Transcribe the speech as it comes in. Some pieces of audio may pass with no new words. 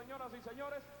y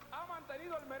señores, ha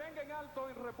mantenido el merengue en alto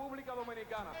en República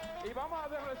Dominicana. Y vamos a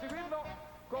recibirlo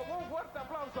con un fuerte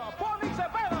aplauso a Pony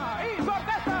Cepeda y su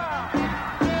orquesta.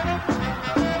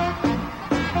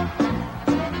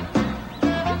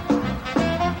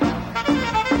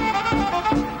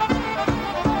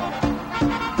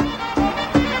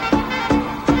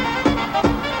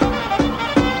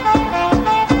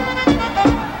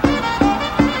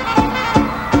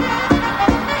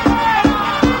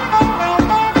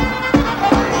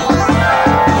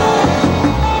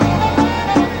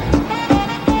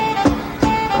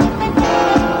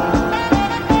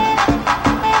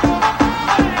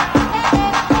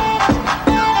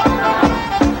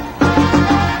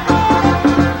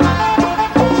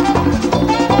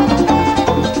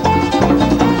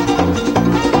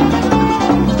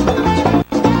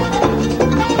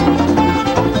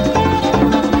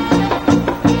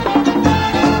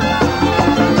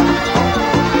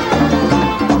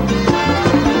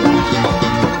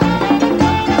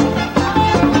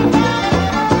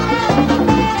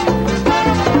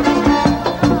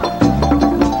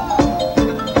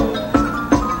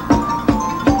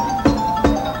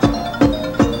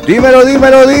 Dímelo,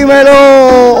 dímelo,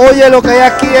 dímelo. Oye, lo que hay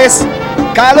aquí es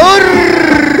calor.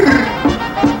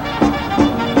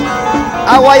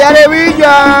 A Guayando,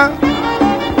 Hebilla.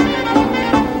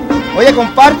 Oye,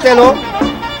 compártelo.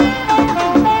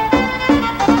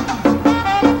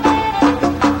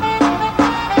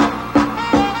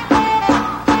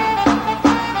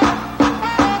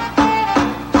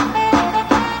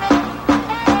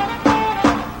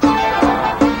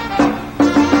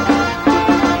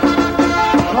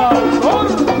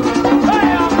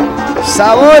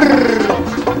 Sabor.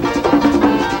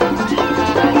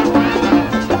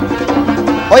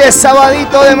 Oye,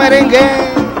 sabadito de merengue.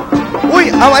 Uy,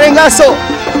 a merengazo.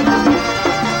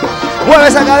 Mueve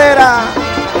esa cadera.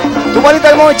 Tu bonito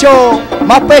el mocho.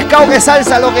 Más pescado que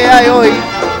salsa lo que hay hoy.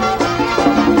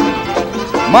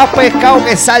 Más pescado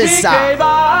que salsa.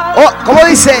 Oh, ¿cómo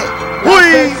dice?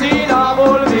 Uy.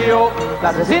 La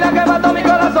asesina que mató mi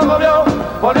corazón volvió.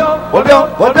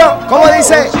 ¿Cómo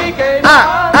dice?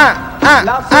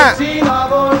 La asesina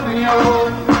volvió,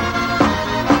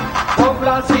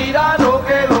 complacida no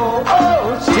quedó.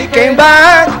 She came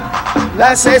back,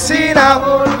 la asesina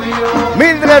volvió.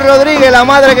 Mildred Rodríguez, la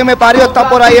madre que me parió, está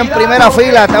por ahí en primera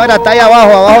fila. Está ahí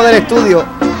abajo del estudio.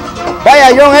 Vaya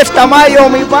John F. Tamayo,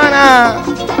 mi pana.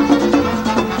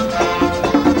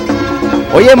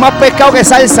 Oye, más pescado que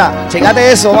salsa.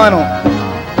 Chécate eso, mano.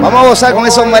 Vamos a gozar con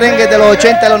esos merengues de los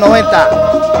 80 y los 90.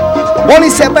 Pony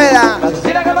Cepeda.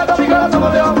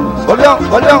 Volvió.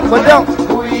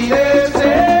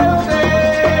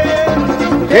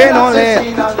 Que no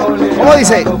le. ¿Cómo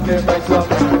dice?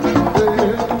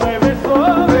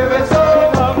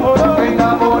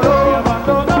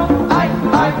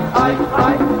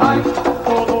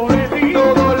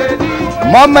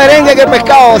 Más merengue que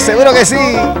pescado, seguro que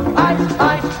sí.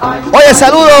 Oye,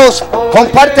 saludos.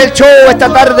 Comparte el show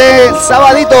esta tarde,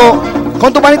 sabadito,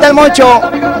 con tu panita el mocho.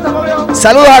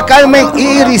 Saludos a Carmen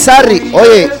y Rizarri.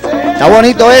 Oye, está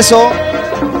bonito eso.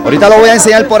 Ahorita lo voy a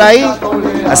enseñar por ahí.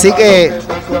 Así que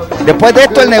después de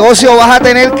esto el negocio vas a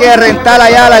tener que rentar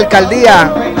allá a la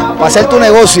alcaldía para hacer tu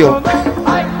negocio.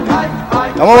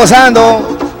 Estamos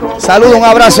gozando. Saludos, un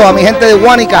abrazo a mi gente de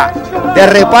Guánica, de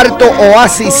Reparto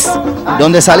Oasis,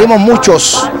 donde salimos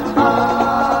muchos.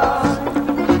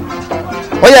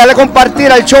 Oye, dale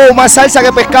compartir al show más salsa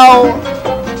que pescado.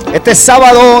 Este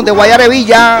sábado de Guayando,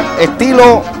 Hebilla,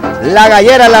 estilo La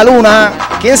Gallera en la Luna.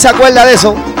 ¿Quién se acuerda de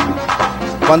eso?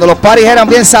 Cuando los paris eran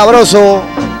bien sabrosos,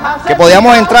 que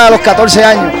podíamos entrar a los 14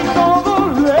 años.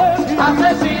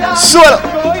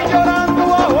 Suelo.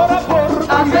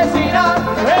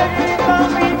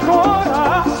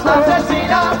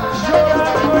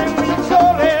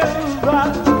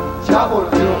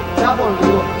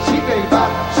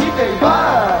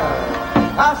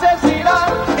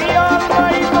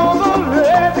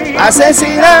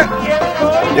 Asesina.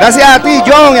 Gracias a ti,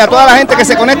 John, y a toda la gente que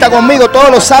se conecta conmigo todos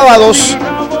los sábados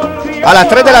a las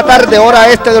 3 de la tarde, hora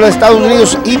este de los Estados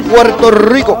Unidos y Puerto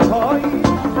Rico.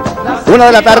 1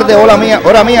 de la tarde, hora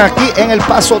mía, aquí en El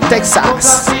Paso,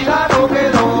 Texas.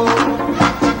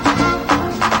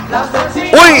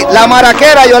 Uy, la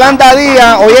maraquera Yolanda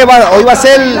Díaz. Hoy va a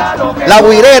ser la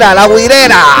guirera.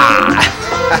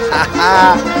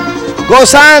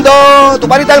 Gozando, tu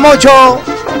panita el mocho.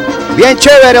 Bien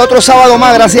chévere, otro sábado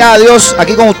más, gracias a Dios,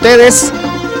 aquí con ustedes.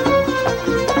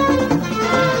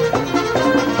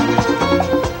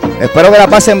 Espero que la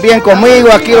pasen bien conmigo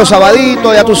aquí los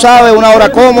sabaditos, ya tú sabes, una hora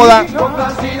cómoda.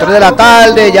 3 de la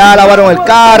tarde, ya lavaron el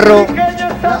carro,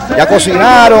 ya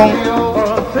cocinaron.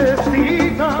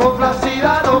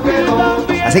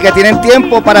 Así que tienen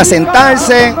tiempo para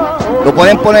sentarse, lo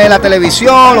pueden poner en la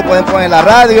televisión, lo pueden poner en la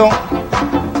radio.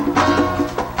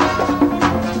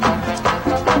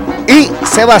 Y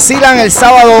se vacilan el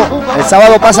sábado. El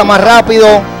sábado pasa más rápido,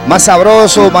 más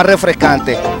sabroso, más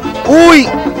refrescante. ¡Uy!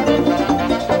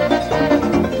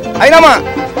 Ahí nada más.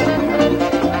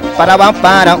 Para.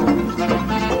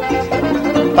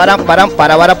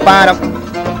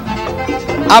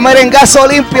 A merengazo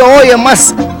limpio hoy es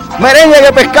más merengue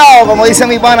que pescado, como dice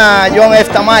mi pana John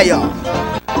F. Tamayo.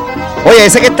 Oye,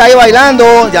 ese que está ahí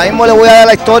bailando, ya mismo le voy a dar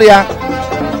la historia.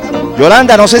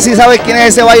 Yolanda, no sé si sabes quién es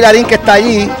ese bailarín que está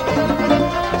allí.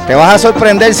 Te vas a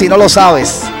sorprender si no lo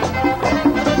sabes.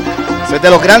 Soy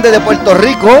de los grandes de Puerto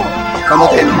Rico.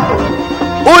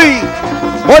 ¡Uy!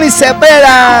 Boni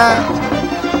Cepeda.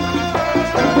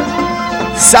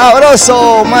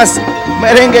 Sabroso, más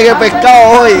merengue que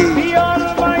pescado hoy.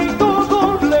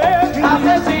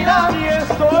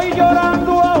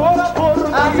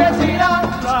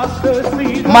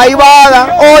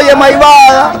 Maivada, oye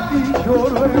Maivada.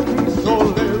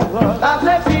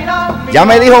 Ya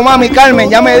me dijo mami Carmen,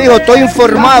 ya me dijo, estoy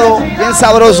informado, bien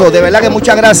sabroso. De verdad que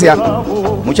muchas gracias.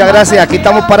 Muchas gracias, aquí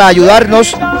estamos para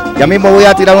ayudarnos. Ya mismo voy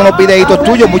a tirar unos videitos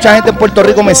tuyos. Mucha gente en Puerto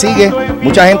Rico me sigue,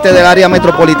 mucha gente del área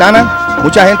metropolitana,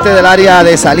 mucha gente del área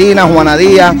de Salinas, Juana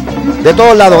Díaz, de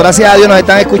todos lados. Gracias a Dios nos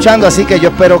están escuchando, así que yo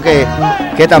espero que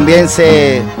también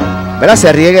se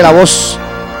riegue la voz,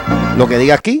 lo que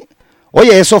diga aquí.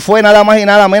 Oye, eso fue nada más y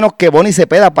nada menos que Boni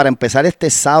Cepeda para empezar este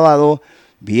sábado.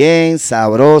 Bien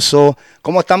sabroso.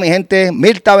 ¿Cómo está mi gente?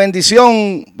 Mirta,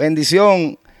 bendición,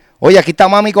 bendición. Oye, aquí está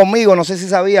mami conmigo, no sé si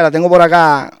sabía, la tengo por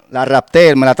acá, la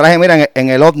rapté, me la traje, mira, en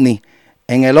el ovni,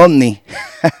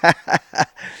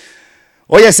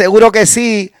 Oye, seguro que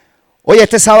sí. Oye,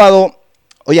 este sábado,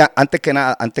 oye, antes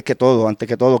que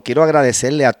todo, quiero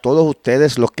agradecerle a todos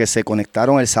ustedes los que se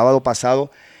conectaron el sábado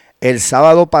pasado. El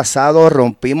sábado pasado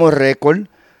rompimos récord,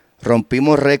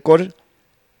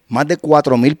 más de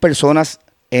 4,000 personas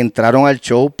entraron al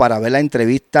show para ver la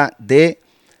entrevista de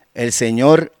el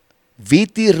señor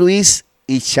Viti Ruiz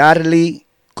y Charlie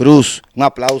Cruz. Un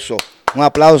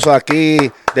aplauso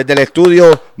aquí desde el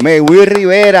estudio Mewi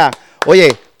Rivera.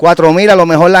 Oye, 4,000, a lo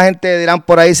mejor la gente dirán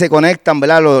por ahí se conectan,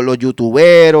 ¿verdad? Los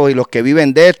youtuberos y los que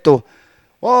viven de esto.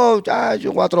 Oh,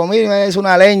 chacho, 4,000 es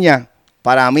una leña.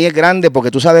 Para mí es grande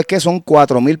porque tú sabes que son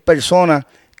 4,000 personas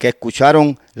que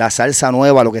escucharon la salsa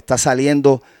nueva, lo que está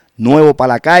saliendo nuevo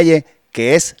para la calle,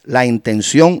 que es la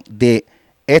intención de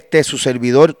su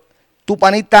servidor, tu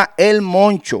panita El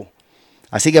Moncho.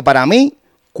 Así que para mí,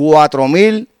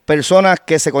 4,000 personas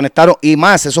que se conectaron y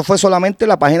más. Eso fue solamente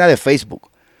la página de Facebook.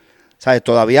 ¿Sabes?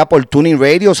 Todavía por Tuning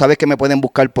Radio, sabes que me pueden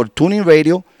buscar por Tuning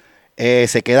Radio.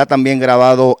 Se queda también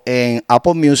grabado en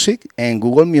Apple Music, en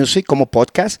Google Music como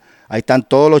podcast. Ahí están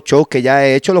todos los shows que ya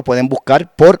he hecho, lo pueden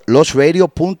buscar por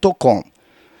losradio.com.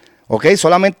 Ok,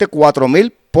 solamente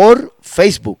 4,000 por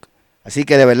Facebook. Así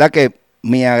que de verdad que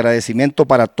mi agradecimiento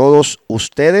para todos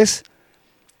ustedes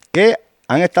que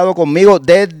han estado conmigo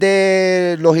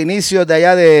desde los inicios de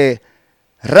allá de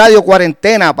Radio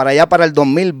Cuarentena, para allá para el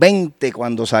 2020,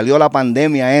 cuando salió la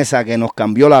pandemia esa que nos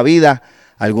cambió la vida,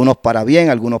 algunos para bien,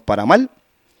 algunos para mal.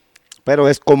 Pero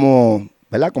es como,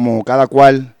 ¿verdad? Como cada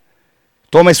cual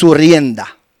tome su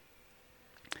rienda.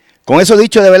 Con eso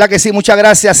dicho, de verdad que sí, muchas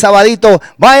gracias, sabadito.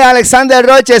 Vaya, Alexander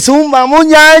Roche, zumba,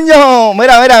 muñaño.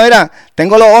 Mira,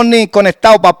 tengo los ovnis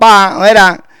conectados, papá,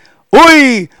 mira.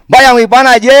 Uy, vaya mi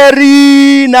pana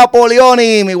Jerry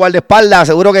Napoleoni, mi guardaespaldas,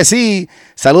 seguro que sí.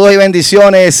 Saludos y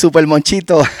bendiciones, super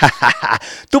monchito.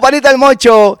 Tu panita El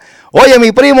Moncho. Oye,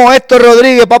 mi primo Héctor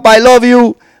Rodríguez, papá, I love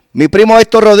you. Mi primo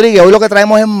Héctor Rodríguez, hoy lo que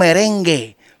traemos es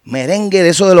merengue. Merengue de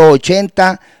esos de los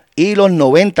 80 y los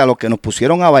 90, los que nos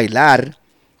pusieron a bailar.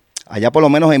 Allá por lo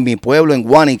menos en mi pueblo, en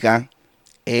Guánica,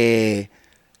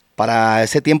 para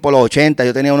ese tiempo, los 80,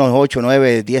 yo tenía unos 8,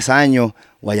 9, 10 años,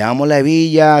 guayábamos la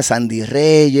Hebilla, Sandy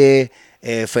Reyes,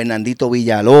 Fernandito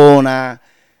Villalona,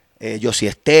 José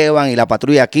Esteban y la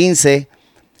Patrulla 15.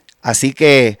 Así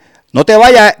que no te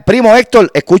vayas, primo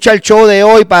Héctor, escucha el show de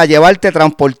hoy para llevarte,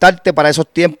 transportarte para esos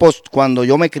tiempos cuando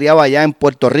yo me criaba allá en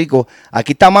Puerto Rico.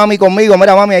 Aquí está mami conmigo,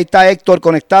 mira mami, ahí está Héctor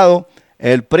conectado,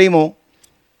 el primo.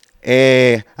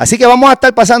 Así que vamos a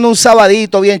estar pasando un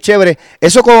sabadito bien chévere.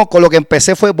 Eso con lo que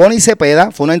empecé fue Boni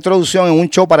Cepeda, fue una introducción en un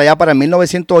show para allá para el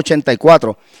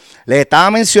 1984. Les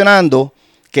estaba mencionando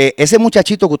que ese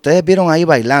muchachito que ustedes vieron ahí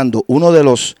bailando, uno de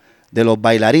los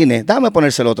bailarines, déjame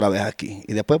ponérselo otra vez aquí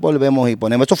y después volvemos y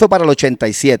ponemos, esto fue para el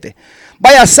 87.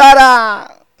 Vaya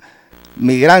Sara,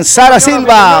 Mi gran Sara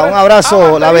Silva, un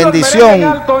abrazo, la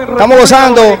bendición. Estamos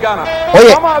gozando.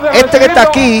 Oye, este que está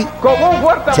aquí,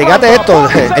 chécate esto,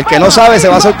 el que no sabe se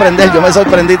va a sorprender, yo me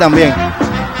sorprendí también.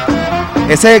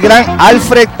 Ese es el gran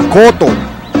Alfred Coto,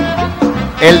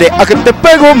 el de A que te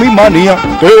pego mi manía,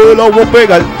 te la voy a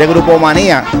pegar, de Grupo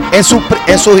Manía, en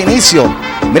sus inicios.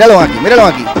 Míralo aquí, míralo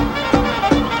aquí.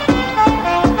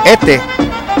 Este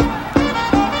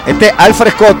es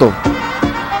Alfred Coto,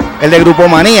 el de Grupo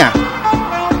Manía.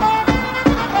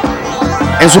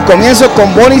 En sus comienzos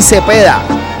con Bonnie Cepeda.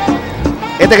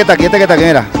 Este que está aquí,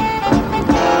 mira.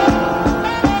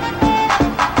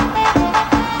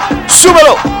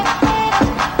 ¡Súbelo!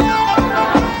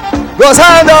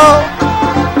 ¡Gozando!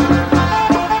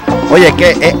 Oye, es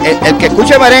que el que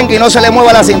escuche merengue y no se le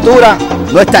mueva la cintura,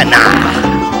 no está en nada.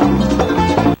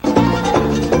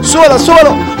 ¡Súbelo,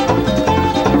 súbelo!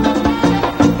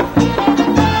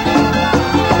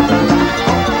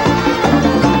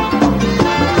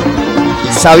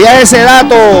 ¿Sabías ese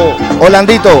dato,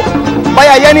 Orlandito?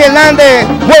 Vaya, Jenny Hernández,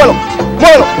 muévelo,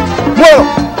 muévelo, muévelo.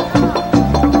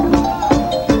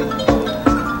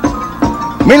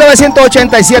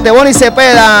 1987, Bonnie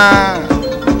Cepeda.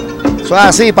 Eso es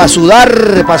así, para sudar,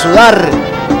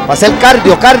 para hacer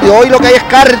cardio, hoy lo que hay es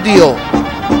cardio.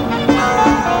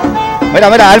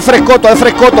 Mira, Alfred Coto,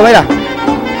 mira.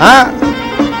 ¿Ah?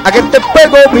 A que te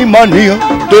pego mi manía,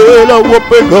 te la voy a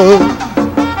pegar.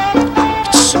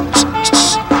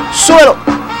 Súbelo.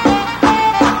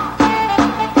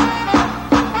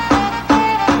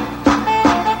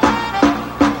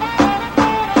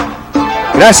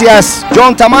 Gracias,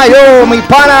 John Tamayo, mi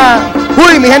pana.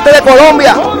 Uy, mi gente de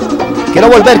Colombia. Quiero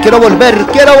volver.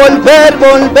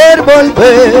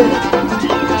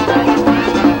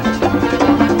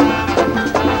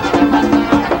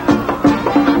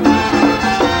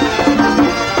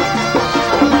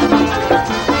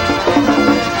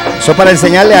 Eso para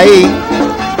enseñarle ahí.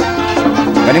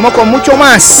 Venimos con mucho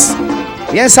más.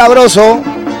 Bien sabroso.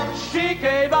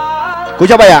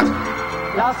 Escucha para allá.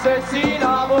 La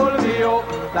asesina volvió.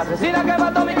 La asesina que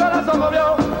mató mi corazón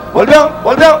volvió. Volvió.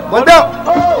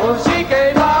 Oh, sí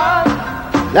que va.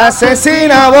 La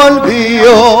asesina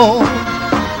volvió.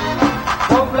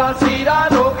 Complacida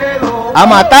no quedó. A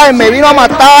matarme, vino a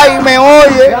matarme,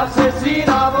 oye. La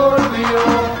asesina volvió.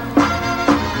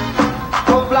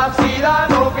 Complacida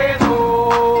no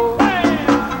quedó.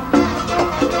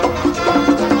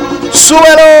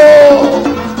 Súbelo.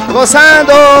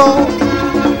 Gozando.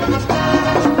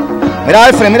 Mira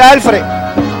Alfred.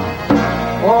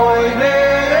 Hoy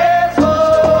regreso.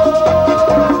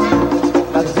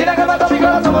 La asesina que mató mi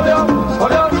corazón volvió.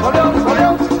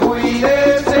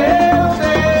 Cuídese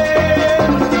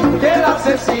usted, que la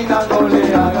asesina no le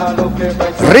haga lo que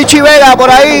pensó. Richie Vega por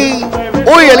ahí.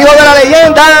 Uy, el hijo de la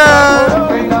leyenda.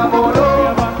 Me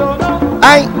enamoró.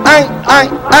 Ay.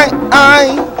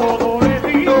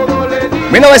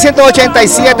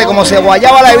 1987, como se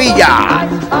guayaba la Hebilla.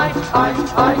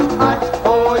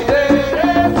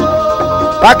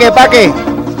 ¿Pa qué?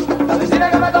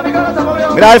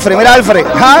 Mira Alfred.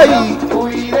 Ay.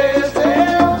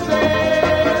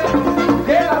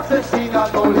 Que la asesina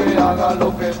no le haga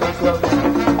lo que pensó.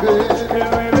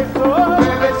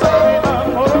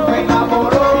 Me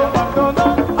enamoró.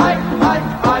 Ay.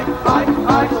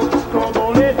 Todo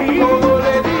le di.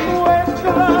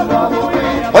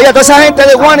 Oye, a toda esa gente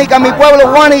de Guánica, mi pueblo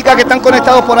Guánica, que están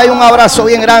conectados por ahí, un abrazo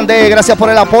bien grande. Gracias por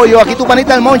el apoyo. Aquí tu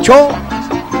panita el Moncho.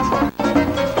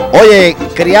 Oye,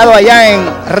 criado allá en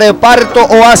Reparto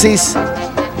Oasis.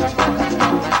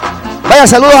 Vaya,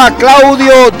 saludos a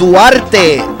Claudio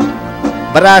Duarte,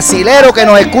 brasilero que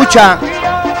nos escucha,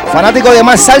 fanático de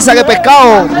más salsa que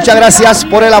pescado. Muchas gracias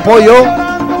por el apoyo.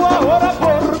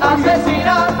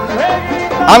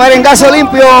 A Merengazo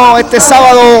Limpio este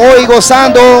sábado, hoy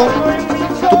gozando.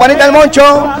 Tu panita el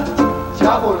Moncho.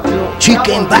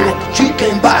 Chicken back.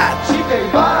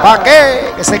 ¿Para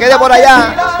qué? Que se quede por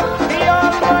allá.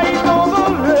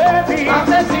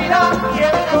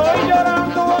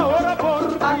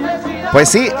 Pues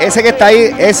sí, ese que está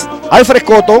ahí es Alfred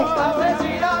Coto,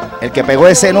 el que pegó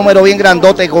ese número bien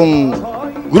grandote con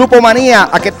Grupo Manía,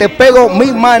 A que te pego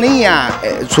mi manía,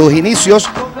 sus inicios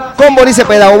con Bonnie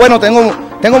Cepeda. Bueno,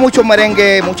 tengo mucho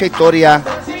merengue, mucha historia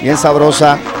bien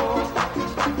sabrosa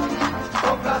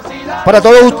para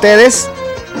todos ustedes.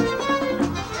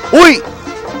 Uy,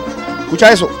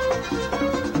 escucha eso.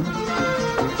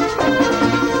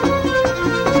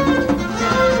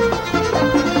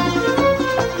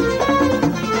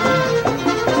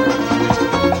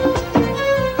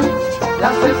 La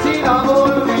asesina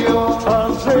volvió,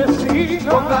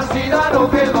 complacida no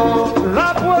quedó.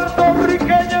 La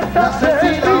puertorriqueña está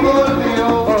asesina volvió.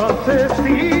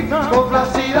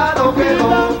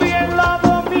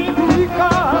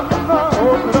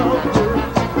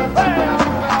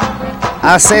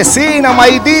 Asesina,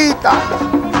 maidita.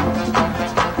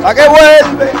 ¿A qué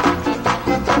vuelve?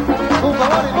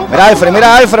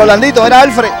 Mira Alfred, Orlandito, mira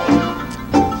Alfred.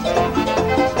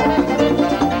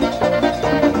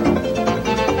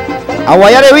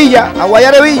 Aguayar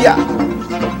Hebilla.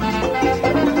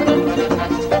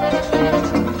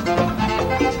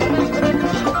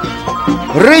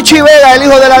 Richie Vega, el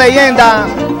hijo de la leyenda.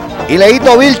 Y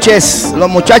Leito Vilches, los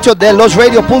muchachos de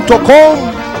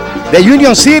losradio.com de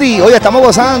Union City. Hoy estamos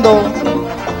gozando,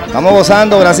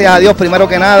 gracias a Dios primero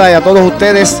que nada, y a todos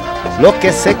ustedes los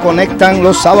que se conectan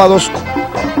los sábados.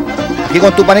 Aquí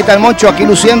con tu panita el Moncho, aquí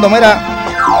luciendo, mira,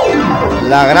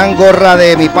 la gran gorra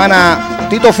de mi pana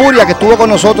Tito Furia, que estuvo con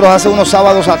nosotros hace unos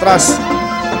sábados atrás,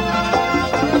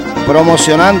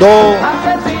 promocionando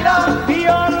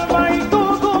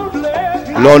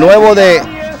lo nuevo de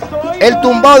El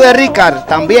Tumbao de Ricard.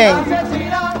 También,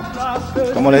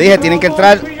 como le dije, tienen que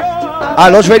entrar a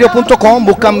losradio.com,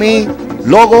 buscan mi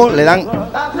logo, le dan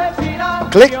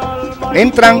clic,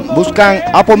 entran, buscan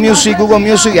Apple Music, Google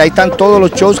Music, y ahí están todos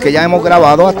los shows que ya hemos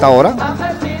grabado hasta ahora,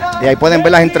 y ahí pueden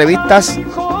ver las entrevistas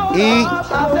y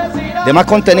demás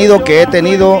contenido que he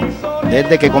tenido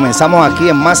desde que comenzamos aquí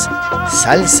en Más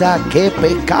Salsa que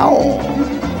Pecado.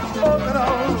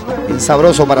 Bien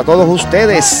sabroso para todos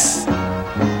ustedes.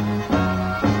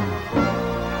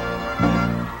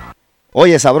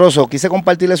 Oye, sabroso, quise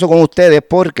compartir eso con ustedes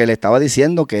porque le estaba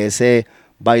diciendo que ese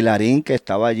bailarín que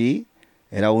estaba allí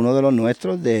era uno de los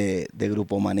nuestros de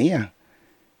Grupo Manía,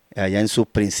 allá en sus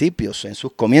principios, en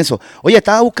sus comienzos. Oye,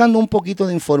 estaba buscando un poquito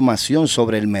de información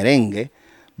sobre el merengue,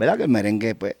 ¿verdad? Que el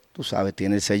merengue, pues, tú sabes,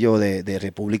 tiene el sello de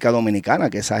República Dominicana,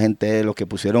 que esa gente es los que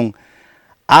pusieron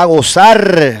a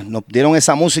gozar, nos dieron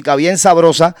esa música bien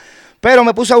sabrosa, pero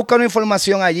me puse a buscar una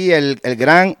información allí, el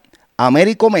gran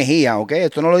Américo Mejía, ¿ok?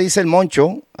 Esto no lo dice el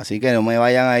Moncho, así que no me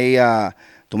vayan ahí a,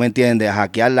 tú me entiendes, a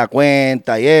hackear la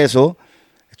cuenta y eso.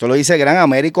 Esto lo dice el gran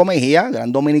Américo Mejía,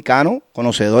 gran dominicano,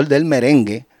 conocedor del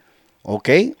merengue, ¿ok?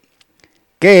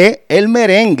 Que el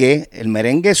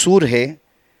merengue surge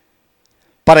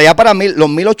para allá para los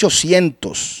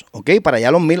 1800, ¿ok?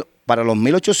 Para los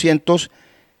 1800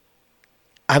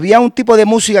 había un tipo de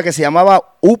música que se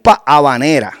llamaba upa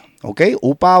habanera. ¿Ok?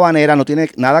 Upa habanera no tiene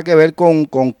nada que ver con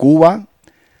Cuba.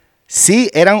 Sí,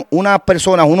 eran unas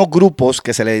personas, unos grupos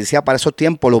que se les decía para esos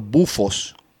tiempos los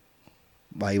bufos.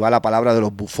 Ahí va la palabra de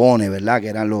los bufones, ¿verdad? Que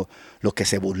eran los que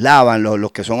se burlaban,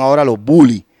 los que son ahora los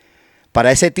bullies.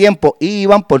 Para ese tiempo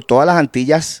iban por todas las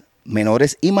Antillas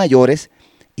menores y mayores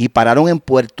y pararon en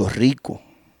Puerto Rico.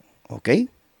 ¿Ok?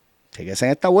 Fíjense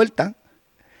en esta vuelta.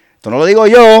 Esto no lo digo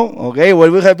yo, ¿ok?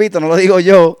 Vuelvo y repito, no lo digo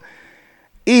yo.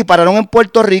 Y pararon en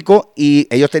Puerto Rico y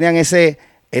ellos tenían ese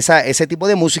tipo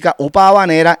de música, upa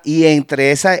habanera, y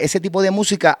entre ese tipo de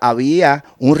música había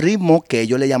un ritmo que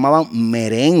ellos le llamaban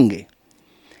merengue.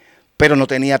 Pero no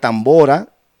tenía tambora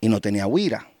y no tenía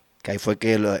güira, que ahí fue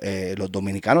que los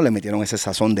dominicanos le metieron ese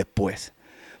sazón después.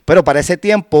 Pero para ese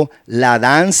tiempo la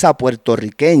danza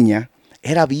puertorriqueña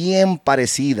era bien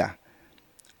parecida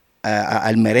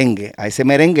al merengue, a ese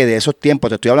merengue de esos tiempos.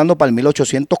 Te estoy hablando para el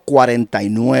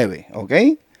 1849, ¿ok?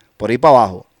 Por ahí para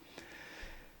abajo.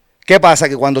 ¿Qué pasa?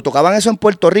 Que cuando tocaban eso en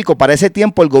Puerto Rico, para ese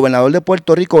tiempo el gobernador de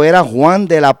Puerto Rico era Juan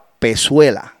de la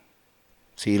Pezuela.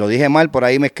 Si lo dije mal, por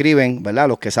ahí me escriben, ¿verdad?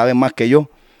 Los que saben más que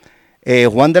yo.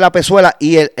 Juan de la Pezuela,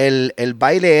 y el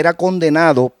baile era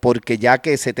condenado porque ya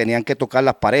que se tenían que tocar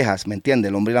las parejas, ¿me entiendes?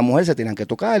 El hombre y la mujer se tenían que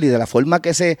tocar, y de la forma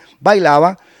que se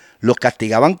bailaba, los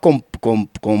castigaban con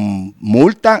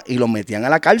multa y los metían a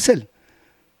la cárcel.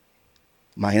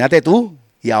 Imagínate tú.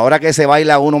 Y ahora que se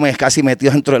baila uno casi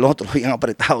metido dentro del otro, bien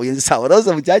apretado, bien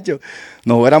sabroso, muchachos.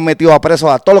 Nos hubieran metido a presos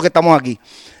a todos los que estamos aquí.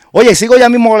 Oye, sigo ya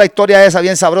mismo con la historia esa,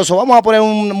 bien sabroso. Vamos a poner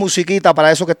una musiquita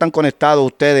para esos que están conectados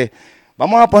ustedes.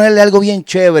 Vamos a ponerle algo bien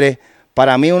chévere.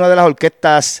 Para mí, una de las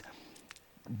orquestas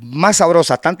más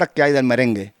sabrosas, tantas que hay del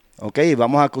merengue. Ok,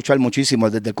 vamos a escuchar muchísimo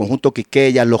desde el conjunto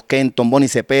Quisqueya, los Kenton, Bonnie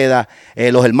Cepeda,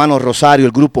 los hermanos Rosario,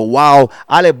 el grupo Wow,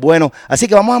 Alex Bueno. Así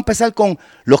que vamos a empezar con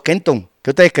los Kenton.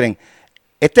 ¿Qué ustedes creen?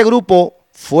 Este grupo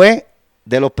fue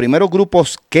de los primeros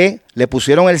grupos que le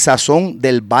pusieron el sazón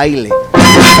del baile,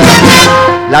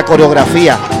 la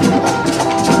coreografía.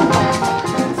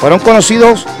 Fueron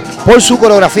conocidos por su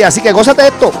coreografía. Así que gózate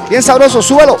esto, bien sabroso,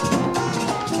 súbelo.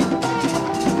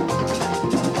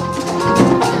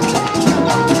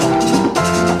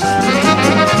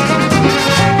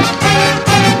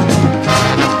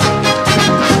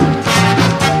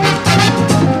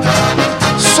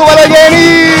 ¡Súbelo,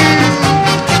 Jenny!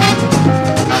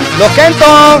 ¡Los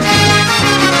Kenton!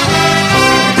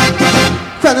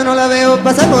 Cuando no la veo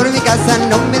pasar por mi casa,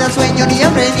 no me da sueño ni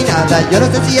hambre ni nada. Yo no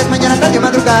sé si es mañana, tarde o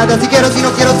madrugada, si quiero, si no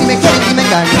quiero, si me quieren, si me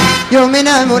engañan. Yo me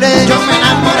enamoré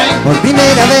por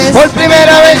primera vez. Por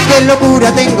primera vez. Qué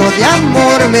locura tengo de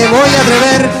amor, me voy a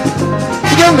atrever.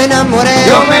 Yo me enamoré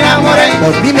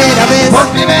por primera vez.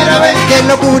 Qué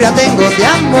locura tengo de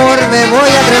amor, me voy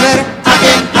a atrever.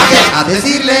 ¿A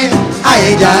decirle a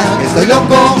ella que estoy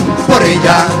loco por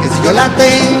ella, que si yo la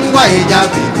tengo a ella,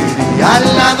 viviría al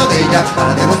lado de ella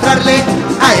para demostrarle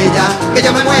a ella que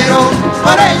yo me muero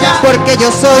por ella. Porque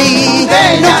yo soy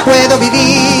de ella, no puedo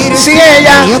vivir sin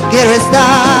ella. Yo quiero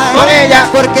estar con ella,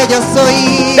 porque yo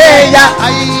soy de ella.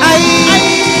 Ay.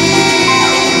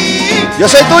 Yo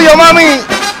soy tuyo, mami.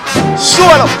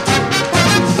 Súbelo.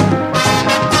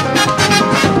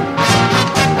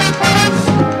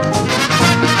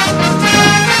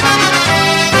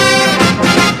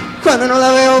 Cuando no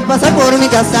la veo pasar por mi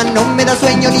casa, no me da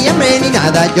sueño ni hambre ni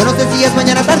nada. Yo no sé si es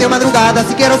mañana, tarde o madrugada,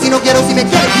 si quiero, si no quiero, si me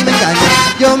quieren, si me engañan.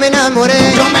 Yo me enamoré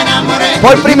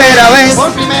por primera vez.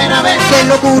 Qué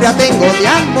locura tengo de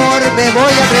amor, me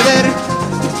voy a atrever.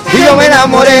 Y yo me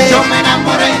enamoré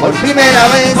por primera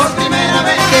vez.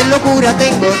 Qué locura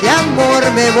tengo de amor,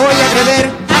 me voy a atrever.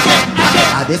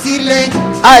 A decirle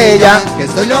a ella que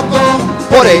estoy loco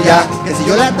por ella, que si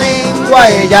yo la tengo a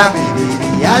ella,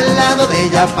 viviría al lado de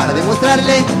ella para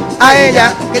demostrarle a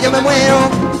ella que yo me muero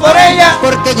por ella.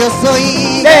 porque yo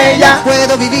soy de ella. No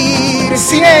puedo vivir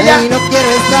sin ella y no quiero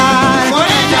estar Por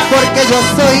ella. porque yo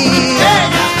soy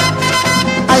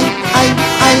ay, ay,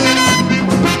 ay.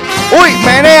 Uy,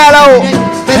 menea la U.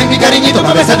 Ven mi cariñito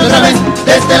pa' besarte otra vez,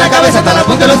 desde la cabeza hasta la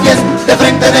punta de los pies, de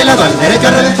frente, de lado al derecho,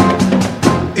 al revés.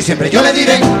 Y siempre yo le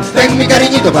diré, ven mi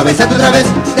cariñito pa' besarte otra vez,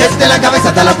 desde la cabeza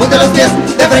hasta la punta de los pies,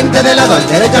 de frente, de lado al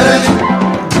derecho, al revés.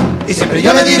 Y siempre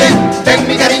yo le diré, ven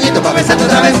mi cariñito pa' besarte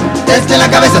otra vez, desde la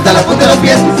cabeza hasta la punta de los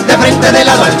pies, de frente, de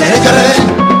lado al derecho, al revés.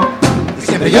 Y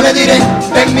siempre yo le diré,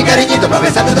 ven mi cariñito pa'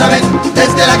 besarte otra vez,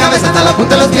 desde la cabeza hasta la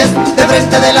punta de los pies, de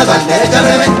frente, de lado al derecho, al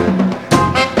revés.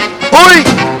 Uy,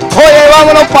 oye,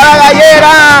 vámonos para la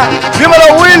gallera.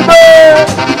 Dímelo, Wilber.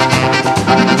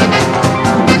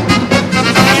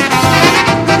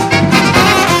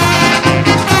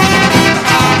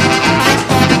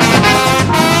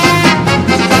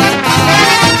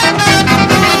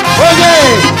 Oye,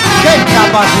 qué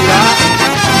capacidad.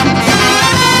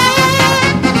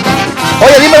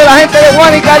 Oye, dímelo la gente de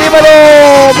Guánica,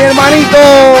 dímelo, mi hermanito.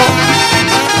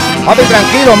 Papi,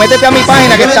 tranquilo, métete a mi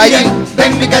página que está ahí.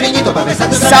 Ven mi cariñito pa'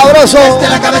 besarte otra vez, Sabroso. desde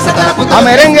la cabeza hasta la punta A de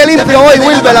los pies, merengue de limpio frente, hoy, de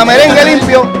Wilber, lado a al merengue derecho, al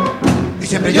limpio. revés. Y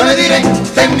siempre yo le diré,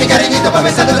 ven mi cariñito pa'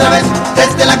 besarte otra vez,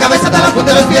 desde la cabeza hasta la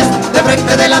punta de los pies, de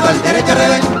frente, de lado al derecho, al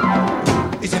revés.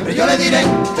 Y siempre yo le diré,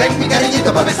 ven mi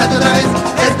cariñito pa' besarte otra vez,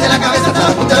 desde la cabeza hasta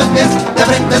la punta de los pies, de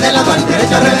frente, de lado al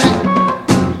derecho, al revés.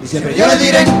 Y siempre yo le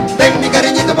diré, ven mi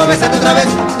cariñito pa' besarte otra vez,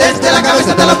 desde la cabeza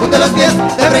hasta la punta de los pies,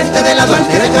 de frente, de lado al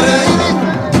derecho, al revés.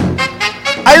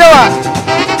 Ahí lo va.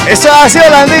 Eso ha sido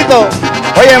Landito.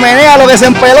 Oye, menea lo que se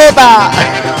empelota.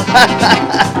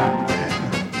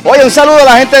 Oye, un saludo a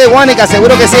la gente de Guánica,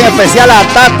 seguro que sí, en especial a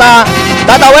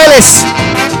Tata Vélez.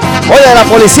 Oye, de la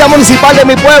Policía Municipal de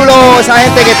mi pueblo, esa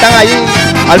gente que están allí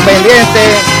al pendiente,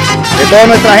 de toda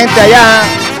nuestra gente allá.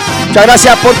 Muchas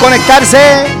gracias por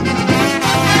conectarse.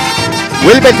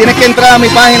 Wilber, tienes que entrar a mi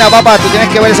página, papá, tú tienes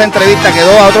que ver esa entrevista,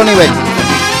 quedó a otro nivel.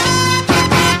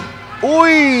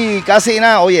 Uy, casi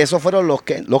nada. Oye, esos fueron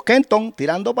los Kenton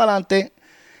tirando para adelante.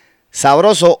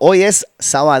 Sabroso. Hoy es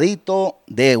sabadito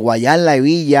de Guayando,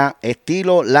 Hebilla,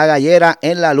 estilo La Gallera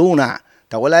en la Luna.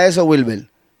 ¿Te acuerdas de eso, Wilber?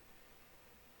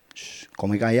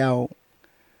 Come callado.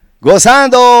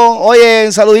 Gozando. Oye,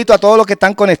 un saludito a todos los que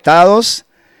están conectados.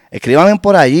 Escríbanme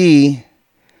por allí.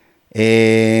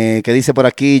 ¿Qué dice por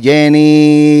aquí?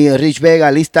 Jenny Rich Vega,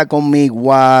 lista con mi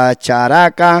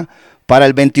guacharaca para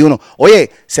el 21.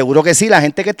 Oye, seguro que sí, la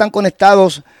gente que están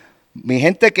conectados, mi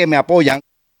gente que me apoyan,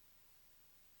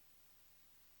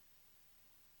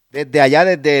 desde allá,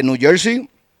 desde New Jersey,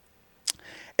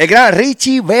 el gran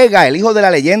Richie Vega, el hijo de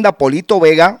la leyenda Polito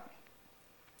Vega,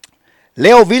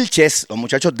 Leo Vilches, los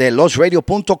muchachos de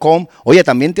losradio.com. Oye,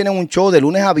 también tienen un show de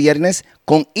lunes a viernes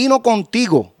con Hino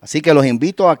Contigo, así que los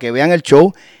invito a que vean el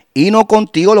show Hino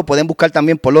Contigo. Lo pueden buscar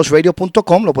también por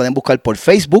losradio.com, lo pueden buscar por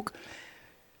Facebook,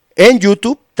 en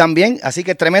YouTube también, así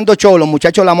que tremendo show. Los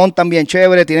muchachos la montan bien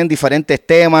chévere, tienen diferentes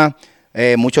temas.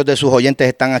 Muchos de sus oyentes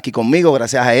están aquí conmigo,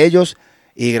 gracias a ellos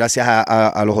y gracias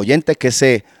a los oyentes que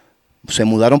se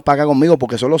mudaron para acá conmigo,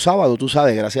 porque son los sábados, tú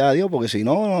sabes, gracias a Dios, porque si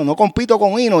no, no compito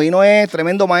con Hino. Hino es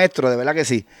tremendo maestro, de verdad que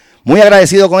sí. Muy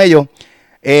agradecido con ellos.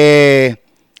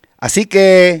 Así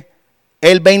que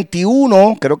el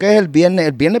 21, creo que es el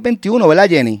viernes 21, ¿verdad,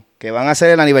 Jenny? que van a hacer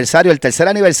el aniversario, el tercer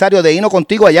aniversario de Hino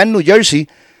Contigo allá en New Jersey,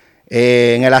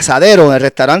 en el Asadero, en el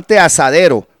restaurante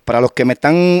Asadero. Para los que me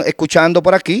están escuchando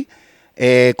por aquí,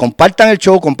 compartan el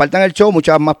show,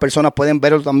 muchas más personas pueden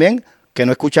verlo también, que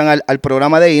no escuchan al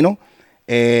programa de Hino.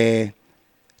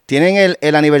 Tienen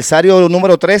el aniversario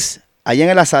número 3 allá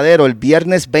en el Asadero, el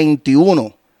viernes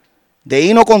 21 de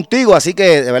Hino Contigo, así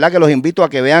que de verdad que los invito a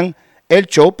que vean el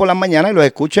show por las mañanas y los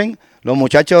escuchen. Los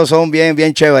muchachos son bien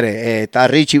chéveres. Está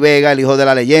Richie Vega, el hijo de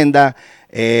la leyenda,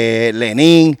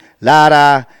 Lenín,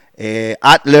 Lara,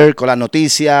 Adler con las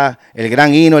noticias, el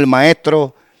gran Hino, el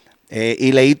maestro,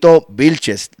 y Leito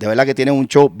Vilches. De verdad que tienen un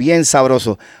show bien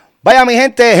sabroso. Vaya mi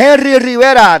gente, Henry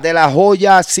Rivera de la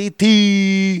Joya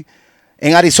City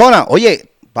en Arizona.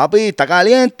 Oye, papi, está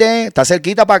caliente, está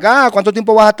cerquita para acá. ¿Cuánto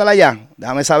tiempo vas a estar allá?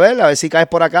 Déjame saber, a ver si caes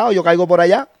por acá o yo caigo por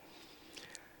allá.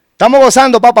 Estamos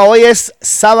gozando, papá. Hoy es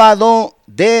sábado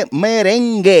de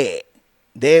merengue,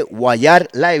 de guayar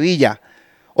la hebilla.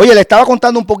 Oye, le estaba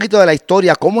contando un poquito de la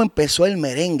historia, cómo empezó el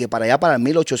merengue para allá, para el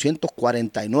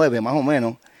 1849, más o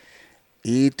menos.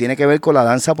 Y tiene que ver con la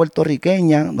danza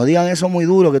puertorriqueña. No digan eso muy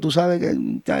duro, que tú sabes que,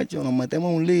 muchachos, nos metemos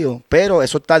en un lío. Pero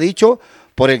eso está dicho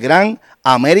por el gran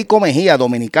Américo Mejía,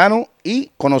 dominicano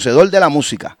y conocedor de la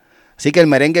música. Así que el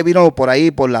merengue vino por ahí,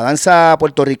 por la danza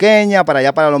puertorriqueña, para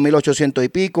allá para los 1800 y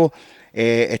pico.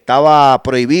 Estaba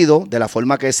prohibido de la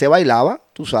forma que se bailaba,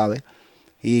 tú sabes,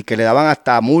 y que le daban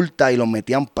hasta multa y los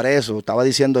metían presos. Estaba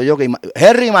diciendo yo que,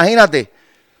 Henry, imagínate,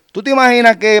 ¿tú te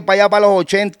imaginas que para allá para los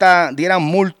 80 dieran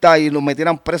multa y los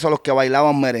metieran presos a los que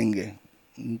bailaban merengue?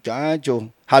 Muchachos,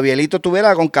 Javierito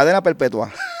estuviera con cadena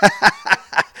perpetua.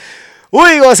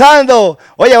 Uy, gozando.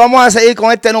 Oye, vamos a seguir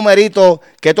con este numerito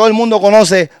que todo el mundo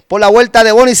conoce por la vuelta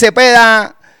de Bonnie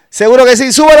Cepeda. Seguro que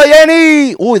sí. ¡Súbelo,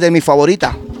 Jenny! Uy, de mi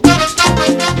favorita.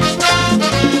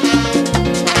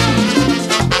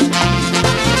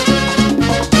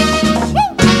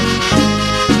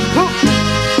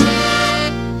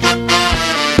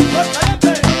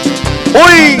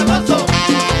 Uy,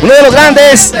 uno de los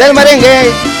grandes del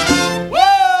merengue.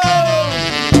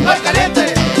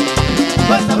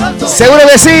 Seguro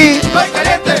que sí.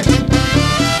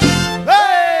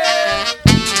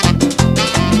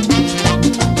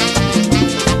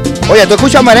 Oye, tú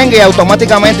escuchas merengue y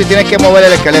automáticamente tienes que mover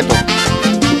el esqueleto.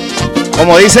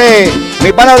 Como dice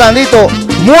mi pana Blandito,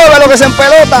 mueve lo que se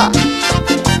empelota.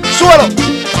 Súbelo.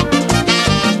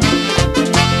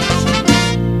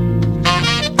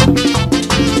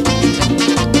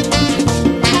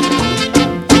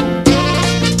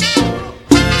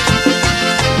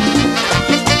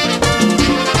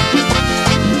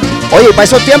 Oye, para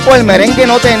esos tiempos el merengue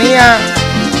no tenía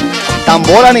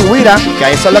tambora ni guira,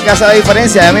 que eso es lo que hace la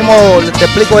diferencia. Ya mismo te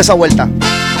explico esa vuelta.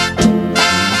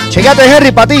 Chécate,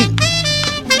 Henry, para ti.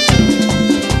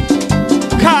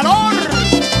 ¡Calor!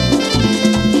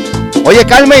 Oye,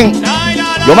 Carmen,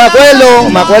 yo me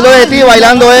acuerdo de ti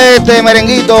bailando este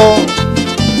merenguito.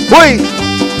 Uy,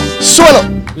 suelo.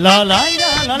 La la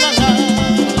la la la la.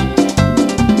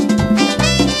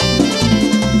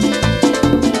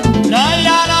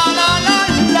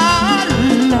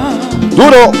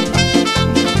 Duro.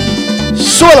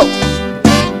 Suelo.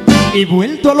 He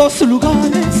vuelto a los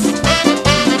lugares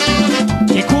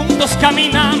que juntos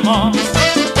caminamos,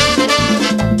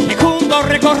 que juntos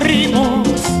recorrimos,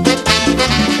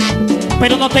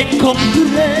 pero no te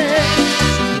encontré.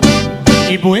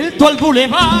 He vuelto al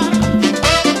bulevar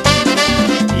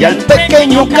Y al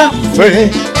pequeño café.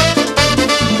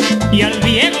 y al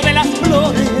viejo de las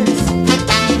flores.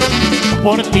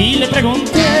 Por ti le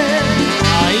pregunté.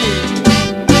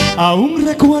 Aún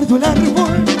recuerdo el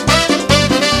árbol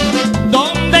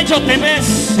donde yo te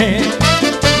besé.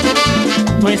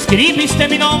 Tú escribiste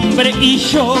mi nombre y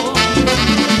yo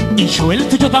el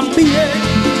tuyo también.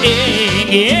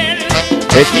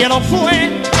 El cielo fue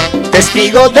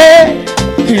Testigo de.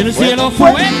 el cielo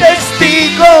fue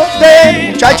Testigo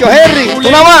de. Muchacho Henry, tú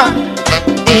nada más.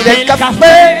 Y del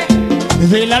café.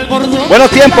 del algodón. Buenos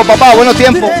tiempos, papá, buenos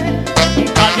tiempos.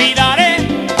 Nunca olvidaré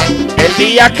El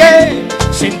día que.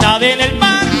 sentada en el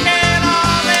parque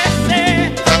la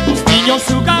besé, los niños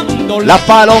jugando, Las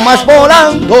palomas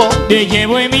volando. te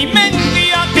llevo en mi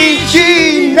mente a ti.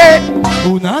 Chile.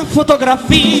 Una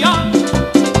fotografía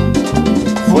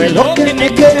Fue lo que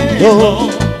me quedó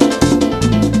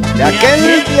de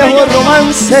aquel viejo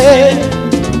romance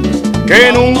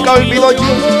que nunca olvido yo.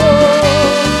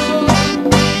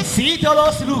 Visito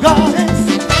los lugares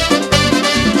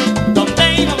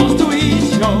donde íbamos tú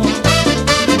y yo,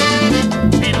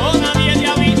 pero nadie te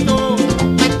ha visto,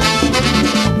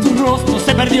 tu rostro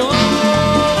se perdió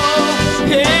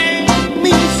en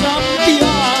mi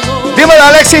Santiago. Dímelo,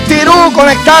 brother Alexis Tirú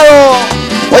conectado.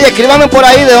 Oye, escríbanme por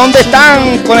ahí de dónde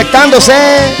están conectándose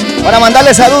para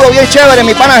mandarle saludos bien chévere.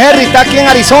 Mi pana Henry está aquí en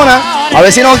Arizona. A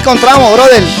ver si nos encontramos,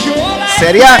 brother.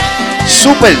 Sería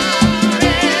súper.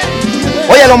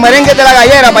 Oye, los merengues de la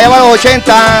gallera para allá para los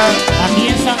 80.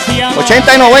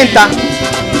 80 y 90.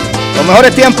 Los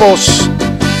mejores tiempos.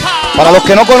 Para los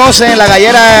que no conocen, la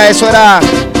gallera, eso era,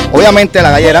 obviamente,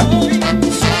 la gallera.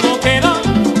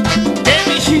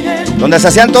 Donde se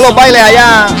hacían todos los bailes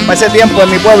allá para ese tiempo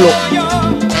en mi pueblo.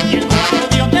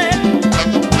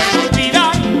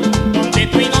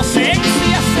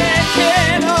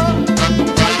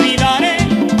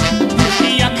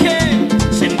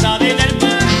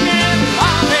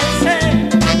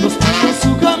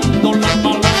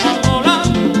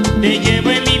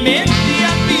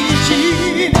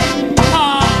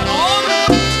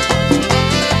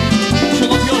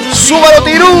 Súbalo,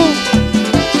 Tirú,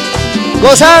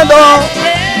 gozando.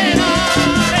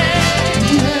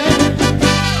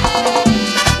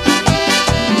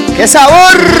 ¡Qué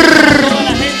sabor! Toda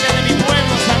la gente de mi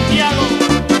pueblo, Santiago,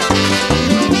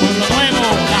 Pueblo Nuevo,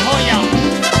 La Joya.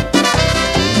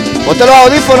 Ponte los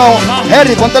audífonos,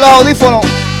 Henry, ponte los audífonos.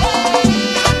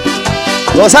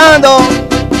 Gozando.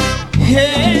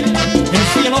 El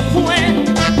cielo fue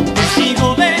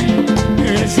testigo de,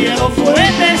 el cielo fue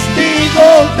testigo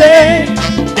del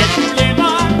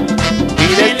bulevar y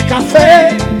del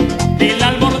café, del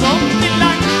algodón que la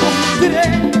encontré.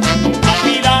 Nunca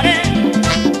olvidaré el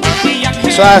día que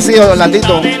eso es así,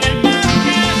 Orlandito. en el parque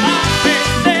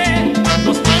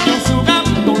los niños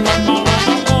jugando, las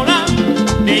palomas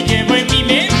volando. Te llevo en mi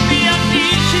mente a ti,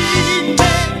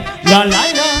 la la.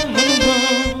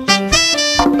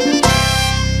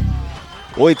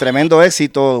 Uy, tremendo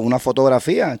éxito, una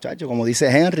fotografía, chacho, como dice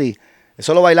Henry.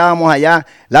 Eso lo bailábamos allá.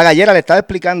 La gallera, le estaba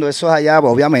explicando, eso es allá,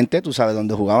 obviamente, tú sabes,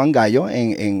 donde jugaban gallos,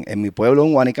 en mi pueblo,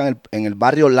 en Guánica, en el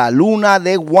barrio La Luna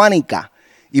de Guánica.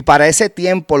 Y para ese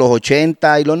tiempo, los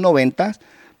 80 y los 90,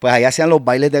 pues allá hacían los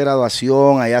bailes de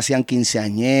graduación, allá hacían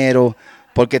quinceañeros,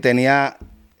 porque tenía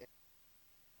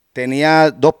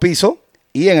 2 pisos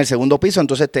y en el segundo piso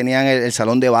entonces tenían el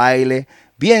salón de baile.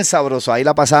 Bien sabroso, ahí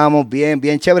la pasábamos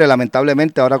bien chévere.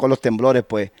 Lamentablemente ahora con los temblores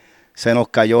pues se nos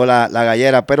cayó la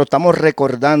gallera, pero estamos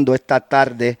recordando esta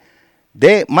tarde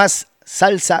de más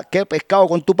salsa que pescado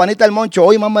con tu panita el Moncho.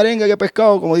 Hoy más merengue que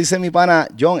pescado, como dice mi pana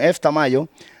John F. Tamayo.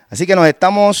 Así que nos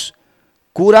estamos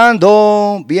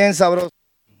curando bien sabroso.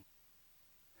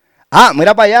 Ah,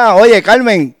 mira para allá, oye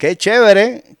Carmen, qué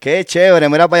chévere,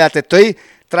 mira para allá, te estoy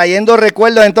trayendo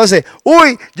recuerdos. Entonces,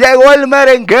 uy, llegó el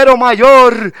merenguero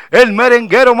mayor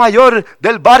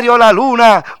del barrio La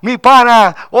Luna, mi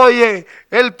pana, oye,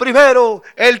 el primero,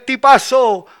 el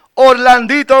tipazo,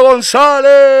 Orlandito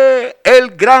González,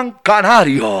 el gran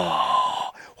canario.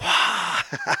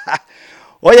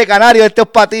 Oye, canario, este es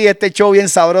para ti, este show bien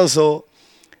sabroso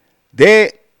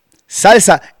de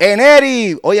salsa.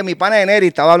 Eneri, oye, mi pana Eneri,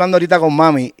 estaba hablando ahorita con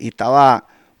mami y estaba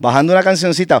bajando una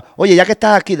cancioncita. Oye, ya que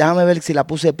estás aquí, déjame ver si la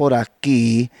puse por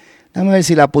aquí. Déjame ver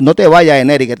si la puse. No te vayas,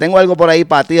 Eneri, que tengo algo por ahí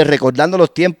para ti, recordando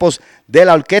los tiempos de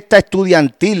la orquesta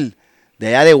estudiantil de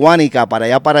allá de Guánica, para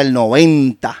allá para el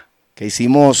 90, que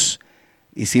hicimos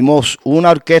una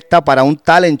orquesta para un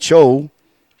talent show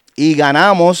y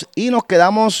ganamos y nos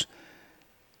quedamos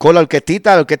con la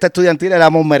orquesta estudiantil.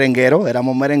 Éramos merengueros,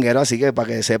 así que para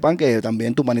que sepan que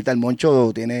también tu manita el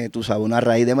Moncho tiene, tú sabes, una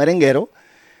raíz de merenguero.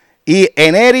 Y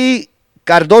Eneri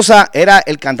Cardosa era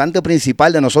el cantante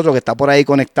principal de nosotros, que está por ahí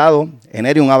conectado.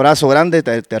 Eneri, un abrazo grande,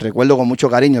 te recuerdo con mucho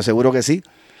cariño, seguro que sí.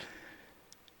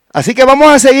 Así que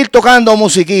vamos a seguir tocando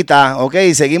musiquita, ¿ok?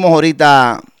 Seguimos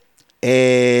ahorita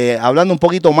hablando un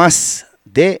poquito más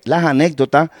de las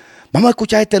anécdotas. Vamos a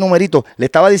escuchar este numerito. Le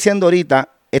estaba diciendo ahorita,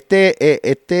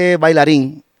 este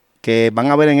bailarín que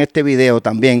van a ver en este video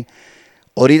también,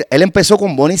 ahorita, él empezó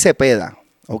con Bonnie Cepeda.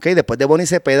 Okay, después de Bonnie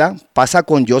Cepeda pasa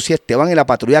con Josie Esteban y la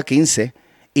Patrulla 15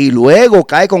 y luego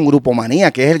cae con Grupo Manía,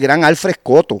 que es el gran Alfred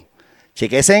Coto.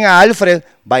 Chequesen a Alfred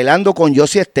bailando con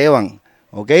Josie Esteban,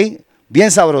 ¿ok?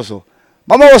 Bien sabroso.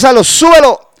 Vamos a gozarlo,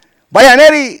 súbelo. Vaya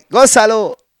Neri,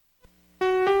 gózalo.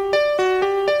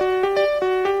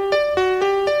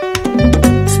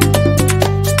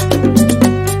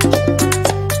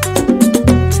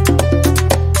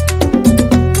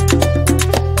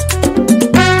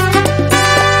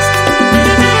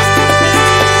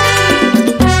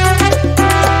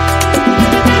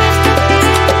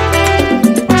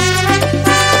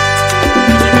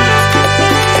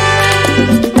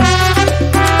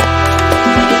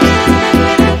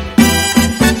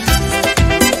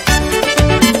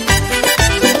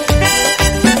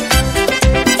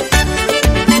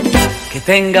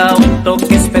 tenga un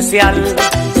toque especial,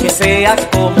 que sea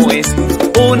como es,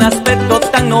 un aspecto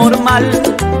tan normal,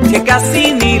 que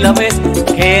casi ni la ves,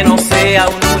 que no sea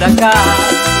un huracán,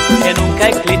 que nunca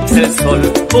eclipse el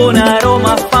sol, un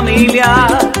aroma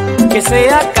familiar, que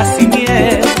sea casi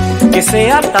miel, que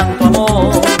sea tanto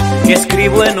amor, que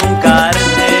escribo en un cartel.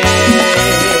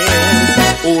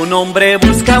 Un hombre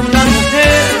busca una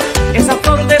mujer, esa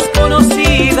flor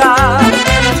desconocida,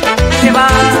 que va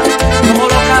como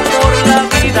loca por la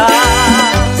vida,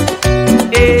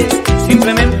 es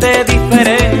simplemente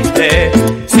diferente.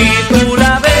 Si tú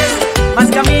la ves más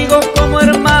que amigo, como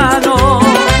hermano,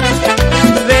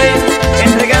 ven,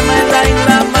 entrégamela en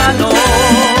la mano.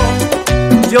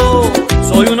 Yo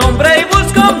soy un hombre y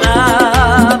busco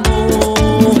una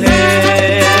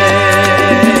mujer.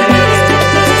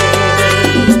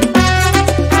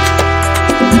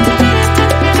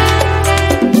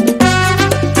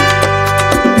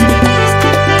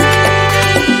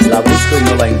 La busco y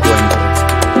no la encuentro.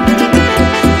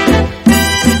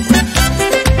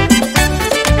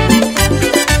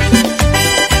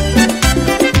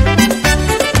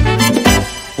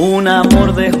 Un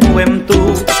amor de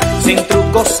juventud, sin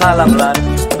trucos al hablar,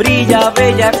 brilla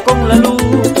bella con la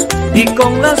luz y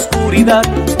con la oscuridad.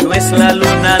 No es la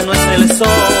luna, no es el sol,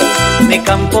 ni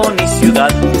campo ni ciudad.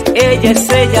 Ella es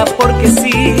ella porque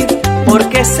sí,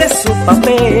 porque ese es su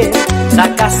papel.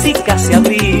 Da casi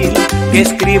abril, que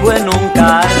escribo en un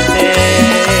cartel.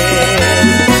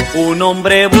 Un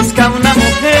hombre busca una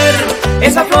mujer,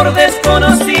 esa flor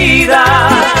desconocida,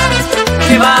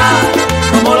 que va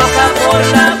como loca por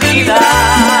la vida.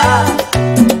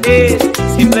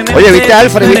 Simplemente Oye, ¿viste a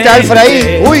Alfred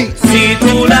ahí? Uy. Si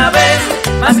tú la ves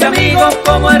más que amigo,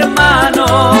 como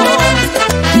hermano,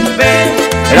 ven,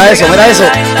 Mira eso.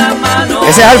 en la mano.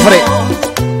 Ese es Alfred.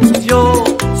 Yo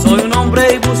soy un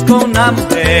hombre y busco una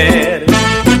mujer.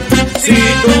 Si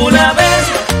tú la ves,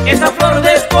 esa flor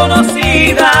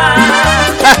desconocida,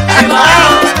 que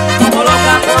va como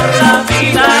loca por la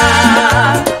vida,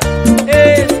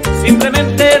 es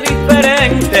simplemente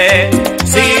diferente.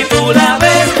 Si tú la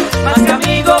ves más que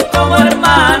amigo, como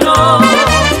hermano,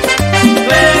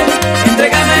 ven,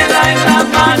 entrégamela en la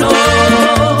mano.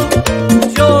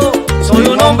 Yo soy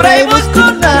un hombre y busco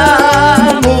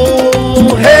una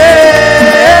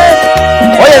mujer.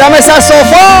 Oye, dame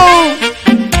saxofón.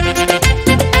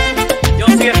 Yo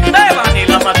soy Esteban y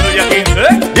la patrulla 15.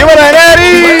 Dímelo,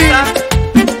 Neri.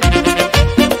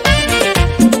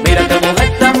 Mira qué mujer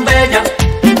tan bella,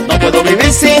 No puedo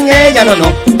vivir sin ella, no,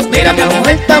 no. Mira mi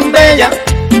mujer tan bella.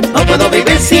 No puedo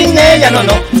vivir sin ella, no,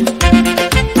 no.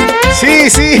 Sí,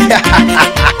 sí.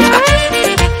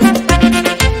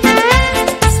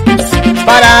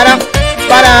 Parara.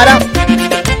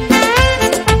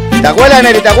 ¿Te acuerdas,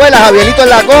 Neri? ¿Te acuerdas? Javierito en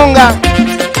la conga.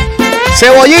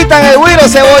 Cebollita en el güiro,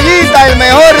 Cebollita, el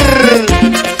mejor.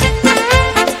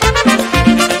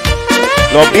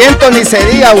 Los vientos ni se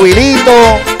diga,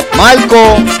 Wilito,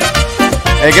 Marco,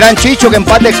 el gran Chicho, que en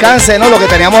paz descanse, ¿no? Lo que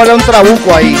teníamos era un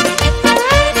trabuco ahí.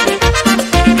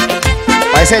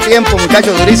 Para ese tiempo,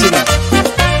 muchachos, durísimo.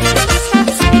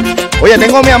 Oye,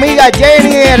 tengo a mi amiga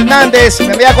Jenny Hernández,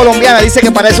 mi amiga colombiana, dice que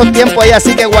para esos tiempos ella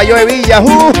sí que guayó Hebilla.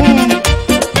 mira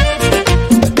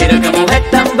qué mujer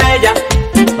tan bella,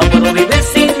 no puedo vivir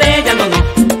sin ella, no, no.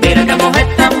 Mira qué mujer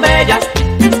tan bella,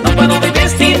 no puedo vivir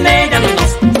sin ella, no,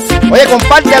 no. Oye,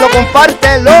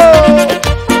 compártelo.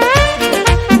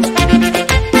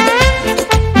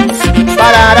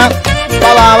 Parara,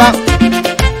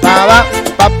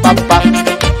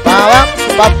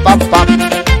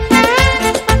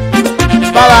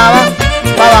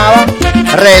 pa,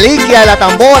 reliquia de la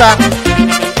tambora.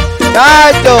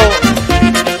 ¡Cacho!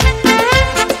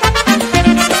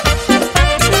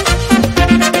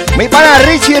 Mi pana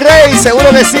Richie Rey, seguro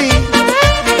que sí.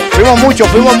 Fuimos mucho.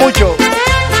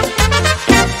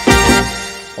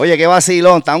 Oye, qué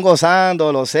vacilón, están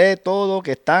gozando, lo sé todo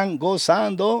que están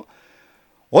gozando.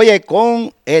 Oye,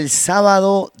 con el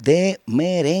sábado de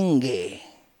merengue.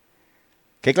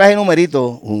 ¿Qué clase de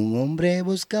numerito? Un hombre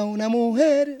busca una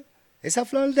mujer, esa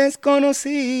flor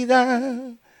desconocida.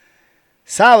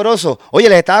 Sabroso. Oye,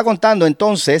 les estaba contando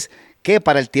entonces que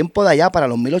para el tiempo de allá, para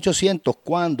los 1800,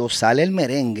 cuando sale el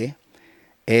merengue,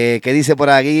 ¿qué dice por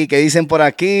aquí? ¿Qué dicen por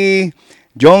aquí?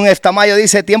 John Estamayo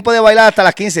dice, tiempo de bailar hasta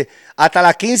las 15. Hasta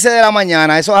las 15 de la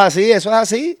mañana. Eso es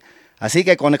así. Así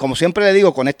que, como siempre le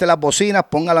digo, conecte las bocinas,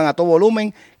 pónganlas a todo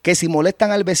volumen, que si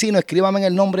molestan al vecino, escríbanme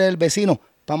el nombre del vecino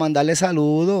para mandarle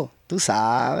saludos, tú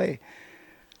sabes.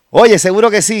 Oye,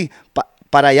 seguro que sí.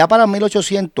 Para allá, para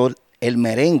 1800, el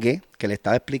merengue, que le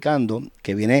estaba explicando,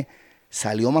 que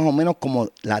salió más o menos como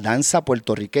la danza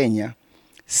puertorriqueña,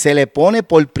 se le pone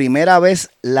por primera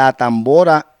vez la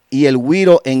tambora y el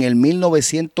güiro en el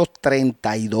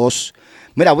 1932.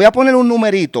 Mira, voy a poner un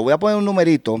numerito,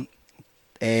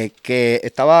 que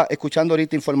estaba escuchando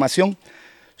ahorita información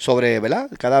sobre, ¿verdad?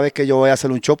 Cada vez que yo voy a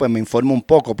hacer un show, pues me informo un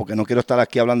poco, porque no quiero estar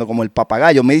aquí hablando como el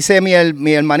papagayo. Me dice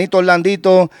mi hermanito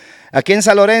Orlandito, aquí en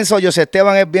San Lorenzo, José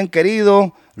Esteban es bien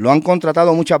querido, lo han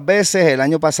contratado muchas veces, el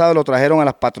año pasado lo trajeron a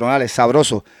las patronales,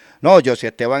 sabroso. No, José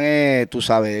Esteban es, tú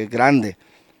sabes, grande,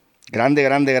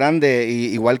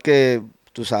 y igual que,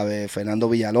 tú sabes, Fernando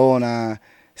Villalona,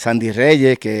 Sandy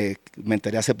Reyes, que me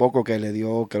enteré hace poco que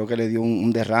creo que le dio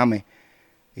un derrame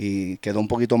y quedó un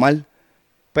poquito mal.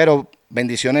 Pero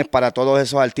bendiciones para todos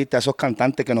esos artistas, esos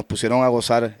cantantes que nos pusieron a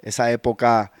gozar esa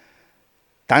época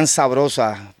tan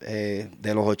sabrosa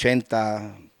de los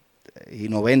 80 y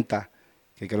 90,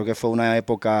 que creo que fue una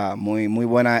época muy, muy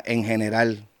buena en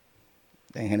general,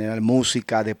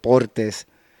 música, deportes,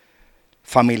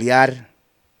 familiar.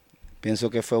 Pienso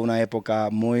que fue una época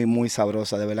muy, muy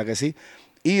sabrosa, de verdad que sí.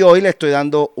 Y hoy le estoy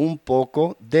dando un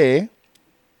poco de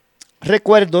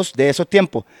recuerdos de esos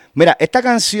tiempos. Mira, esta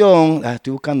canción, la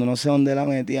estoy buscando, no sé dónde la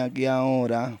metí aquí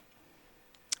ahora.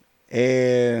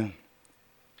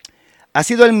 Ha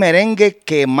sido el merengue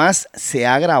que más se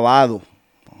ha grabado.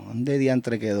 ¿Dónde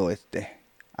diantre quedó este?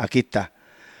 Aquí está.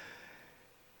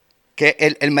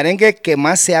 Que el merengue que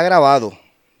más se ha grabado,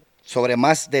 sobre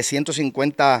más de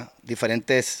 150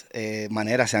 diferentes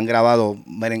maneras se han grabado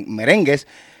merengues.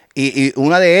 Y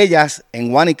una de ellas,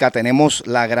 en Guánica, tenemos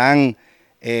la gran,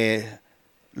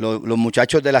 los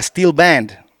muchachos de la Steel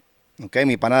Band, okay,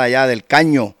 mi pana de allá del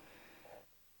Caño,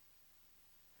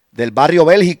 del barrio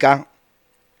Bélgica,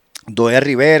 Doé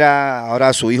Rivera,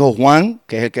 ahora su hijo Juan,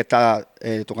 que es el que está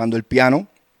tocando el piano,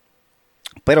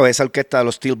 pero esa orquesta de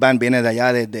los Steel Band viene de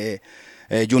allá desde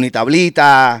Juni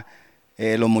Tablita,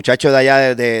 los muchachos de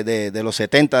allá de los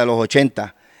 70, de los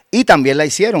 80, y también la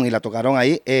hicieron y la tocaron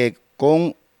ahí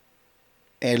con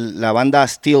la banda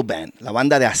Steel Band, la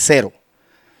banda de acero.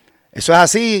 Eso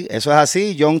es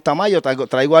así, John Tamayo,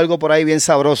 traigo algo por ahí bien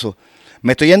sabroso.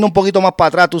 Me estoy yendo un poquito más para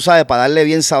atrás, tú sabes, para darle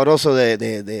bien sabroso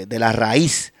de la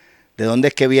raíz, de dónde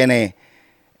es que viene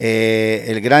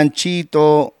el Gran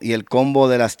Chito y el combo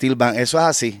de la Steel Band. Eso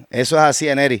es así,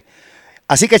 Eneri.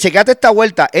 Así que checate esta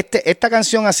vuelta, esta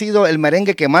canción ha sido el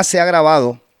merengue que más se ha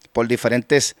grabado por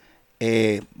diferentes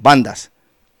bandas.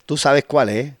 Tú sabes cuál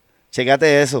es,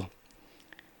 checate eso.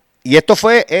 Y esto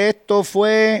fue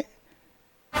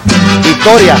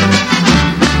Historia.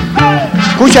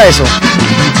 Escucha eso.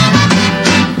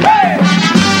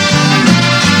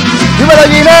 Dímelo,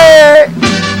 Giné.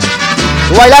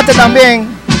 Tú bailaste también.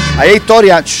 Ahí hay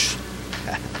Historia. Shh.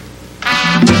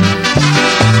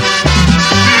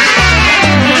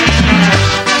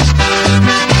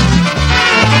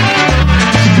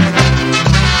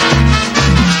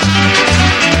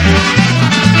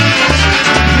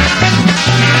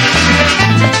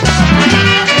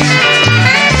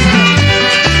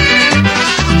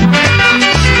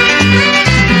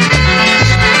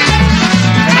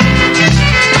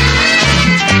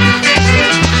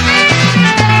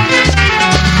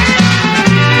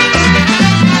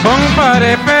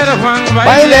 Compadre Pedro Juan,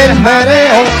 Baile el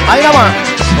mareo. Ahí nada más.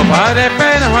 compadre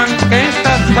Pedro Juan, que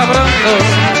está sabroso.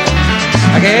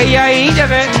 Aquella illa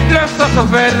de los ojos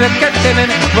verdes que tienen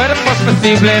cuerpos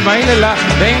sensibles, bailela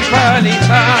de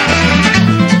infaliza.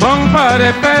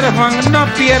 Compadre Pedro Juan, no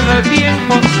pierda el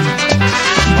tiempo.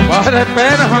 Compadre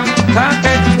Pedro Juan,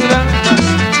 saque chulanta.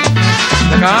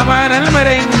 Se acaba en el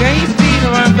merengue y si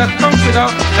no andas con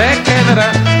cuidado, te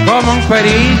quedarás como un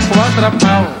perico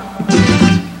atrapado.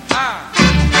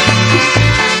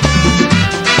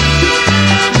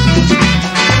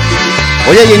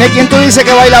 Oye, Giné, ¿quién tú dices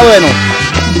que baila bueno?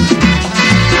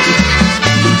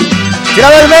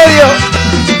 Tíralo del medio.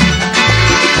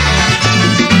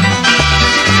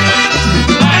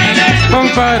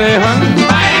 Compadre Juan,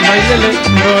 bailele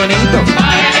bonito.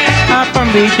 A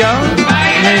Pambillao,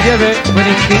 me lleve buen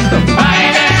instinto.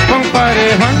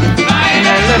 Compadre Juan,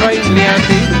 no le baile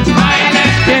así.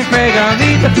 Bien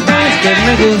pegadito, es que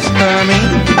me gusta a mí.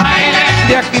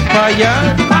 De aquí para allá,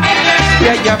 de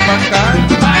allá para acá.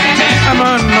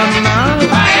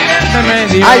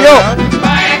 Yo.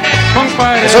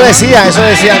 Eso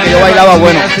decían que yo bailaba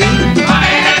bueno.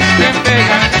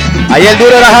 Ahí el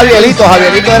duro era Javierito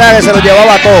era que se lo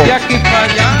llevaba todo. De aquí para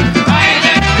allá,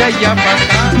 de allá para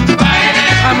acá.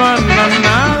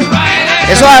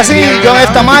 Eso es así, John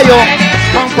Tamayo,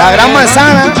 la gran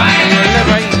manzana,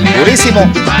 durísimo.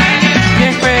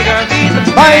 Bien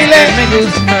pegadito, baile, me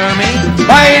gusta a mí.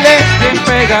 Baile, bien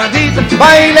pegadito,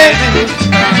 baile. Me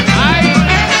gusta.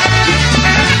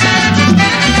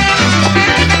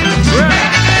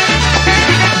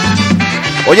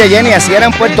 Oye, Jenny, así era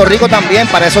en Puerto Rico también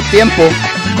para esos tiempos.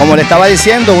 Como le estaba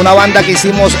diciendo, una banda que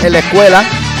hicimos en la escuela,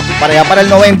 para allá para el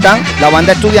 90, la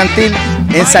banda estudiantil,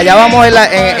 ensayábamos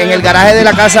en el garaje de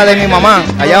la casa de mi mamá,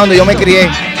 allá donde yo me crié.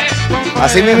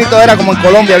 Así mismito era como en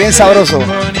Colombia, bien sabroso.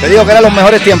 Te digo que eran los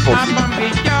mejores tiempos.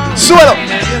 ¡Súbelo!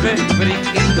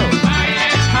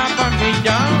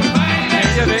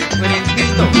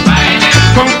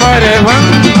 Compadre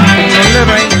Juan, no le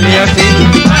baile así.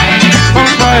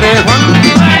 Compadre Juan,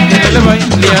 no le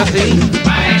baile así.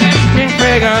 Bien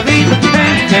pegadito,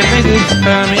 que me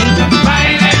gusta a mí.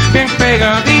 Bien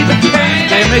pegadito,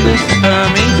 que me gusta a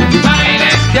mí.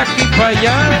 De aquí para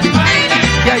allá,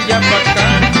 de allá para acá.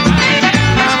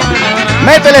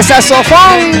 ¡Métele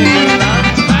saxofón!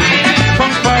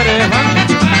 Compadre Juan,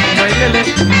 bailele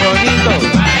bonito.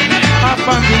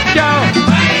 Apambichao,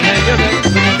 medio de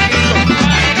brinquito.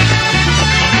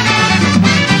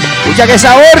 ¡Escucha qué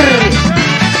sabor!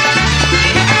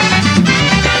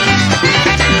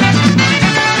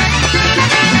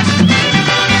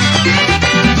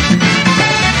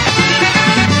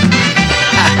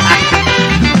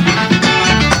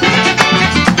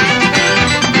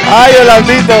 ¡Ay,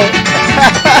 Holandito!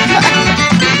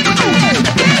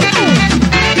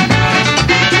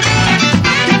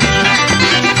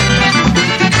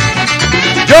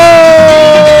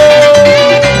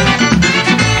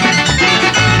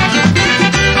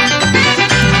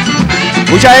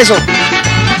 Escucha eso.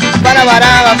 Para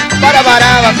baraba, para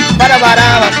baraba, para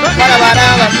baraba, para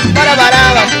baraba, para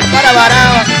baraba, para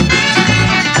baraba.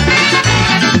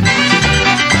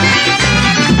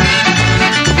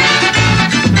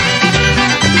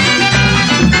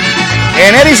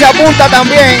 Eneri se apunta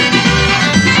también.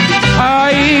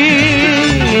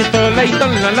 Ay, tola y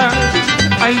tolala.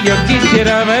 Ay, yo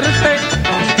quisiera verte,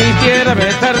 quisiera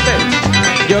besarte.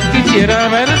 Yo quisiera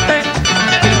verte,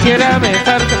 quisiera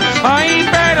besarte. Ay,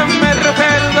 pero me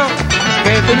recuerdo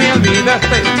que tú me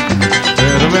olvidaste.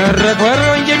 Pero me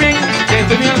recuerdo, oye bien, que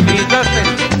tú me olvidaste.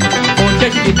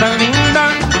 Muchachita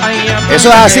linda. Ay, eso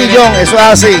es así, John, eso es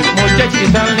así.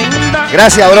 Muchachita linda.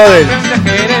 Gracias, brother.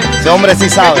 Ese hombre sí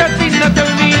sabe. No te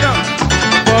olvido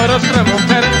por otra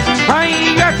mujer.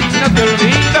 Ay, así no te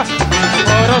olvido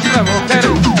por otra mujer.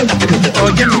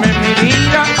 Óyeme mi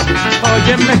vida,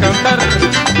 óyeme cantar.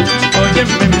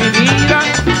 Óyeme mi vida,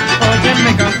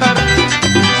 óyeme cantar.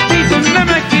 Si tú no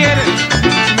me quieres,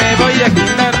 me voy a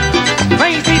quitar.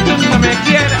 Ay, si tú no me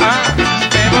quieres,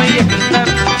 me voy a quitar.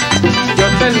 Yo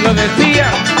te lo decía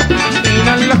y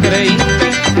no lo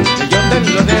creíste. Yo te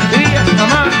lo decía,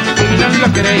 mamá, y no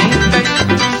lo creíste.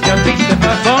 Y así te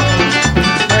pasó,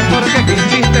 es porque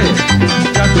quisiste.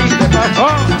 Y así te pasó,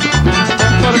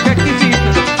 es porque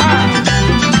quisiste.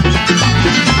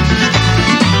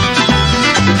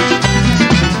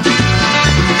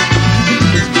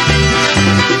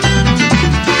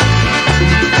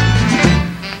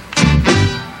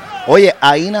 Oye,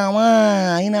 ahí nada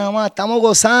más, estamos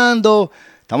gozando,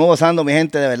 mi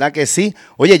gente, de verdad que sí.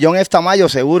 Oye, John F. Tamayo,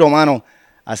 seguro, mano,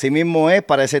 así mismo es,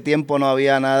 para ese tiempo no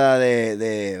había nada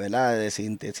 ¿verdad? De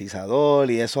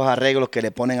sintetizador y esos arreglos que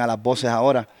le ponen a las voces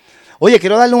ahora. Oye,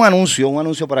 quiero darle un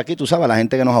anuncio por aquí, tú sabes, la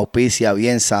gente que nos auspicia,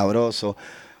 bien sabroso.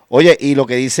 Oye, y lo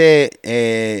que dice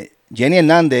Jenny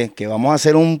Hernández, que vamos a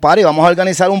hacer un party, vamos a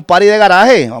organizar un party de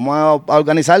garaje, vamos a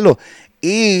organizarlo.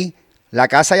 Y la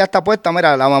casa ya está puesta,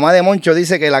 mira, la mamá de Moncho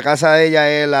dice que la casa de ella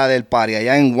es la del party,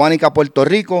 allá en Guánica, Puerto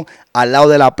Rico, al lado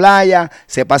de la playa,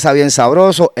 se pasa bien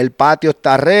sabroso, el patio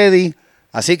está ready.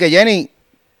 Así que Jenny,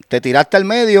 te tiraste al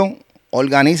medio,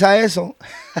 organiza eso.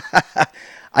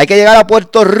 Hay que llegar a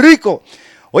Puerto Rico.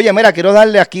 Oye, mira, quiero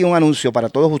darle aquí un anuncio para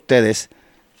todos ustedes.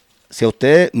 Si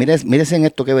ustedes, mírense en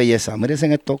esto, qué belleza, mírense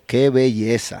en esto, qué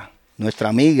belleza. Nuestra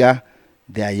amiga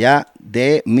de allá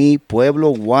de mi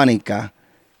pueblo Guánica,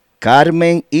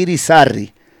 Carmen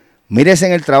Irizarry. Mírense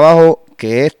en el trabajo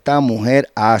que esta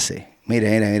mujer hace.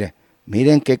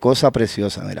 Miren qué cosa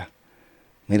preciosa, mira.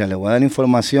 Mira, le voy a dar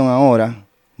información ahora.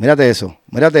 Mírate eso.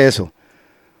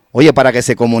 Oye, para que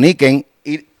se comuniquen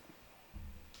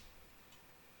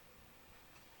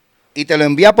y te lo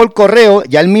envía por correo,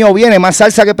 ya el mío viene más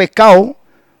salsa que pescado.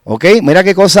 Ok, mira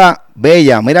qué cosa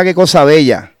bella.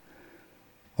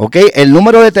 Ok, el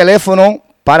número de teléfono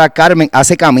para Carmen,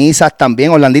 hace camisas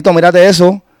también. Orlandito, mírate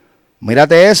eso.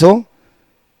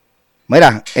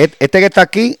 Mira, este que está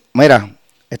aquí, mira,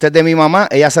 este es de mi mamá,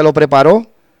 ella se lo preparó.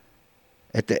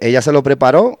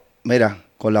 Mira,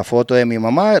 con la foto de mi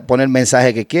mamá, pone el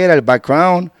mensaje que quiera, el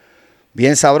background.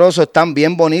 Bien sabroso, están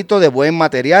bien bonitos, de buen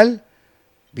material.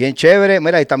 Bien chévere,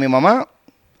 mira, ahí está mi mamá.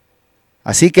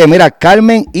 Así que mira,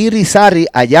 Carmen Irizarry,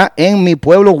 allá en mi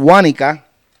pueblo Guánica.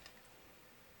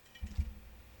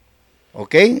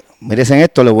 Ok, miren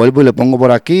esto, le vuelvo y le pongo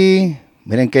por aquí.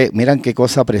 Miren qué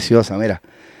cosa preciosa, mira.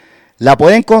 La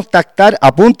pueden contactar,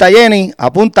 apunta Jenny,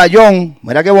 apunta John.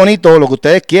 Mira qué bonito, lo que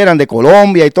ustedes quieran, de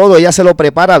Colombia y todo. Ella se lo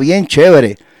prepara bien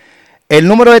chévere. El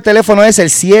número de teléfono es el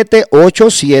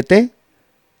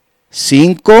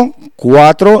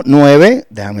 787-549.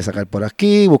 Déjame sacar por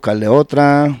aquí, buscarle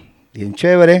otra, bien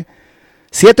chévere.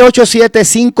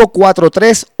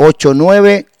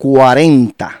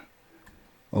 787-543-8940.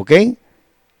 ¿Ok?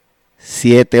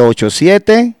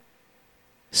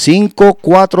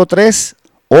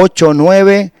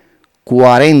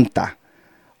 787-543-8940.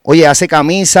 Oye, hace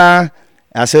camisa,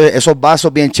 hace esos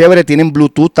vasos bien chéveres, tienen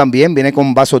Bluetooth también, viene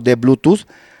con vasos de Bluetooth.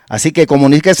 Así que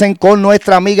comuníquense con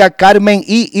nuestra amiga Carmen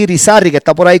Irizarry, que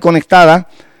está por ahí conectada.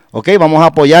 Ok, vamos a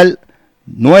apoyar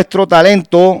nuestro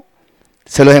talento.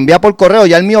 Se los envía por correo,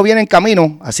 ya el mío viene en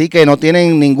camino, así que no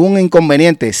tienen ningún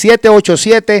inconveniente.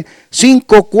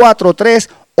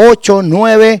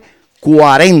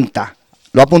 787-543-8940.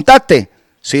 ¿Lo apuntaste?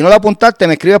 Si no lo apuntaste,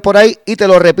 me escribes por ahí y te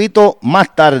lo repito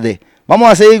más tarde. Vamos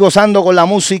a seguir gozando con la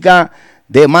música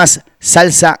de más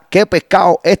salsa que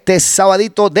pescado este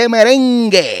sabadito de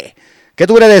merengue. ¿Qué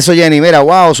tú crees de eso, Jenny? Mira,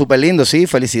 wow, súper lindo, sí,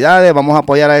 felicidades. Vamos a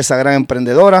apoyar a esa gran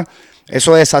emprendedora.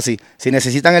 Eso es así. Si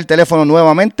necesitan el teléfono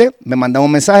nuevamente, me mandan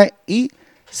un mensaje y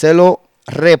se lo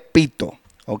repito.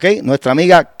 ¿Ok? Nuestra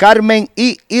amiga Carmen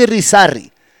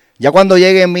Irizarry. Ya cuando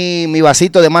llegue mi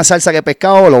vasito de más salsa que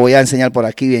pescado, lo voy a enseñar por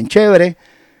aquí bien chévere.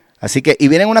 Así que, y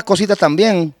vienen unas cositas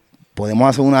también. Podemos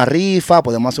hacer una rifa,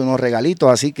 podemos hacer unos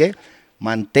regalitos. Así que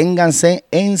manténganse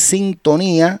en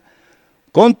sintonía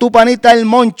con tu panita el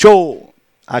Moncho.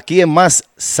 Aquí en más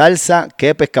salsa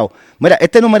que pescado. Mira,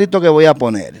 este numerito que voy a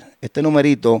poner. Este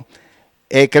numerito,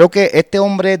 creo que este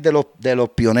hombre es de los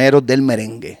pioneros del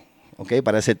merengue, ¿ok?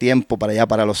 Para ese tiempo, para allá,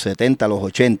 para los 70, los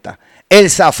 80. El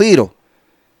Zafiro,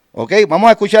 ¿ok? Vamos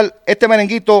a escuchar este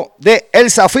merenguito de El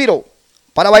Zafiro.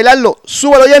 Para bailarlo,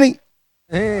 súbelo, Jenny.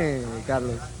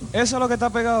 Carlos. Eso es lo que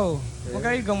está pegado. Ok,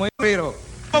 como yo miro.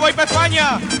 Voy para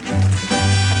España.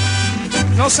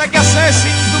 No sé qué hacer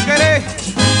sin tu querer,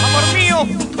 amor mío.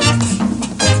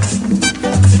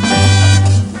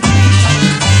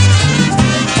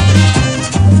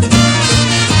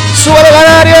 ¡Súbelo,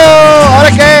 Canario!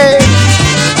 ¿Ahora qué?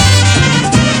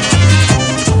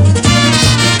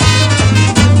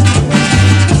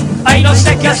 Ay, no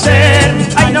sé qué hacer,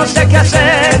 ay, no sé qué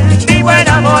hacer, vivo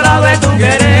enamorado de tu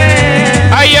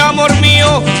querer. Ay, amor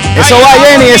mío. Eso ay, va,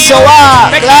 Jenny, mío, eso va,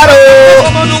 te claro. quiero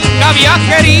como nunca había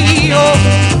querido.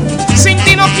 Sin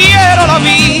ti no quiero la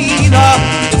vida.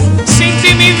 Sin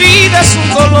ti mi vida es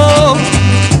un dolor.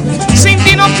 Sin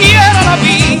ti no quiero la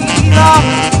vida.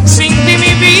 Sin ti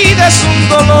mi vida es un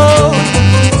dolor.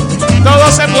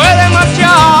 Todo se puede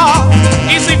marchar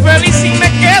y soy feliz si me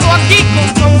quedo aquí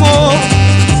con tu amor.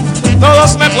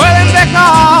 Todos me pueden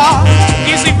dejar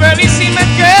y soy feliz si me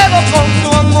quedo con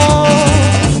tu amor.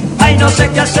 Ay, no sé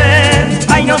qué hacer,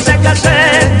 ay, no sé qué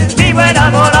hacer, vivo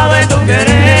enamorado de tu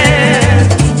querer.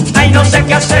 Ay, no sé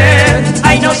qué hacer,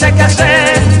 ay, no sé qué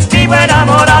hacer, vivo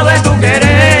enamorado de tu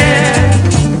querer.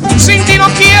 Sin ti no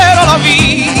quiero la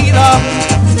vida,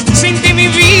 sin ti mi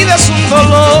vida es un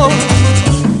dolor.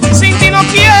 Sin ti no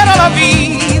quiero la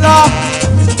vida,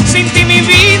 sin ti mi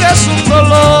vida es un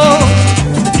dolor.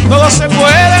 Todo se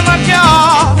puede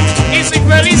marchar y soy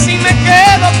feliz si me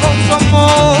quedo con tu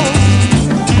amor.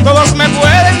 Todos me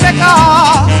pueden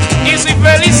dejar y soy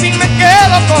feliz si me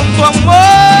quedo con tu amor.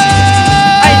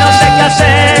 Ay, no sé qué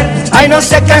hacer, Ay, no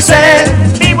sé qué hacer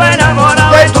vivo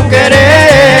enamorado de tu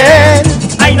querer.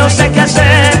 Ay, no sé qué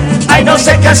hacer, Ay, no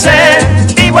sé qué hacer,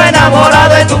 vivo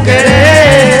enamorado de tu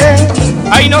querer.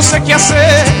 Ay, no sé qué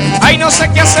hacer, ay, no sé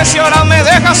qué hacer si ahora me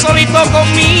dejas solito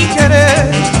con mi querer.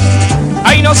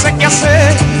 Ay, no sé qué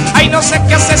hacer, ay, no sé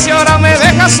qué hacer si ahora me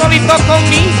dejas solito con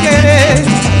mi querer.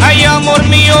 Ay, amor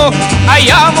mío,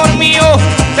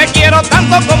 te quiero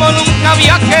tanto como nunca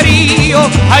había querido.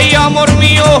 Ay, amor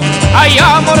mío,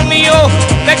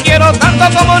 te quiero tanto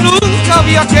como nunca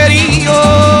había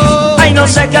querido. ay, no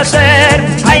sé qué hacer,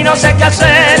 ay, no sé qué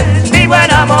hacer, vivo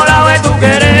enamorado de tu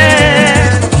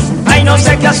querer. Ay, no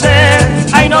sé qué hacer,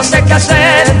 ay, no sé qué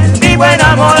hacer, vivo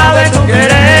enamorado de tu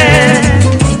querer.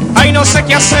 Ay, no sé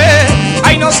qué hacer,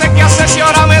 ay, no sé qué hacer si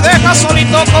ahora me dejas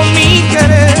solito con mi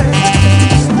querer.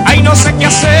 Ay, no sé qué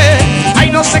hacer,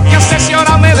 ay, no sé qué hacer si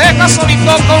ahora me dejas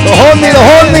solito con mi querer.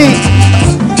 Los homies.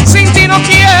 Sin ti no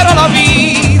quiero la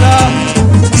vida,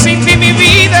 sin ti mi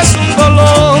vida es un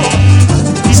dolor.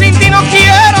 Sin ti no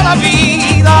quiero la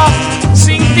vida,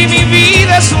 sin ti mi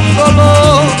vida es un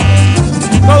dolor.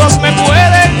 Todos me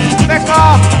pueden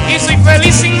dejar y soy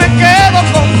feliz si me quedo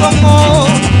con tu amor.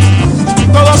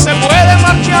 todo se puede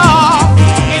marchar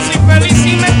y soy feliz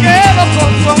y me quedo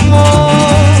con tu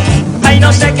amor. Ay,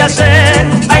 no sé qué hacer,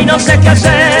 ay, no sé qué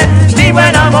hacer, vivo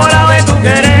enamorado de tu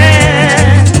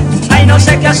querer. Ay, no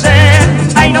sé qué hacer,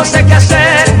 ay, no sé qué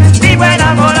hacer, vivo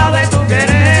enamorado de tu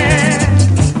querer.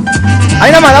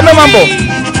 Ay, nada más, dame mambo,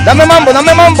 dame mambo,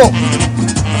 dame mambo.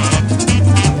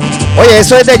 Oye,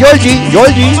 eso es de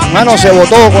Georgie, mano, se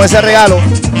botó con ese regalo.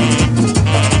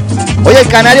 Oye, el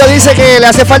Canario dice que le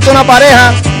hace falta una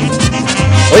pareja.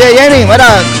 Oye, Jenny,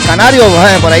 mira, Canario,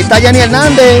 por ahí está Jenny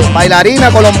Hernández,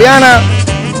 bailarina colombiana.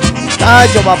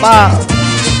 Tacho, papá.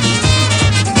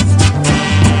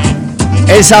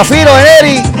 El Zafiro de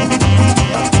Neri.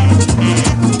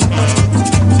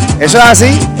 Eso es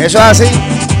así, eso es así.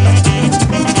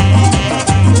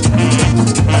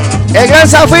 El gran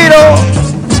Zafiro.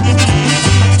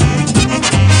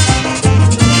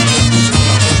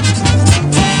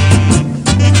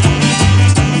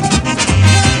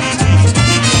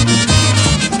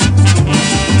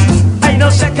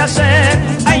 No sé qué hacer,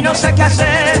 ay, no sé qué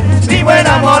hacer, vivo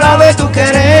enamorado de tu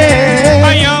querer.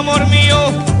 Ay,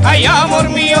 amor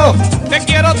mío, te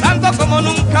quiero tanto como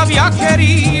nunca había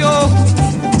querido.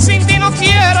 Sin ti no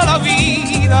quiero la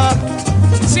vida,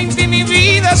 sin ti mi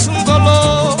vida es un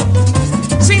dolor.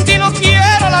 Sin ti no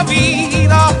quiero la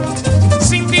vida,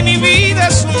 sin ti mi vida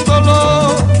es un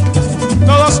dolor.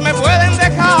 Todos me pueden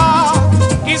dejar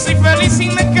y soy feliz y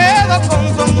me quedo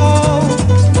con tu amor.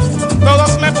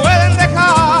 Todos me pueden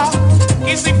dejar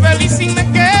y soy feliz y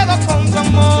me quedo con tu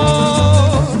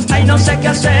amor. Ay, no sé qué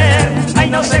hacer, ay,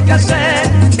 no sé qué hacer,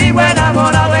 vivo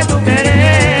enamorado de tu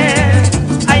querer.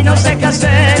 Ay, no sé qué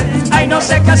hacer, ay, no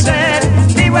sé qué hacer,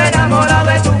 vivo enamorado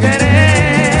de tu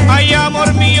querer. Ay,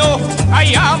 amor mío,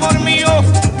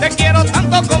 te quiero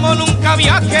tanto como nunca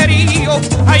había querido.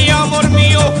 Ay, amor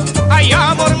mío,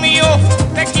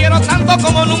 te quiero tanto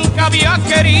como nunca había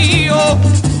querido.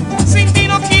 Sin ti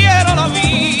no quiero la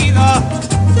vida,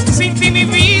 sin ti mi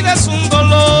vida es un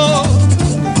dolor.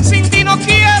 Sin ti no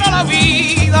quiero la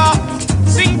vida,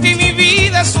 sin ti mi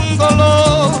vida es un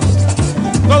dolor.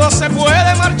 Todo se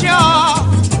puede marchar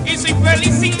y soy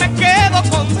feliz y me quedo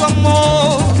con tu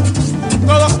amor.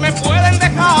 Todos me pueden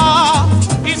dejar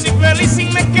y soy feliz y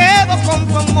me quedo con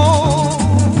tu amor.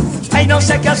 Ay, no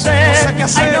sé qué hacer,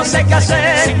 ay, no sé qué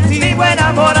hacer, vivo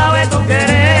enamorado de tu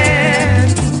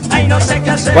querer. Ay, no sé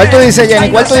qué hacer. ¿Cuál tú dices, Jenny?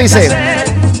 ¿Cuál tú dices?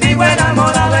 Vivo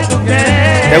enamorado de tu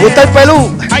querer. ¿Te gusta el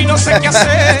pelú? Ay, no sé qué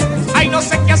hacer, ay, no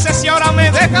sé qué hacer si ahora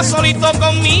me dejas solito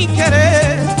con mi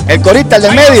querer. El corista, el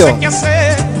del medio. No sé qué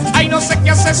hacer, ay, no sé qué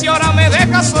hacer si ahora me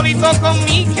dejas solito con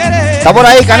mi querer. Está por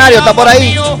ahí, Canario, está por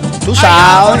ahí. Tú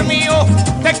sabes. Amor mío,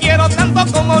 te quiero tanto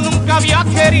como nunca había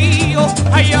querido.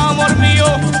 Ay, amor mío,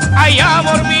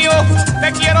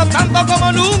 te quiero tanto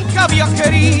como nunca había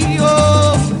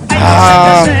querido.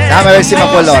 Déjame ver si me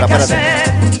acuerdo ahora, espérate.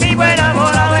 Vivo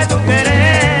enamorado de tu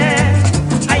querer.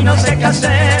 Ay, no sé qué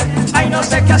hacer, ay, no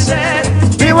sé qué hacer,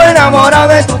 Vivo enamorado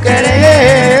de tu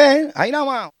querer. Ahí nada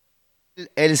más.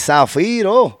 El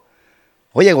Zafiro.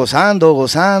 Oye,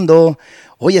 gozando.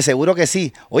 Oye, seguro que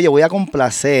sí. Oye, voy a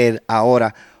complacer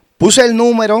ahora. Puse el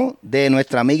número de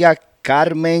nuestra amiga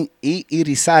Carmen y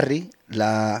Irizarry,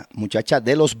 la muchacha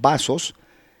de los vasos,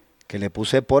 que le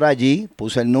puse por allí.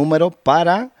 Puse el número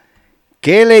para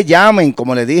que le llamen.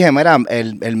 Como les dije, mira,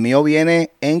 el mío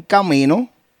viene en camino.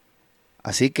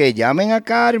 Así que llamen a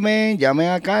Carmen.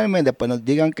 Después nos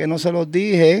digan que no se los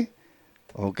dije.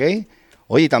 Ok.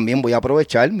 Oye, también voy a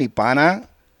aprovechar mi pana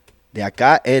de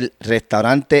acá, el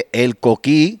restaurante El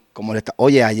Coquí.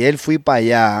 Oye, ayer fui para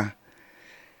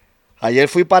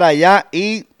allá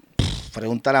y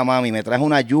pregúntale a mami, me traje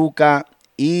una yuca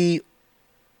y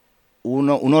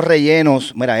unos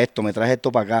rellenos. Mira esto, me traje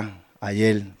esto para acá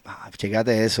ayer.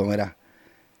 Chécate eso, mira.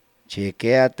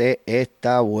 Chequéate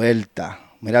esta vuelta.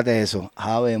 Mírate eso.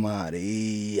 Ave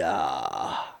María.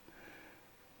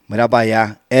 Mira para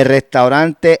allá. El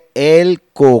restaurante El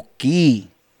Coquí.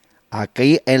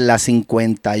 Aquí en la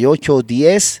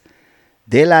 5810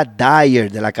 de la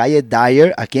Dyer, de la calle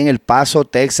Dyer, aquí en El Paso,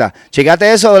 Texas.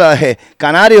 Chécate eso,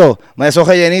 Canario. Esos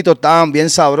rellenitos estaban bien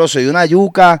sabrosos. Y una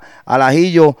yuca al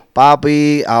ajillo,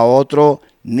 papi, a otro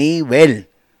nivel.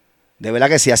 De verdad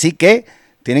que sí. Así que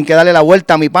tienen que darle la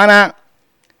vuelta a mi pana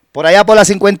por allá por la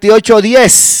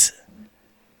 5810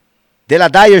 de la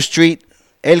Dyer Street,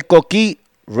 El Coquí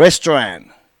Restaurant.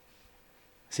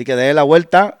 Así que denle la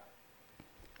vuelta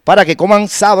para que coman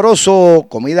sabroso,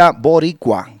 comida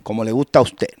boricua, como le gusta a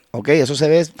usted. Ok, eso se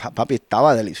ve, papi,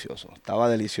 estaba delicioso.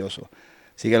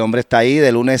 Así que el hombre está ahí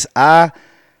de lunes a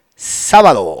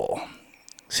sábado.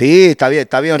 Sí, está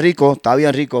bien rico.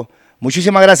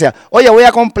 Muchísimas gracias. Oye, voy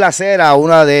a complacer a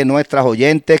una de nuestras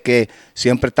oyentes que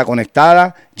siempre está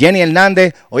conectada, Jenny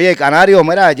Hernández. Oye, Canario,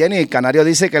 mira, Jenny, Canario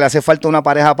dice que le hace falta una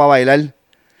pareja para bailar.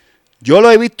 Yo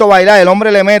lo he visto bailar, el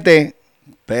hombre le mete,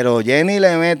 pero Jenny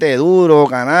le mete duro,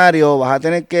 Canario, vas a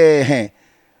tener que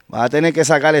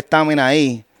sacar estamina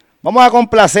ahí. Vamos a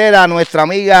complacer a nuestra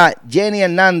amiga Jenny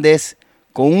Hernández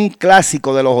con un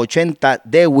clásico de los 80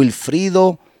 de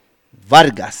Wilfrido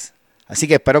Vargas. Así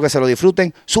que espero que se lo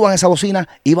disfruten. Suban esa bocina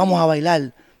y vamos a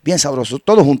bailar bien sabroso,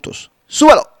 todos juntos.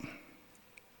 ¡Súbalo!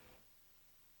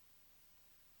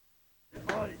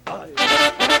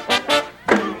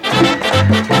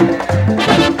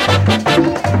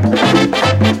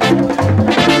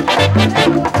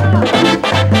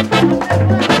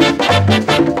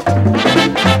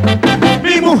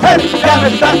 Mi mujer ya me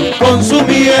está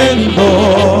consumiendo.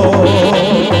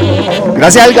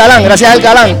 Gracias al galán, gracias al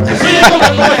galán.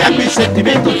 Mis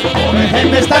sentimientos, come,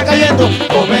 me está cayendo,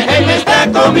 come, me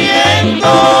está comiendo.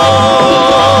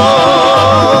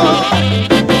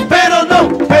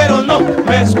 Pero no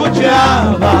me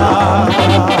escuchaba.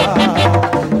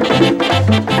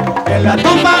 En la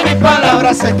tumba mi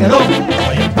palabra se quedó,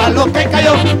 hoy el palo que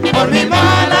cayó por mi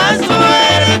mala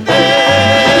suerte.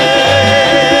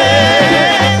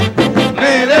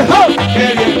 Me dejó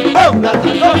queriendo la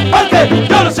trató, porque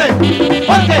yo lo sé,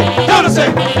 porque yo lo sé.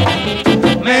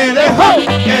 Me dejó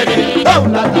queriendo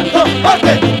la trató,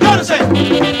 porque yo lo sé,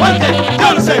 porque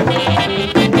yo lo sé.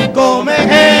 Come,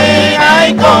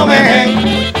 ay, come,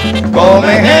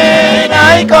 come,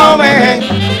 ay, come.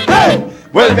 Hey,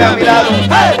 vuelve a mi lado,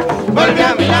 hey, vuelve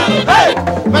a mi lado, hey,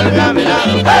 vuelve a mi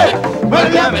lado, hey,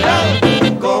 vuelve a mi lado.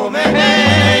 Come,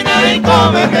 ay,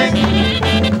 come,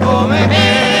 come,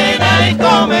 ay,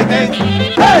 come.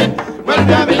 Hey,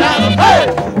 vuelve a mi lado, hey,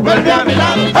 vuelve a mi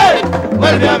lado, hey,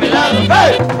 vuelve a mi lado,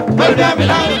 hey, vuelve a mi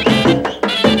lado.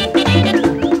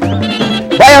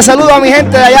 Vaya saludo a mi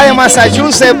gente de allá de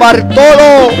Massachusetts,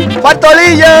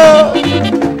 Bartolillo.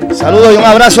 Saludos y un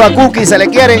abrazo a Cookie, se le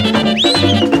quiere.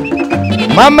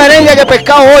 Más merengue que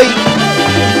pescado hoy,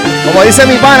 como dice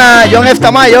mi pana John F.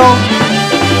 Tamayo.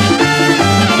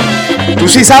 Tú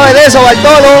sí sabes de eso,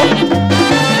 Bartolo.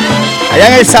 Allá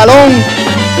en el salón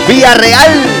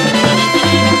Villarreal.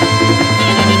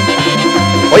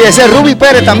 Oye, ese es Ruby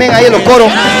Pérez también ahí en los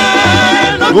coros.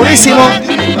 Durísimo.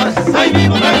 Ay, mi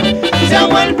mujer se ha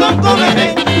vuelto a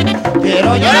comer.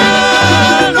 Quiero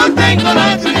llorar, no tengo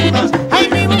lágrimas. Ay,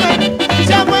 mi mujer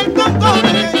se ha vuelto a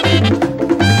comer.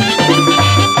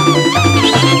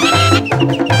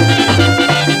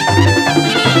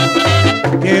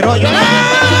 Quiero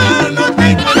llorar, no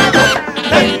tengo nada.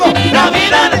 Tengo la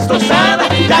vida destrozada.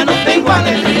 Ya no tengo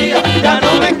alegría, ya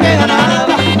no me queda nada.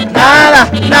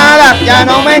 Nada, ya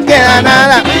no me queda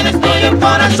nada. Me destruye el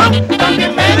corazón,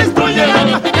 también me destruye el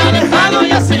alma. Me ha dejado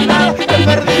ya sin nada, he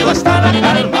perdido hasta la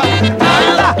calma.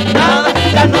 Nada,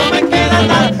 ya no me queda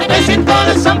nada. Me siento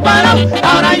desamparado,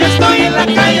 ahora yo estoy en la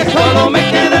calle. Solo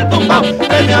me queda el tumbao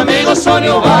de mi amigo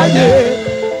Sonio Valle.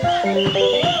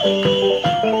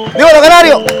 ¡Dímelo,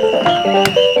 Canario!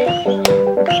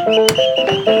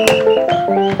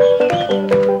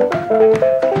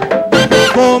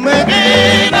 Come,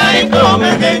 ay,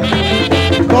 come,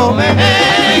 come,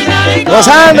 ay,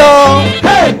 ¡Gozando!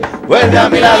 hey, vuelve a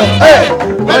mi lado, hey,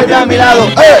 vuelve a mi lado,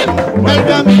 hey,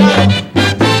 vuelve a mi lado.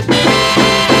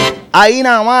 Ahí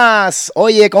nada más,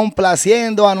 oye,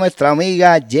 complaciendo a nuestra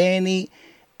amiga Jenny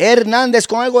Hernández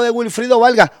con algo de Wilfrido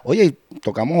Vargas. Oye,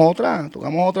 tocamos otra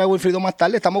de Wilfrido más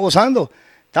tarde, estamos gozando.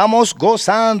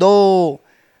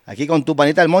 Aquí con tu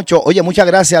panita del Moncho. Oye, muchas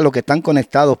gracias a los que están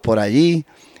conectados por allí.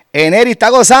 Eneri está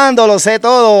gozando, lo sé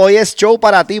todo. Hoy es show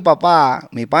para ti, papá.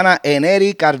 Mi pana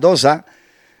Eneri Cardosa.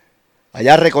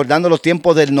 Allá recordando los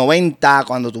tiempos del 90,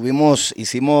 cuando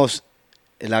hicimos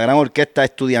la gran orquesta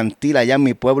estudiantil allá en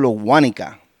mi pueblo,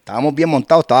 Guánica. Estábamos bien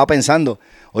montados, estaba pensando,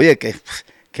 oye,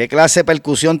 ¿qué clase de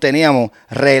percusión teníamos?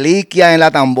 Reliquia en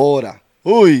la tambora.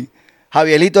 Uy,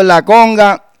 Javierito en la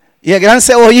conga. Y el gran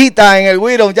Cebollita en el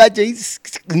güiro.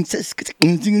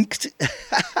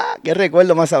 Qué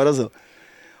recuerdo más sabroso.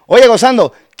 Oye,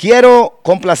 gozando, quiero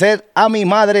complacer a mi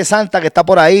Madre Santa que está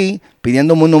por ahí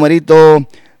pidiéndome un numerito.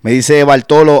 Me dice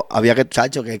Bartolo, había que,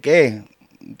 chacho, ¿qué?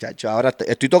 Chacho, ahora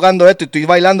estoy tocando esto y estoy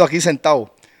bailando aquí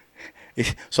sentado. Y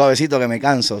suavecito que me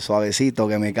canso.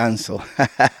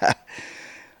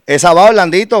 Esa va,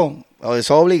 Orlandito, eso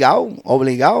es obligado,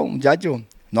 muchacho.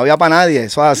 No había para nadie,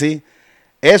 eso es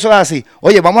así.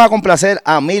 Oye, vamos a complacer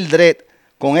a Mildred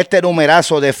con este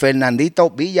numerazo de Fernandito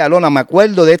Villalona. Me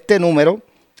acuerdo de este número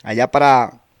allá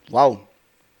para,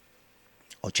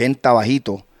 80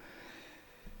 bajito.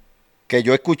 que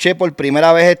yo escuché por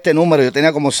primera vez este número, yo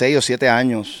tenía como 6 o 7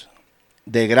 años,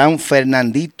 de gran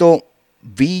Fernandito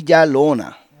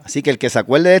Villalona. Así que el que se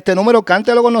acuerde de este número,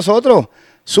 cántelo con nosotros.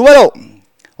 ¡Súbelo!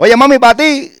 Oye, mami, para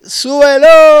ti, ¡súbelo!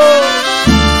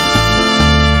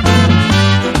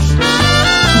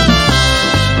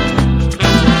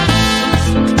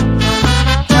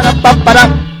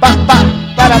 Para.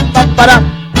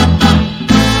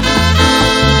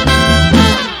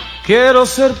 Quiero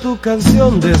ser tu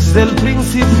canción desde el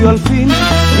principio al fin.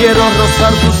 Quiero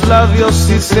rozar tus labios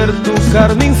y ser tu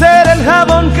carmín. Ser el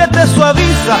jabón que te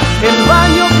suaviza, el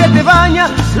baño que te baña,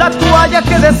 la toalla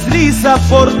que desliza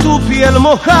por tu piel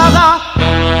mojada.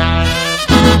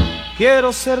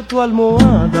 Quiero ser tu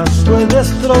almohada, tu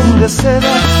edestrón de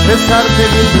seda, besarte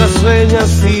mientras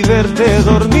sueñas y verte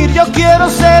dormir. Yo quiero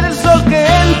ser el sol que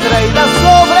entra y da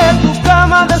sobre tu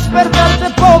cama, despertarte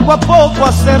poco a poco,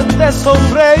 hacerte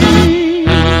sonreír.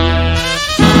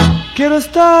 Quiero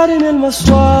estar en el más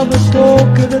suave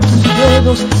toque de tus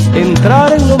dedos,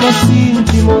 entrar en lo más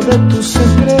íntimo de tu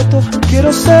secreto.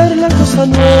 Quiero ser la cosa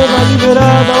nueva,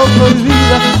 liberada o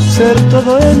prohibida, ser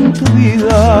todo en tu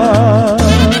vida.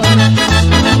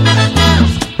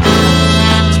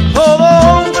 Todo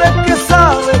hombre que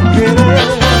sabe querer,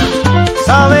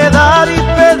 sabe dar y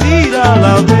pedir a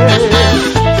la vez.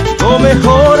 Lo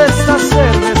mejor es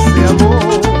hacer de ese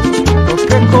amor lo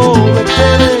que come, que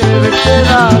debe, que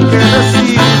da, que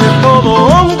recibe. Todo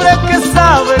hombre que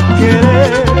sabe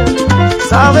querer,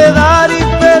 sabe dar y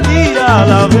pedir a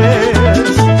la vez.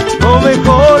 Lo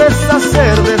mejor es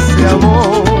hacer de ese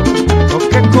amor lo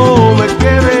que come,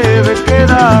 que bebe, que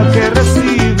da, que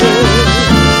recibe.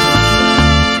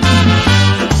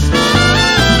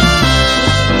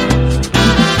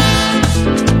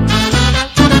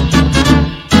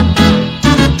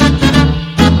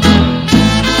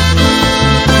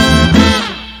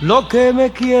 Lo que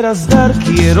me quieras dar,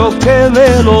 quiero que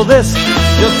me lo des.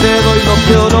 Yo te doy lo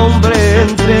que un hombre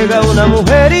entrega a una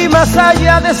mujer. Y más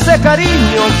allá de ese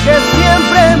cariño que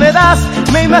siempre me das,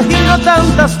 me imagino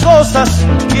tantas cosas,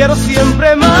 quiero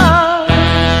siempre más.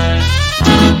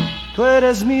 Tú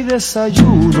eres mi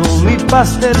desayuno, mi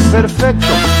pastel perfecto,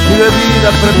 mi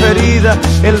bebida preferida,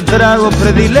 el trago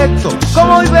predilecto.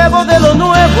 Como hoy bebo de lo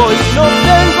nuevo y no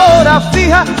tengo hora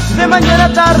fija, de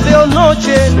mañana, tarde o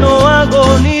noche no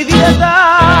hago ni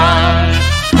dieta.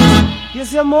 Y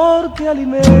ese amor que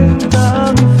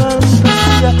alimenta mi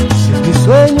fantasía, es mi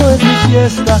sueño, es mi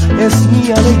fiesta, es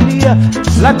mi alegría.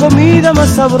 La comida más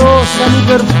sabrosa, mi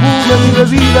perfume, mi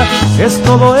bebida, es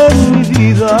todo en mi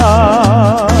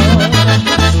vida.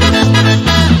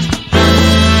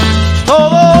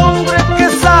 Todo hombre que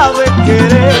sabe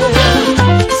querer,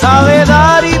 sabe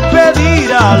dar y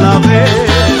pedir a la vez.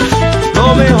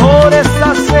 Lo mejor es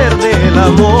hacer del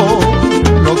amor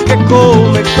lo que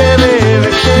come, que bebe,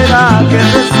 que da, que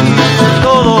recibe.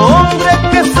 Todo hombre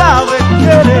que sabe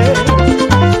querer,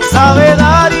 sabe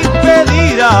dar y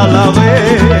pedir a la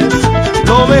vez.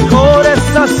 Lo mejor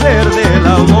es hacer del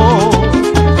amor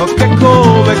lo que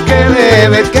come, que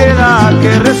bebe, que da,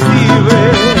 que recibe.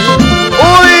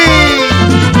 ¡Uy!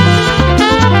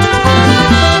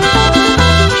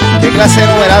 ¡Qué clase de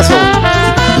numerazo!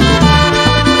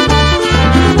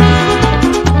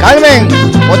 Carmen,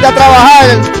 ponte a trabajar,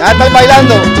 a estar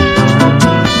bailando,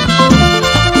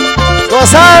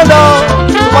 gozando,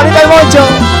 tu manita el moncho.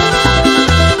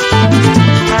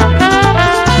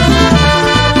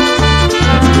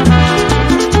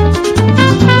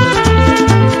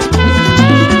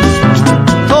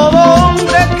 Todo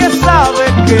hombre que sabe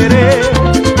querer,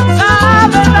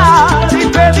 sabe dar y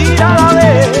pedir a la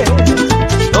vez.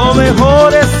 Lo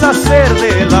mejor es hacer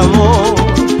del amor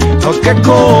lo que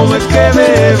come, que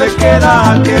bebe, que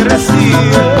da, que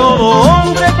recibe. Todo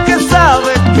hombre que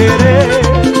sabe querer,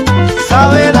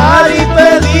 sabe dar y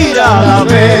pedir a la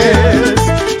vez.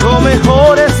 Lo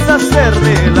mejor es hacer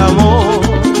del amor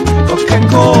lo que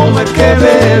come, que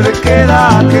bebe, que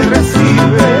da, que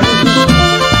recibe.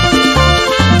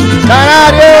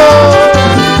 ¡Canario!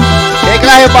 ¡Qué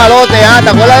clase de palote! ¿Te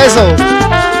acuerdas de eso?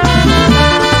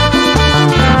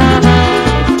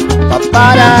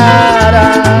 Paparara.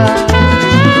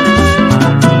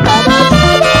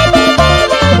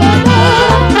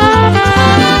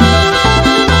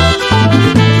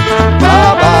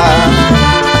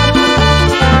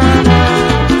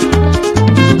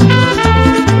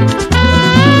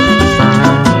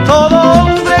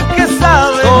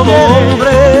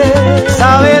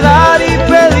 Sabe dar y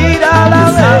pedir a la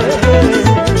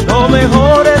vez. Lo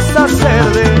mejor es hacer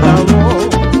del amor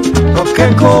lo que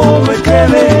come, que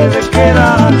bebe, que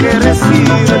da, que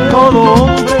recibe. Todo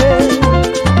hombre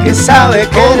que sabe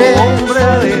querer, todo hombre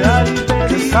de dar y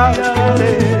pedir a la vez.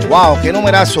 Wow, qué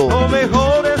numerazo. Lo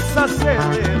mejor es hacer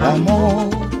el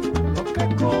Amor. lo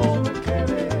que come, que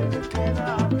bebe, que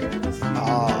da, que recibe.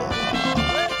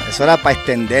 Eso era para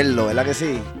extenderlo, ¿verdad que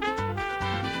sí?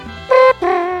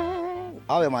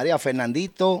 Ave María,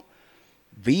 Fernandito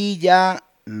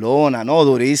Villalona, no,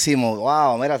 durísimo.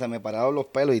 Wow, mira, se me pararon los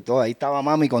pelos y todo. Ahí estaba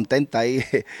mami contenta ahí.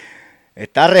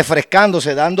 Está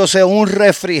refrescándose, dándose un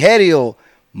refrigerio.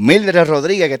 Mildred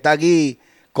Rodríguez, que está aquí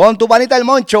con tu panita el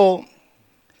Moncho.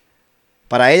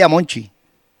 Para ella, Monchi.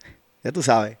 Ya tú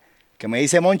sabes. Que me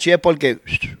dice Monchi es porque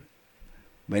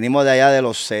venimos de allá de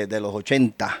los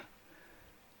 80.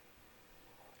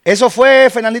 Eso fue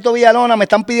Fernandito Villalona. Me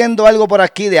están pidiendo algo por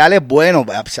aquí de Alex Bueno.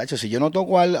 Sacho, si yo no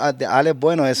toco a Alex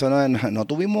Bueno, eso no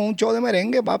tuvimos un show de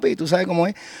merengue, papi. Tú sabes cómo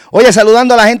es. Oye,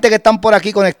 saludando a la gente que están por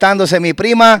aquí conectándose. Mi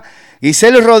prima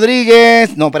Giselle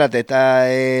Rodríguez. No, espérate,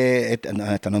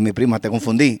 esta no es mi prima, te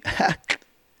confundí.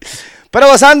 Pero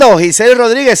gozando, Giselle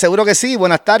Rodríguez, seguro que sí.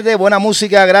 Buenas tardes, buena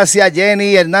música. Gracias,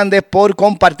 Jenny Hernández, por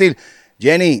compartir.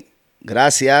 Jenny,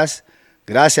 gracias,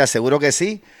 seguro que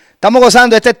sí. Estamos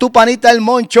gozando, este es tu panita el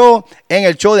Moncho en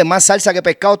el show de Más Salsa que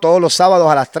Pescado todos los sábados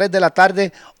a las 3 de la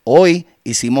tarde. Hoy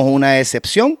hicimos una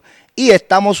excepción y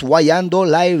estamos guayando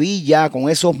la Hebilla con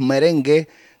esos merengues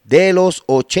de los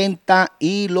 80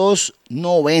 y los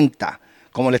 90.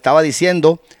 Como le estaba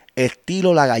diciendo,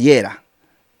 estilo La Gallera.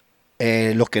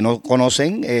 Los que no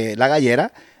conocen La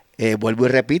Gallera, vuelvo y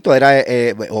repito, era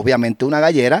obviamente una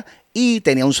gallera y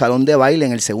tenía un salón de baile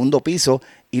en el segundo piso.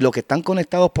 Y los que están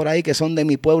conectados por ahí, que son de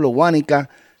mi pueblo, Guánica,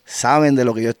 saben de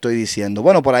lo que yo estoy diciendo.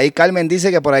 Bueno, por ahí Carmen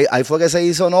dice que por ahí fue que se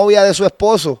hizo novia de su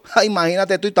esposo. Ay,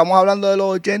 imagínate tú, estamos hablando de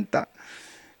los 80.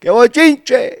 ¡Qué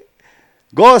bochinche!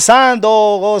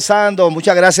 Gozando.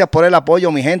 Muchas gracias por el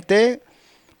apoyo, mi gente.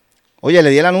 Oye,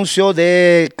 le di el anuncio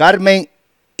de Carmen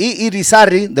y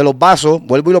Irizarry de los vasos.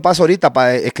 Vuelvo y lo paso ahorita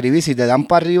para escribir. Si te dan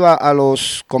para arriba a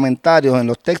los comentarios, en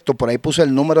los textos, por ahí puse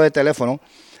el número de teléfono.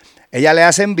 Ella le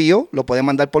hace envío, lo puede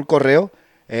mandar por correo.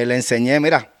 Le enseñé,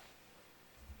 mira.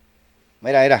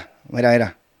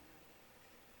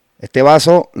 Este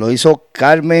vaso lo hizo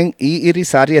Carmen y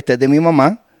Irizarry, este es de mi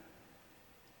mamá.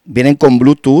 Vienen con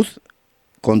Bluetooth,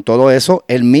 con todo eso.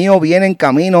 El mío viene en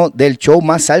camino del show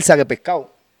Más Salsa que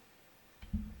Pescado.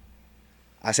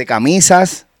 Hace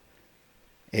camisas.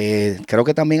 Creo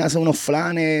que también hace unos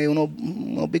flanes, unos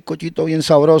bizcochitos bien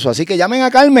sabrosos. Así que llamen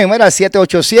a Carmen, mira,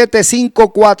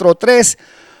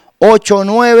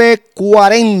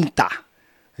 787-543-8940.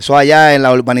 Eso allá en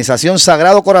la urbanización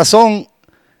Sagrado Corazón,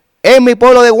 en mi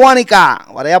pueblo de Guánica,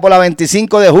 para allá por la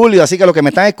 25 de julio. Así que los que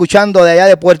me están escuchando de allá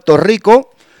de Puerto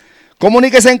Rico,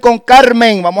 comuníquense con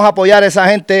Carmen. Vamos a apoyar a esa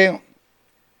gente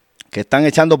que están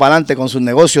echando para adelante con sus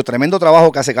negocios. Tremendo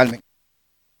trabajo que hace Carmen.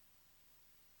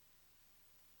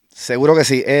 Seguro que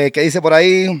sí. ¿Qué dice por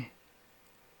ahí?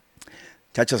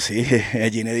 Chacho, sí.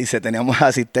 Gine dice, teníamos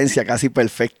asistencia casi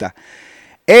perfecta.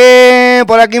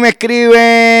 Por aquí me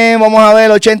escriben, vamos a ver,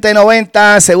 80 y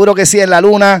 90, seguro que sí, en la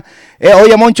luna.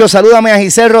 Oye, Moncho, salúdame a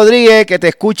Giselle Rodríguez, que te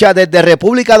escucha desde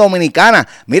República Dominicana.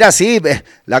 Mira, sí,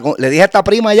 le dije a esta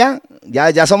prima ya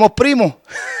somos primos.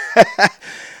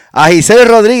 A Giselle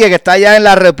Rodríguez, que está allá en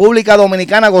la República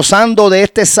Dominicana gozando de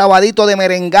este sabadito de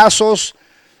merengazos.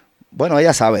 Bueno,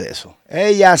 ella sabe de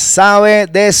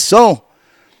eso.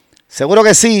 Seguro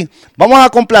que sí. Vamos a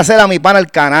complacer a mi pana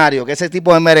el canario, que ese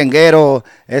tipo de merenguero,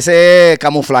 ese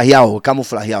camuflajeado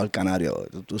el canario,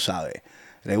 tú sabes.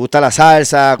 Le gusta la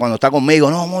salsa, cuando está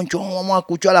conmigo, no, Moncho, vamos a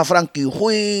escuchar a Frankie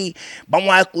Huy,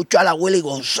 vamos a escuchar a Willy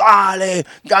González,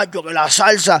 chacho, que la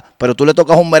salsa. Pero tú le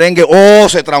tocas un merengue,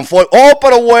 se transforma,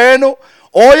 pero bueno.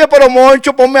 Oye, pero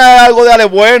Moncho, ponme algo de Ale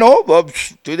Bueno, tú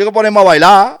tienes que ponerme a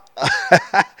bailar.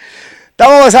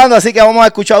 Estamos gozando, así que vamos a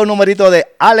escuchar un numerito de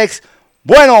Alex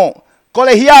Bueno,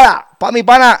 colegiada, para mi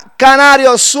pana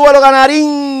canario, suelo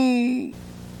ganarín.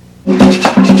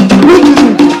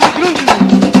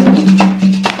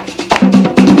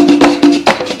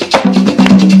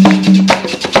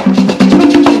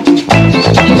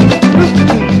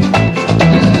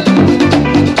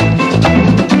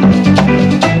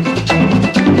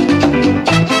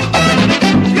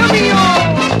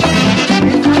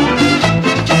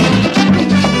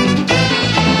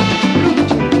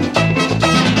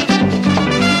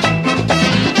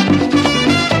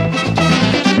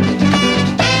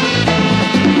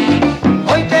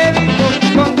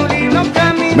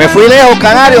 Me fui lejos,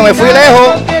 canario, me fui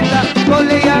lejos.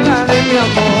 Colegiala de mi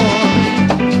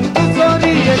amor, tú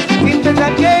sonríes sin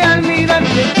pensar que al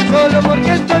mirarte, solo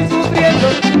porque estoy sufriendo,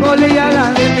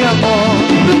 colegiala de mi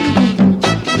amor.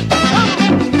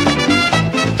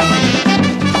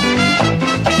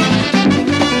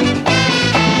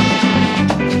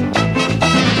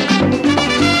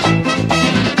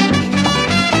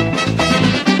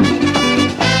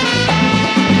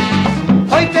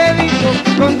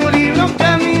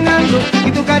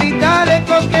 carita de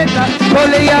coqueta,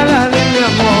 colegiala de mi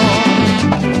amor.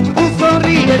 Tú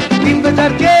sonríes sin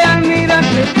pensar que al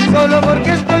mirarte, solo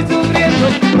porque estoy sufriendo,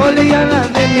 colegiala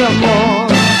de mi amor.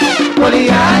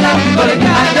 Colegiala,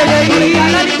 colegiala,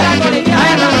 colegiala, linda,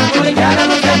 colegiala, colegiala,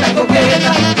 no seas tan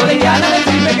coqueta, colegiala,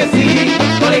 decime que sí,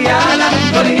 colegiala,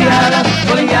 colegiala,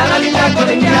 colegiala, linda,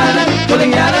 colegiala,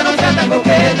 colegiala, no seas tan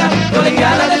coqueta,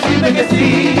 colegiala, decime que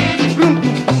sí.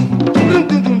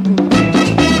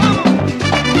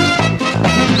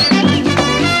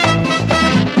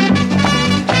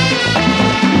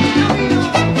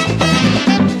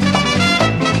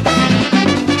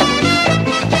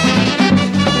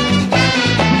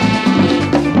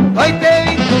 Hoy te he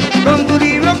visto con tu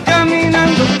libro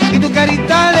caminando y tu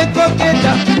carita de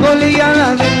coqueta,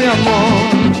 colegiala de mi amor.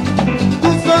 Tú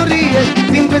sonríes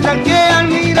sin pensar que al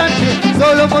mirarte,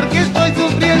 solo porque estoy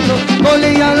sufriendo,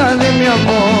 colegiala de mi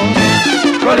amor.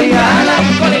 Colegiala,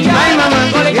 colegiala, ay mamá,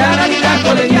 colegiala, linda,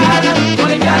 colegiala,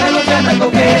 colegiala, no seas tan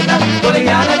coqueta,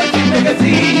 colegiala, decime que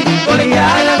sí,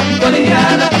 colegiala,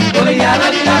 colegiala,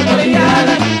 colegiala, linda,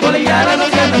 colegiala, colegiala, no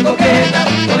seas tan coqueta,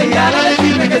 colegiala,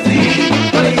 decime que sí,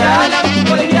 colegiala,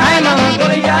 colegiala, ay mamá,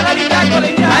 colegiala, linda,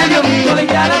 colegiala, ay Dios mío,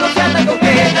 colegiala, no seas tan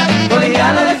coqueta,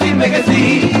 colegiala, decime que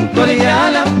sí,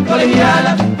 colegiala,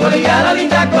 colegiala, colegiala,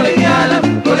 linda, colegiala,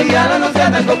 colegiala, no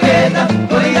seas tan coqueta,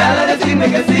 colegiala,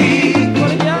 decime que sí,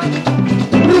 colegiala.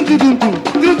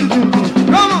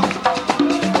 ¿Cómo?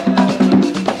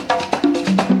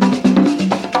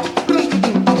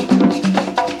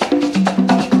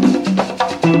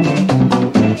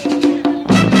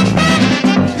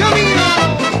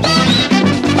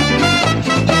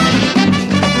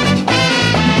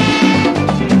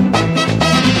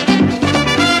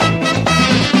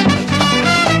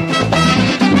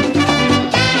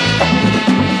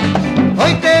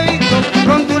 Hoy te he visto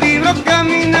con tu libro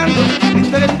caminando,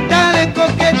 historieta de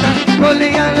coqueta,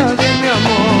 colegiala de mi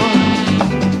amor.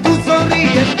 Tú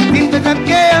sonríes sin pensar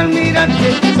que al mirarte,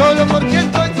 solo porque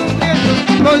estoy sufriendo,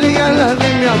 colegiala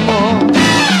de mi amor.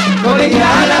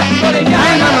 Colegiala, colegiala,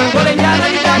 ay mamá, colegiala,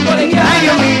 linda, colegiala, ay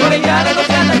Dios mío, colegiala, no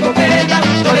seas tan coqueta,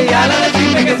 colegiala,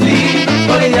 decime que sí,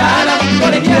 colegiala,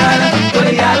 colegiala,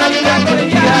 colegiala, linda,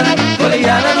 colegiala,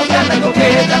 colegiala, no seas tan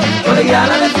coqueta,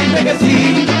 colegiala, decime que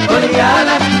sí,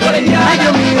 colegiala, colegiala, ay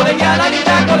Dios mío, colegiala,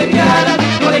 linda, colegiala,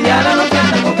 colegiala, no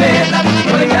seas tan coqueta,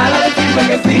 colegiala, decime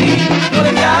que sí,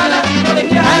 colegiala,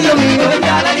 colegiala, ay Dios mío,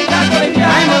 colegiala, linda,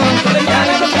 colegiala, ay mamá,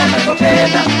 colegiala, no seas tan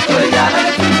coqueta, colegiala,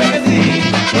 decime que sí,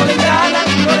 colegiala,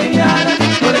 colegiala,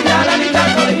 colegiala, linda,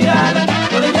 colegiala,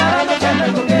 colegiala, no seas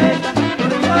tan coqueta,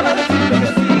 colegiala, decime que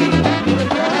sí,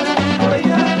 colegiala,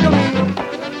 colegiala, Dios mío.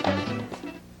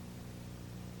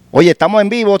 Oye, estamos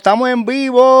en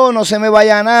vivo, no se me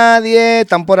vaya nadie,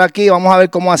 están por aquí, vamos a ver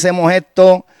cómo hacemos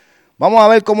esto. Vamos a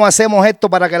ver cómo hacemos esto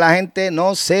para que la gente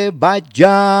no se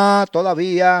vaya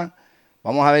todavía.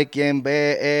 Vamos a ver quién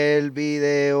ve el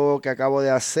video que acabo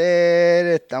de hacer.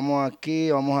 Estamos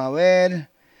aquí, vamos a ver.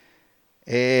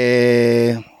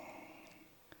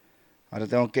 Ahora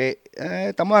tengo que...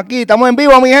 estamos aquí, estamos en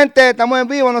vivo, mi gente. Estamos en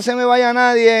vivo, no se me vaya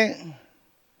nadie.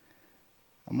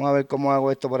 Vamos a ver cómo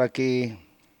hago esto por aquí.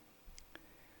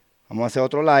 Vamos a hacer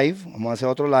otro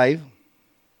live.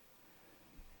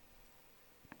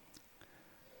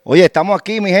 Oye, estamos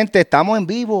aquí, mi gente, estamos en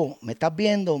vivo. Me estás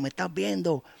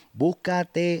viendo.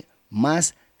 Búscate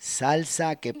Más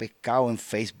Salsa que Pescado en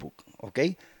Facebook, ¿ok?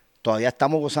 Todavía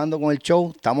estamos gozando con el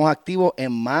show. Estamos activos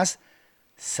en Más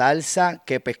Salsa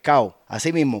que Pescado.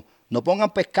 Así mismo, no pongan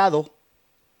pescado,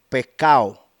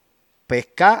 pescado.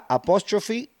 Pesca,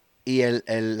 apóstrofe y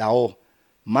la O.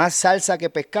 Más Salsa que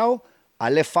Pescado.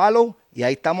 Hazle follow y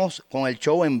ahí estamos con el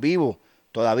show en vivo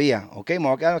todavía, ¿ok? Me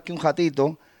voy a quedar aquí un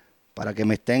ratito para que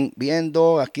me estén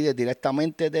viendo aquí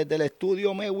directamente desde el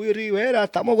estudio Mewi Rivera.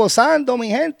 Estamos gozando, mi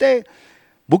gente.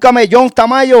 Búscame John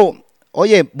Tamayo.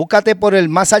 Oye, búscate por el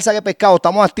Más Salsa que Pescado.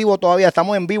 Estamos activos todavía,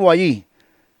 estamos en vivo allí.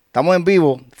 Estamos en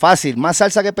vivo, fácil. Más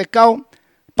Salsa que Pescado.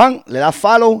 ¡Pam! Le das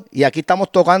follow y aquí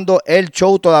estamos tocando el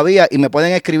show todavía y me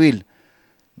pueden escribir.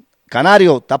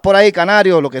 Canario, ¿estás por ahí,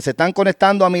 Canario? Los que se están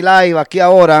conectando a mi live aquí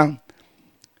ahora.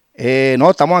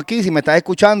 No, estamos aquí. Si me estás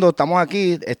escuchando, estamos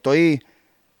aquí. Estoy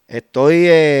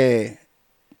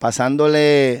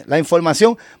pasándole la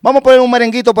información. Vamos a poner un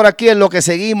merenguito por aquí en lo que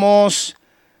seguimos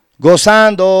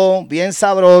gozando. Bien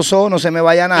sabroso. No se me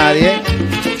vaya nadie.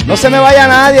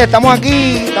 Estamos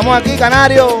aquí,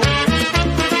 Canario.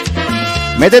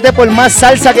 Métete por Más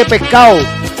Salsa que Pescado.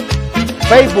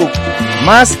 Facebook,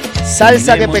 Más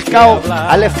Salsa que Pescado.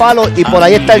 Hazle follow y por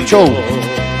ahí está el show.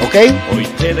 ¿Ok?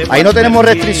 Ahí no tenemos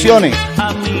restricciones.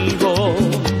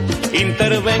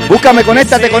 Búscame,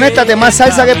 conéctate, Más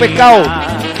Salsa que Pescado.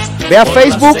 Ve a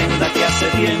Facebook,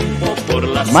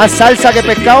 Más Salsa que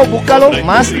Pescado, búscalo,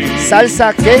 Más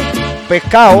Salsa que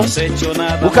Pescado.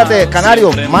 Búscate,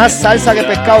 Canario, Más Salsa que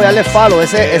Pescado, y dale follow.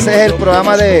 Ese es el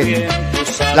programa de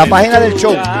la página del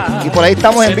show. Y por ahí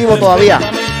estamos en vivo todavía.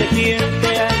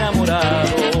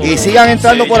 Y sigan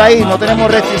entrando por ahí, no tenemos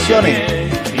restricciones.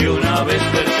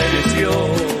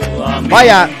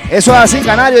 Vaya, eso es así,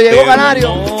 Canario, llegó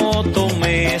Canario.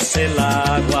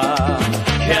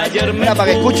 Mira,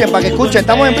 para que escuchen,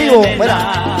 estamos en vivo.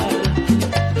 Mira.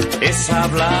 Esa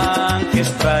blanca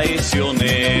es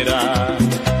traicionera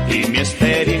y mi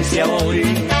experiencia hoy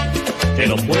te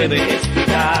lo puede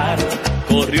explicar.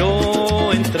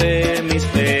 Corrió entre mis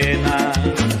penas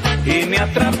y me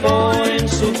atrapó en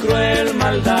su cruel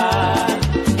maldad.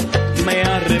 Me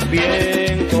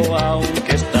arrepiento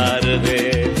aunque es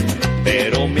tarde,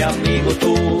 pero mi amigo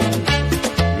tú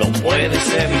lo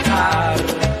puedes evitar.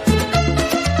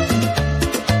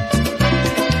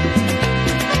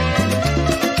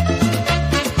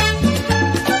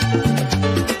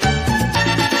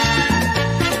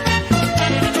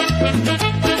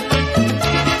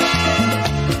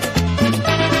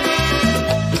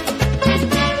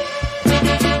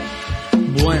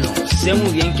 Sé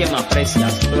muy bien que me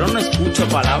aprecias, pero no escucho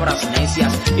palabras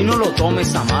necias y no lo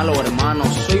tomes a malo, hermano.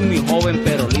 Soy muy joven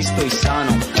pero listo y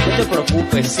sano. No te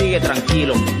preocupes, sigue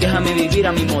tranquilo, déjame vivir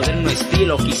a mi moderno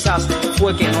estilo. Quizás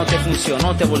fue que no te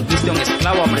funcionó, te volviste un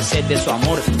esclavo a merced de su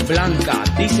amor. Blanca,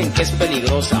 dicen que es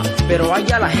peligrosa, pero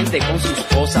allá la gente con sus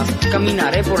cosas.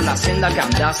 Caminaré por la senda que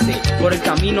andaste, por el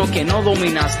camino que no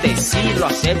dominaste. Sí, lo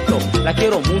acepto, la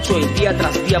quiero mucho y día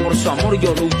tras día por su amor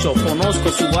yo lucho.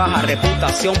 Conozco su baja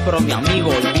reputación, pero mi amigo,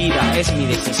 olvida, es mi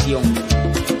decisión.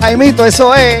 Ay, mito,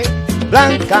 eso es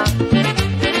Blanca.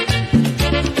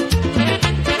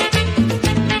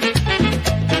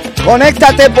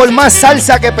 Conéctate por Más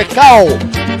Salsa que Pescado.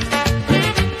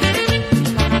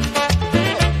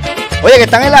 Oye, que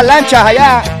están en las lanchas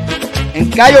allá en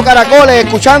Cayo Caracoles,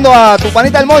 escuchando a tu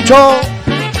panita el Mocho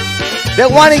de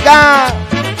Guánica,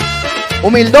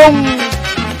 humildón.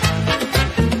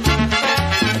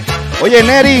 Oye,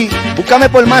 Neri, búscame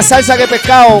por Más Salsa que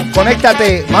Pescado.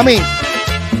 Conéctate, mami.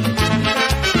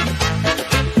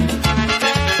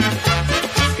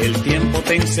 El tiempo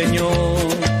te enseñó,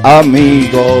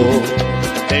 amigo.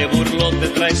 Te burló, te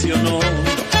traicionó,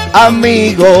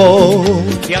 amigo.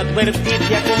 Te advertí,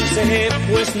 te aconsejé,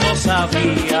 pues no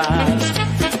sabías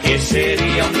que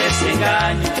sería un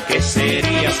desengaño, que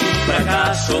serías un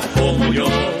fracaso como yo.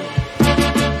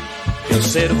 Te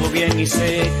observo bien y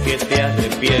sé que te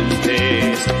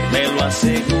arrepientes, me lo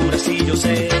aseguras y yo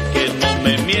sé que no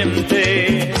me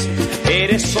mientes.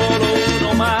 Eres solo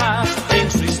uno más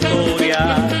en su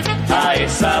historia, a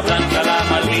esa Blanca la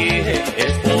maldije,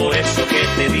 es por eso que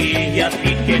te dije a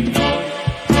ti que no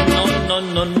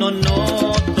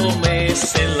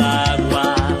tomes el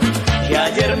agua que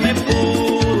ayer me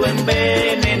pudo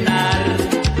envenenar.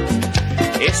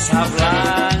 Esa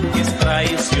Blanca es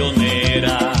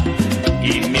traicionera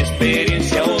y mi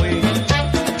experiencia hoy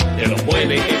te lo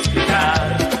puede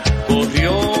explicar.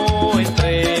 Corrió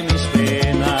entre mis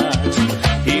penas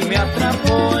y me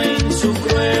atrapó en su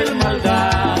cruel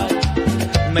maldad.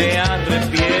 Me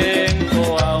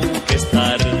arrepiento aunque es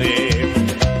tarde,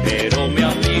 pero mi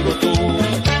amigo tú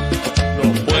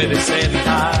lo puedes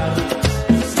evitar.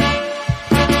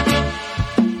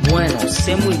 Bueno,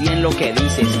 sé muy bien lo que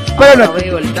dices, pero ahora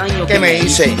veo el daño que me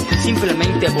hice.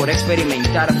 Simplemente por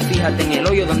experimentar, fíjate en el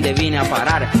hoyo donde vine a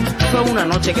parar. Fue una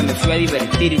noche que me fui a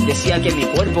divertir y decía que mi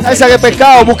cuerpo... Salsa que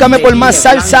Pescado, búscame por Más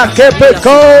Salsa que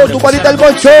Pescado, tu panita el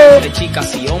Mocho. De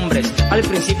chicas y hombres, al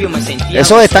principio me sentía...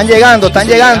 Eso, están llegando.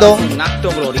 Un acto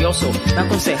glorioso, me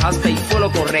aconsejaste y fue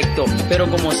lo correcto, pero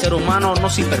como ser humano no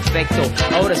soy perfecto.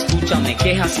 Ahora escúchame,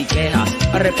 quejas y quejas,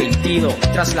 arrepentido,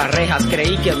 tras las rejas.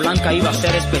 Creí que Blanca iba a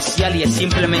ser especial y es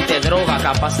simplemente droga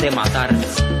capaz de matar.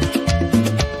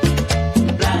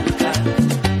 Blanca,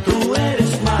 tú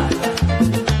eres mala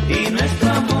y nuestro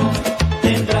amor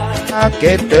tendrá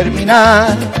que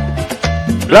terminar.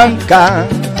 Blanca,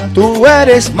 tú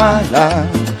eres mala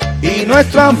y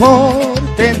nuestro amor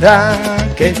tendrá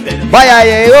que terminar. Vaya,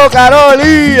 llegó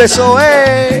Caroli, eso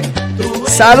es.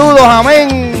 Saludos,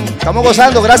 amén. Estamos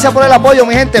gozando, gracias por el apoyo,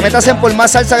 mi gente. Métanse por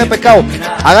Más Salsa que Pescado.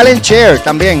 Háganle en share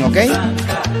también, ¿ok?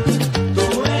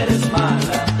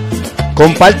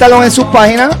 Compártalo en sus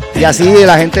páginas y así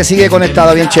la gente sigue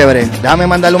conectada bien chévere. Déjame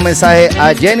mandarle un mensaje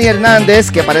a Jenny Hernández,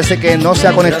 que parece que no se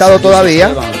ha conectado todavía.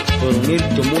 Por unir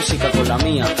tu música con la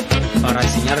mía para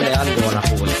enseñarle algo a la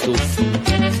juventud.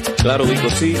 Claro, Vico,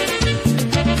 sí.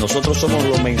 Nosotros somos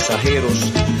los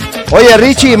mensajeros. Oye,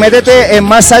 Richie, métete en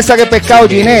Más Salsa que Pescado,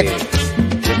 Ginette.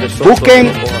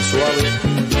 Busquen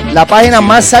la página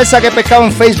Más Salsa que Pescado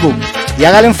en Facebook y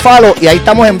háganle follow y ahí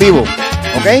estamos en vivo,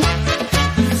 ¿ok?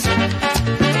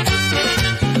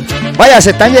 Vaya,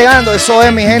 se están llegando, eso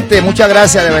es mi gente, muchas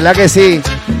gracias, de verdad que sí.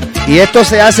 Y esto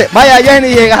se hace, vaya Jenny,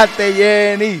 llegaste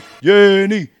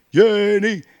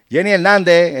Jenny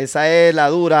Hernández, esa es la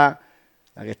dura,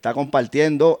 la que está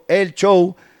compartiendo el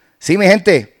show. Sí, mi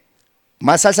gente,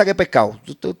 Más Salsa que Pescado.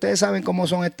 Ustedes saben cómo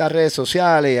son estas redes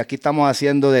sociales. Aquí estamos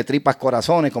haciendo de tripas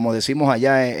corazones, como decimos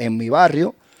allá en mi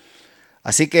barrio.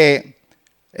 Así que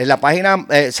en la página,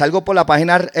 salgo por la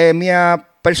página mía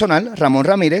personal, Ramón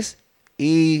Ramírez,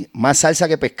 y Más Salsa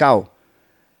que Pescado.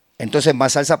 Entonces,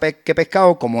 Más Salsa que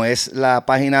Pescado, como es la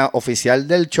página oficial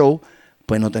del show,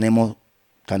 pues no tenemos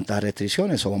tantas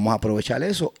restricciones. O vamos a aprovechar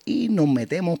eso y nos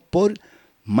metemos por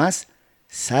Más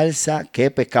Salsa que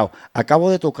Pescado.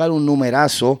 Acabo de tocar un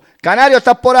numerazo. Canario,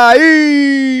 ¿estás por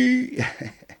ahí?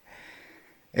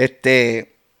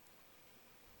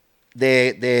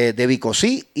 De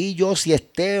Vicosí y Yossi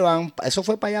Esteban. Eso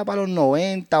fue para allá, para los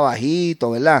 90,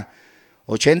 bajito, ¿verdad?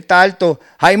 80 alto.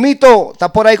 Jaimito,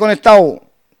 ¿estás por ahí conectado?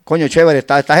 Coño, chévere.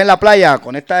 Estás en la playa.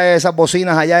 Conecta esas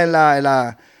bocinas allá en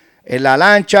la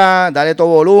lancha. Dale todo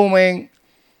volumen.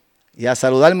 Y a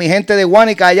saludar a mi gente de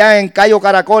Guánica allá en Cayo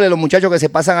Caracoles, los muchachos que se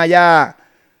pasan allá,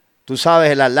 tú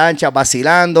sabes, en las lanchas,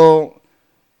 vacilando.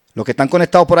 Los que están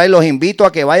conectados por ahí, los invito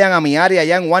a que vayan a mi área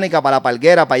allá en Guánica, para la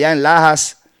Palguera, para allá en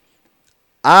Lajas,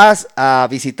 a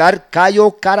visitar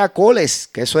Cayo Caracoles,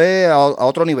 que eso es a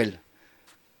otro nivel.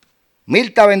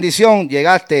 Mirta, bendición,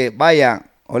 llegaste, vaya,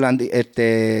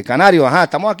 Canario, ajá,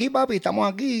 estamos aquí, papi,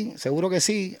 estamos aquí, seguro que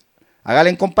sí. Hágale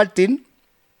en compartir.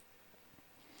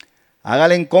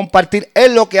 Hágale en compartir.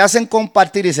 Es lo que hacen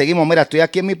compartir y seguimos. Mira, estoy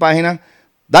aquí en mi página.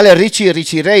 Dale,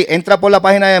 Richie Rey. Entra por la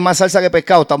página de Más Salsa que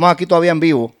Pescado. Estamos aquí todavía en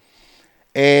vivo.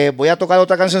 Voy a tocar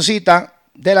otra cancioncita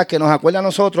de las que nos acuerda a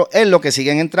nosotros. Es lo que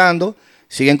siguen entrando,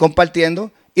 siguen compartiendo.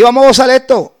 Y vamos a gozar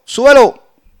esto. Súbelo.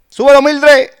 Súbelo,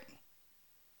 Mildred.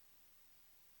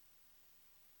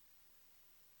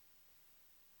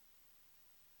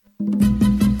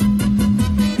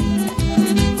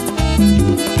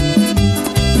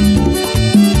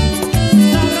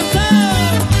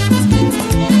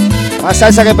 Más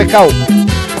salsa que pescado.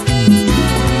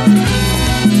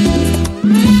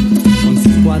 Con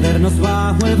sus cuadernos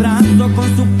bajo el brazo,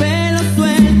 con su pelo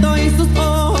suelto y sus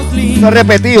ojos lindos. Eso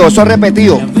es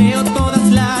repetido. La veo todas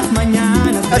las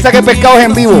mañanas. Salsa que pescado es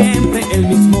en vivo. Siempre el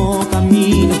mismo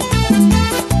camino.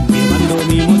 Llevando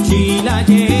mi mochila,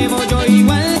 llevo yo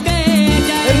igual que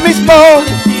ella. El mismo.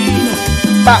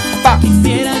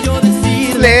 Quisiera yo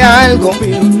decirle algo,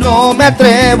 pero no me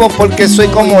atrevo porque soy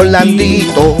como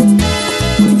Orlandito.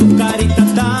 Carita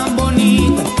tan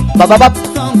bonita,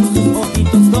 son sus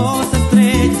ojitos dos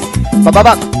estrellas.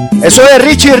 Eso es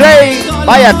Richie Rey.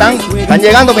 Vaya, están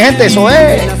llegando mi gente, eso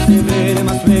es.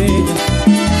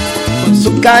 Con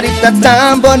su carita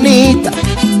tan bonita,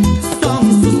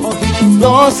 son sus ojitos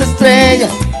dos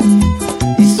estrellas.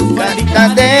 Y su carita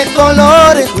de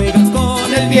colores juega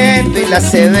con el viento y la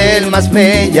hace ver más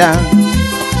bella.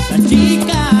 La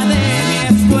chica de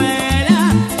mi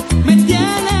escuela me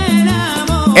tiene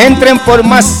enamorado. Entren por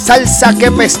Más Salsa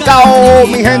que Pescado,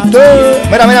 mi gente.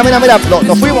 Mira,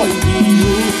 nos fuimos.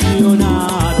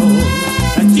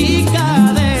 La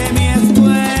chica de mi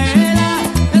escuela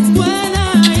es buena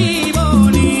y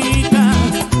bonita.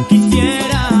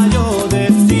 Quisiera yo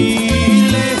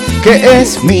decirle que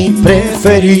es mi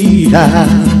preferida.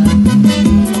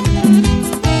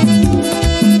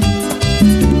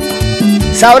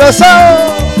 ¡Sabroso!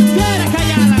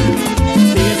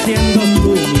 Sigue siendo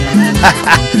tú,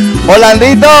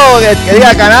 Orlandito, que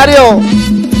diga Canario.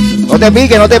 No te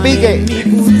pique.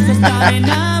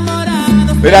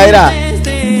 Mira.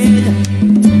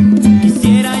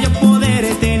 Quisiera yo poder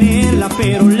tenerla,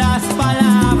 pero las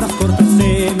palabras cortas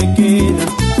se me quedan.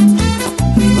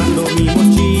 Llevando mi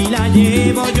mochila,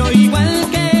 llevo yo igual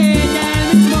que ella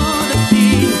el mismo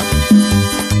destino.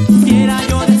 Quisiera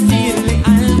yo decirle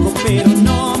algo, pero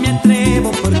no me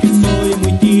atrevo porque soy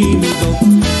muy tímido.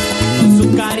 Con su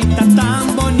carita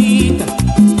tan bonita,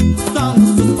 son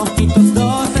sus ojitos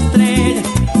dos estrellas.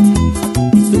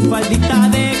 Y su faldita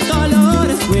de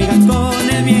colores juega con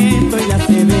el viento y la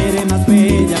hace ver más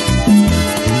bella.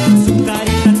 Su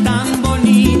carita tan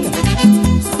bonita,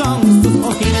 son sus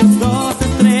ojitos dos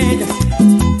estrellas.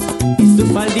 Y su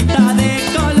faldita de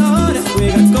colores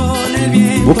juega con el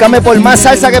viento. Búscame por Más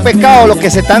Salsa que Pescado. Los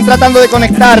que se están tratando de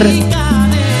conectar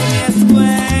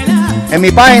en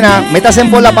mi página, métanse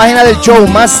por la página del show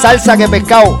Más Salsa que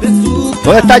Pescado.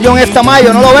 ¿Dónde está John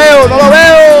Estamayo? No lo veo.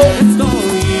 Estoy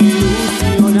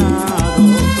ilusionado.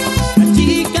 La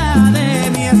chica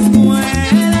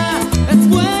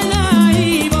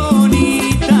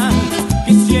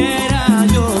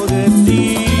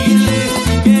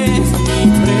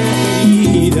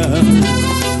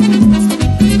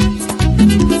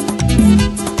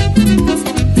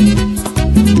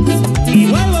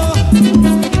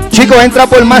chicos, entra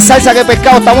por Más Salsa que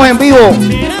Pescado. Estamos en vivo.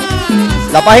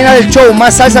 La página del show,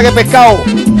 Más Salsa que Pescado.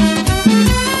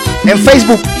 En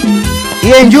Facebook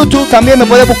y en YouTube también me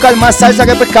puedes buscar Más Salsa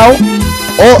que Pescado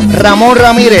o Ramón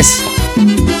Ramírez.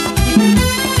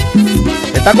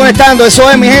 ¿Te está conectando? Eso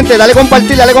es, mi gente. Dale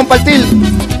compartir, dale compartir.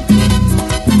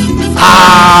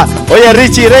 Ah, oye,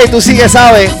 Richie Rey, tú sí que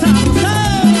sabes.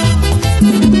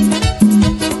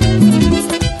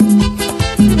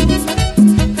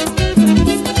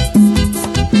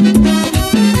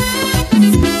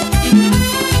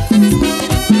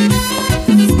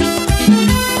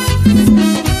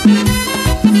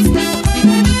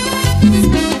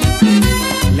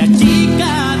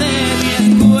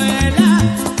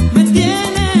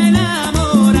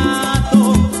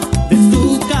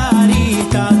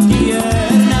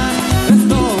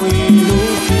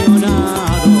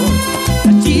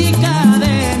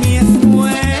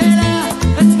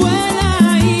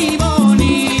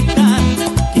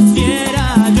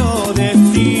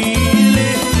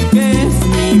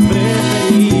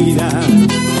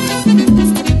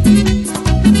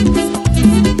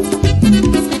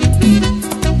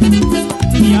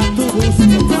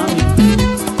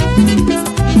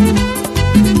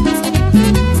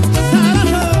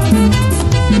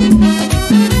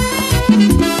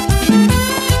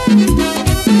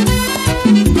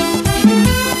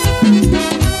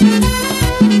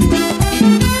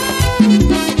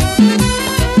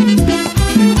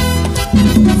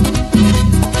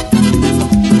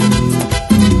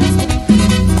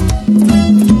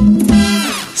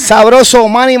 Sabroso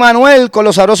Manny Manuel con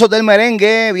los sabrosos del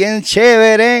merengue, bien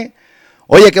chévere.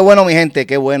 Oye, qué bueno, mi gente,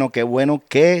 qué bueno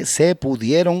que se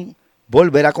pudieron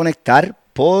volver a conectar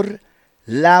por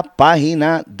la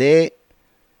página de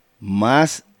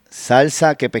Más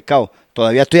Salsa que Pescado.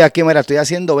 Todavía estoy aquí, mira, estoy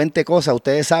haciendo 20 cosas.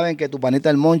 Ustedes saben que tu panita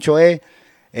el Moncho es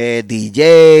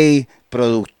DJ,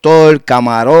 productor,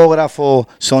 camarógrafo,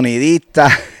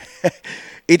 sonidista.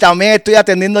 Y también estoy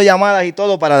atendiendo llamadas y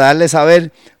todo para darles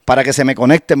saber, para que se me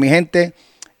conecten, mi gente.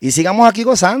 Y sigamos aquí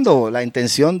gozando. La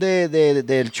intención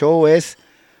del show es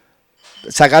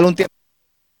sacar un tiempo.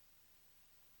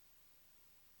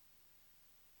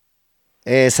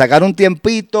 Sacar un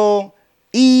tiempito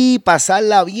y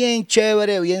pasarla bien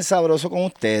chévere, bien sabroso con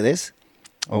ustedes.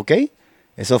 ¿Ok?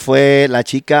 Eso fue la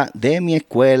chica de mi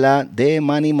escuela, de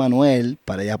Manny Manuel,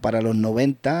 para allá para los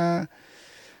 90.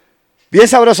 Bien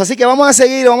sabroso. Así que vamos a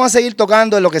seguir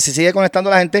tocando en lo que se sigue conectando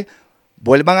la gente.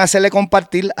 Vuelvan a hacerle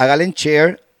compartir, háganle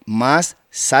share, Más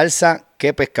Salsa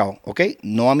que Pescado. ¿Ok?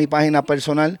 No a mi página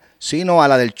personal, sino a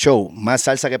la del show, Más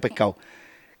Salsa que Pescado.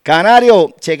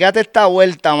 Canario, chequéate esta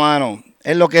vuelta, mano.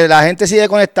 En lo que la gente sigue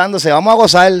conectándose, vamos a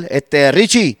gozar.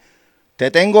 Richie, te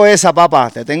tengo esa,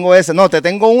 papá. Te tengo esa. No, te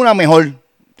tengo una mejor.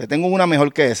 Te tengo una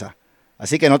mejor que esa.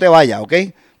 Así que no te vayas, ¿ok?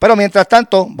 Pero mientras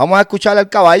tanto, vamos a escuchar al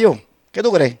caballo. ¿Qué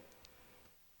tú crees?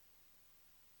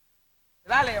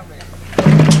 Dale, hombre.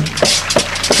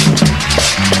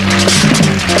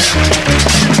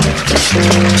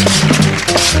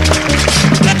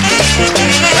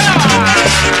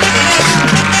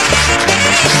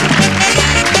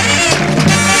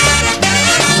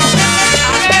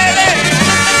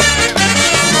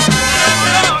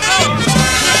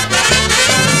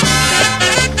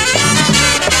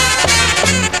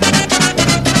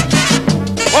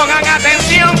 Pongan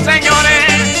atención,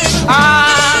 señores,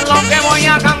 a lo que voy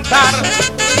a cantar.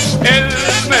 El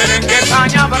merengue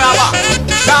caña brava,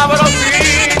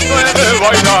 sabrosito es de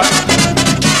bailar.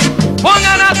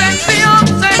 Pongan atención,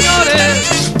 señores,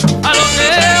 a lo que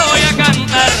voy a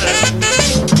cantar.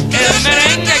 El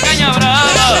merengue caña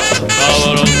brava,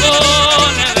 sabrosito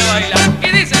es de bailar. Y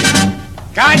dice: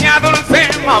 caña dulce,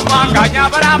 mamá, caña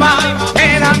brava,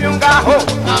 dame un gajo,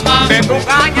 mamá, de tu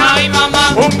caña, ay,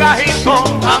 mamá, un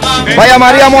gajito, mamá. Vaya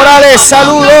María Morales,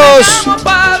 saludos. No me llamo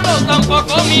Pablo,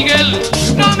 tampoco Miguel.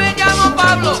 No me llamo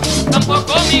Pablo,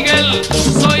 tampoco Miguel.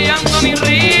 Soy Anthony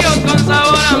Ríos con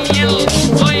sabor a miel.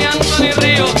 Soy Anthony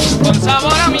Ríos con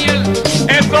sabor a miel.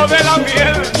 Esto de la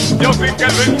miel, yo sí que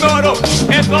lo ignoro.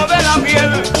 Esto de la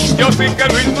miel, yo sí que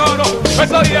lo ignoro. Pues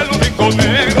soy el único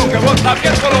negro que bota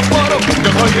bien por los poros.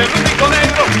 Yo soy el único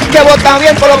negro que bota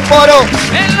bien por los poros.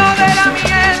 En lo de la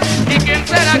miel, ¿y quién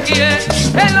será quién?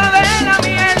 En lo de la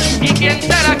miel, ¿y quién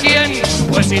será quién?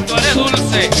 Pues si tú eres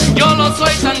dulce, yo lo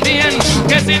soy también.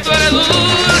 Que si tú eres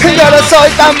dulce, yo lo soy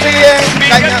también.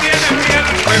 Miguel tiene miel,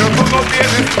 pero tú no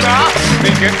tienes nada.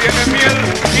 Miguel tiene miel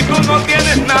y tú no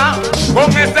tienes nada.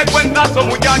 Con ese cuentazo,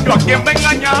 muchacho, ¿a quién me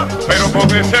engañas? Pero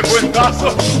con ese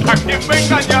cuentazo, ¿a quién me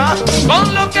engañas?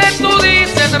 Con lo que tú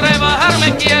dices,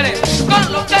 rebajarme quieres.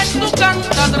 Con lo que tú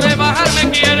cantas,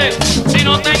 rebajarme quieres. Si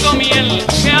no tengo miel,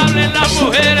 que hablen las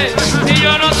mujeres.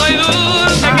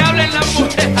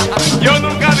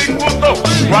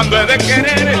 Cuando he de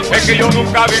querer es que yo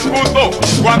nunca discuto.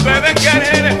 Cuando he de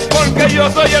querer porque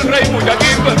yo soy el rey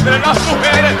muchachito entre las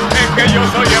mujeres. Es que yo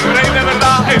soy el rey de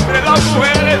verdad entre las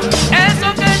mujeres.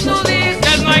 Eso que tú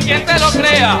dices no hay quien te lo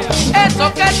crea.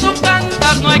 Eso que tú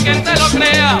cantas no hay quien te lo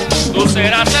crea. Tú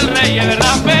serás el rey, es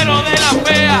verdad, pero de la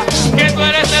fea. Que tú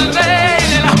eres el rey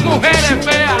de las mujeres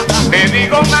feas. Te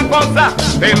digo una cosa,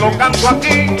 te lo canto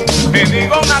aquí. Te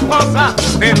digo una cosa,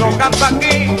 te lo canto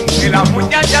aquí. Y las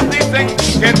muchachas dicen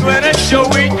que tú eres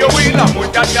Joey, Joey. Las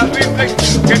muchachas dicen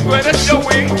que tú eres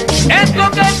Joey.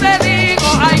 Esto que te digo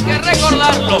hay que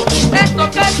recordarlo.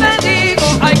 Esto que te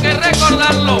digo hay que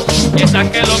recordarlo. Y esas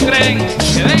que lo creen,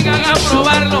 que vengan a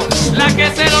probarlo. La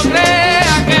que se lo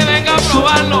crea, que venga a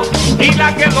probarlo. Y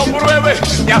la que lo pruebe,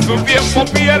 ya su tiempo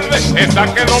pierde.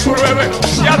 Esa que lo pruebe,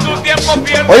 ya su tiempo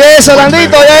pierde. Oye eso,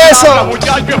 Landito, oye eso.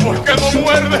 Muchachos, ¿por qué no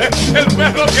muerde el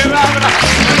perro que ladra?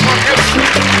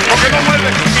 ¿Por qué no muerde?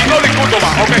 Y no discuto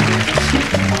más, ¿ok?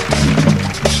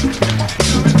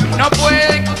 No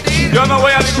puede discutir. Yo no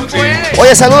voy a discutir.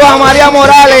 Oye, saludos a María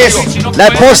Morales, la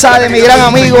esposa de mi gran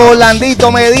amigo Landito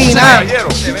Medina.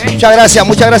 Muchas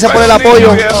gracias por el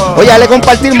apoyo. Oye, dale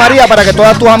compartir, María, para que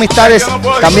todas tus amistades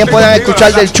también puedan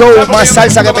escuchar del show Más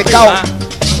Salsa que Pescado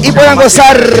y puedan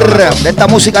gozar de esta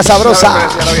música sabrosa.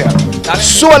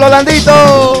 Súbelo,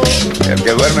 Landito. El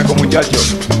que duerme con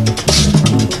muchachos.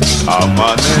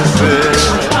 Amanece,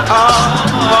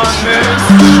 amanece.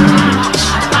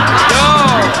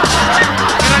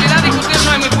 En realidad discutir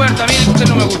no es muy fuerte, a mí discutir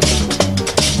no me gusta.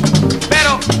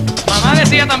 Pero mamá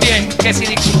decía también que si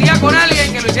discutía con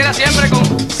alguien que lo hiciera siempre con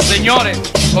señores,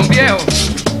 con viejos.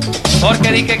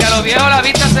 Porque dije que a los viejos la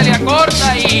vista se le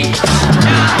acorta y...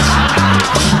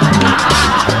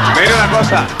 Mira una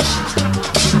cosa,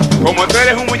 como tú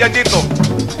eres un muchachito,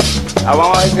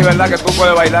 vamos a ver si es verdad que tú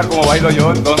puedes bailar como bailo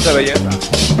yo, entonces belleza.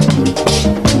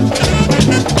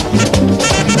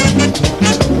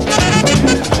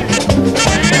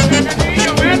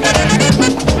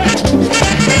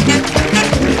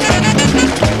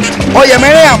 Oye,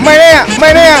 menea, menea,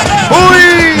 menea.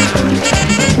 Uy.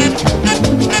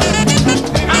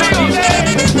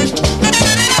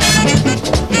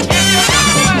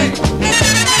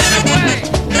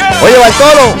 Oye,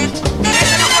 Bartolo,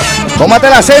 tómate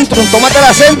la Centrum, tómate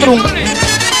la Centrum. Pero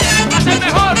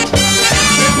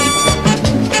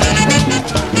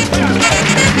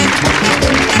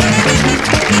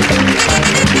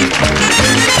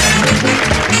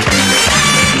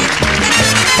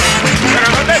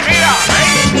no te mira,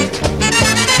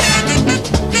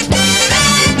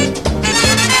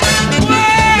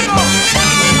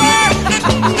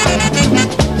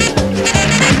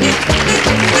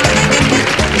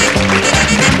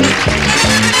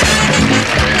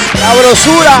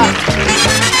 Sabrosura.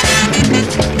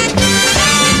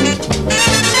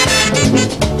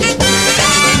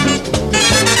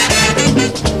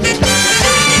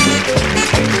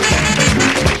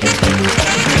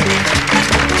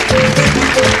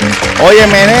 Oye,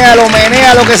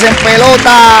 menéalo que se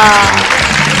empelota.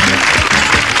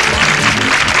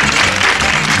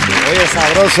 Oye,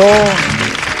 sabroso.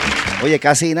 Oye,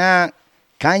 casi nada.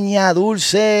 Caña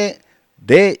dulce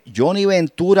de Johnny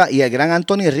Ventura y el gran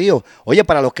Anthony Ríos. Oye,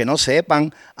 para los que no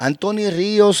sepan, Anthony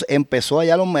Ríos empezó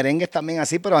allá los merengues también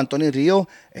así, pero Anthony Ríos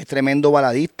es tremendo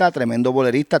baladista, tremendo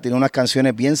bolerista, tiene unas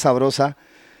canciones bien sabrosas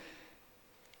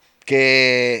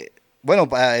que, bueno,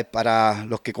 para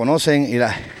los que conocen,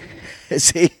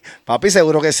 sí, papi,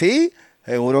 seguro que sí,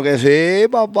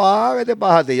 papá, ¿qué te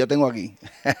pasa a ti? Yo tengo aquí.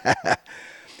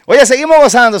 Oye, seguimos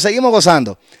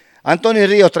gozando. Anthony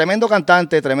Ríos, tremendo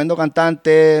cantante,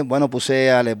 bueno,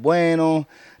 puse a Alex Bueno,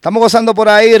 estamos gozando por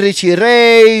ahí, Richie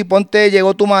Rey, ponte,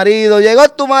 llegó tu marido,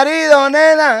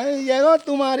 nena, llegó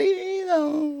tu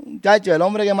marido, muchacho, el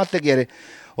hombre que más te quiere.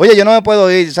 Oye, yo no me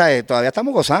puedo ir, ¿sabes? Todavía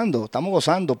estamos gozando,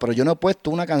 pero yo no he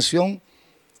puesto una canción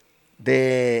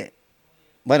de,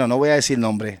 bueno, no voy a decir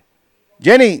nombre.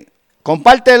 Jenny,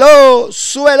 compártelo,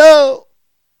 súbelo.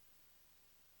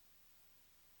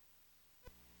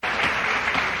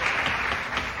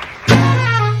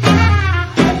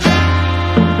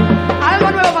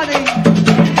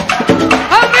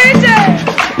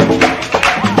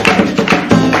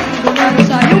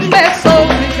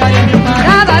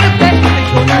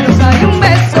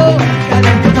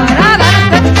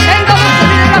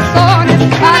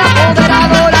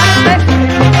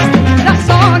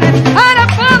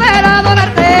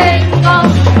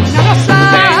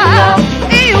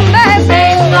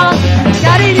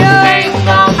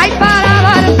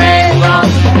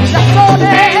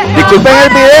 Disculpen el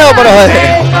video, pero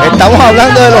estamos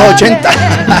hablando de los 80.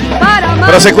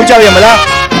 Pero se escucha bien, ¿verdad?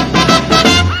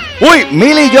 Uy,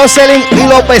 Mili, Jocelyn y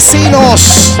los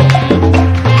vecinos.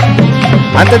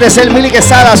 Antes de ser Mili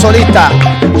Quesada solista.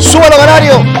 Sube el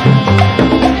horario.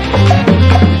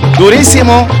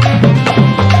 Durísimo.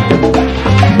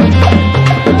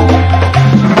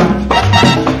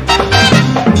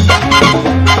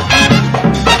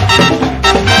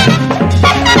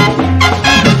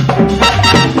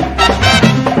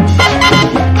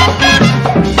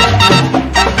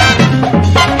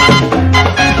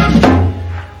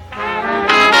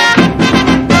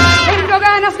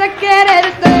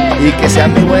 Y que sea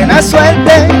mi buena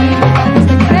suerte,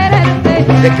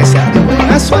 de que sea mi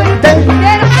buena suerte.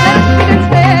 Quiero ser tu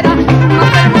entera,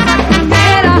 más hermosa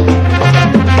quimera,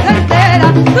 certera,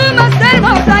 tú más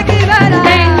hermosa quimera.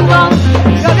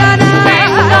 Tengo ganas,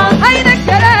 ay, de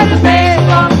quererte,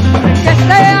 que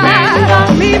sea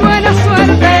mi buena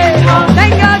suerte.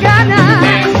 Tengo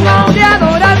ganas de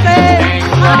adorarte,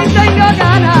 ay, tengo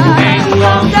ganas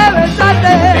de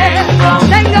besarte.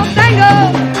 Tengo celos.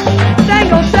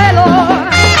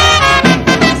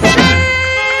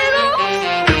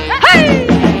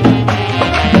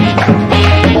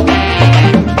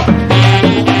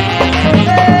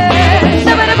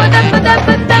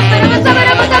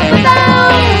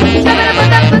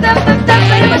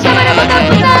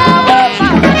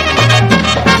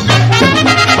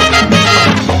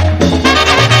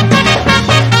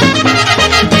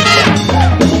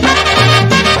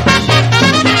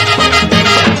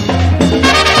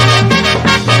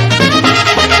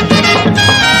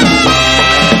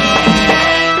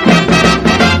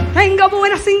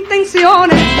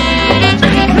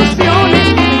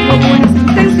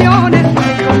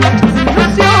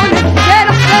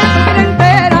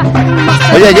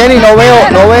 Oye, Jenny, no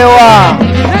veo a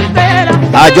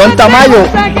John Tamayo.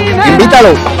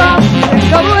 Invítalo.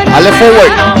 Dale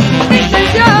forward.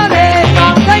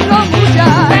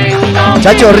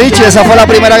 Chacho, Richie, esa fue la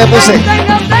primera que puse.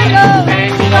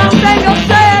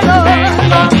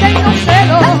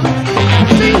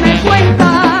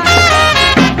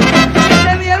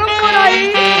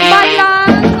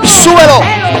 Súbelo.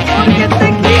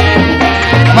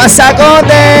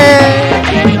 Mazacote.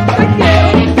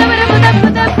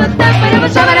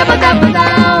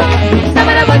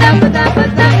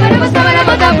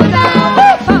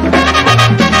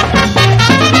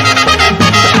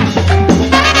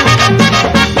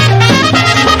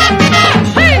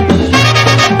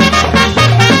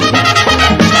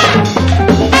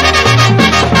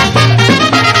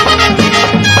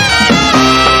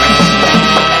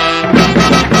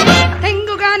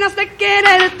 Tengo ganas de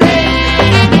quererte.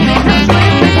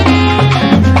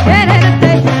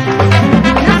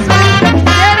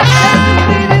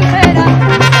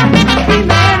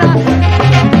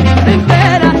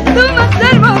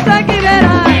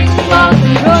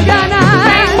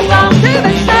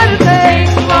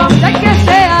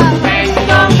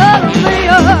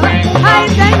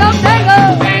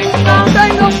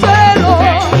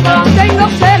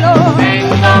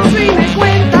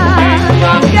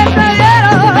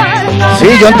 Sí,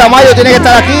 John Tamayo tiene que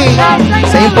estar aquí.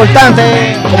 Es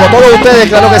importante, como todos ustedes,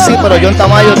 claro que sí, pero John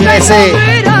Tamayo tiene ese...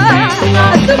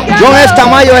 John F.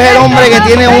 Tamayo es el hombre que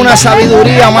tiene una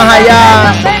sabiduría más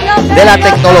allá de la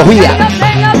tecnología.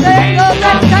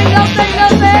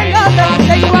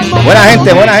 Buena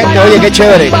gente, oye, qué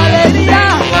chévere.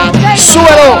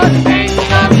 ¡Súbelo!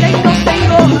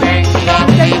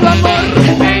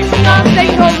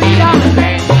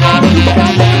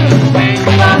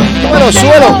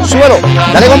 Súbelo.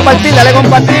 Dale compartir.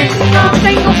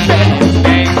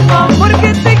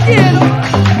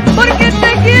 Porque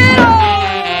te quiero.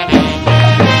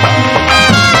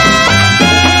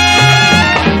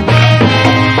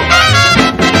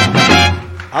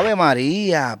 Ave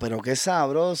María, pero qué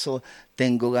sabroso.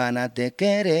 Tengo ganas de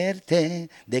quererte,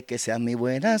 de que seas mi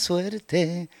buena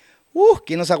suerte.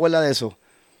 ¿Quién no se acuerda de eso?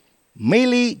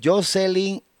 Mili,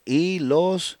 Jocelyn y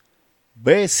los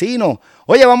vecinos.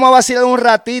 Oye, vamos a vacilar un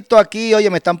ratito aquí. Oye,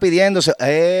 me están pidiendo.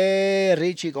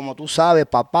 Richie, como tú sabes,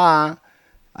 papá.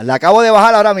 La acabo de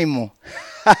bajar ahora mismo.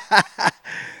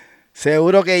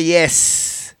 Seguro que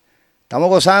yes. Estamos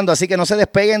gozando, así que no se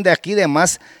despeguen de aquí de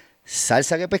más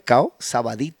salsa que pescado.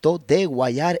 Sabadito de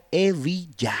Guayar,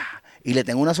 Hebilla. Y le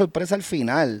tengo una sorpresa al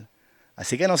final.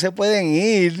 Así que no se pueden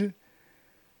ir.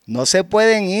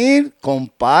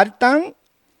 Compartan.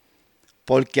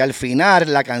 Porque al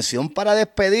final, la canción para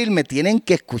despedirme, tienen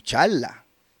que escucharla.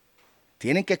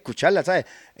 ¿Sabes?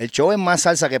 El show es más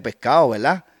salsa que pescado,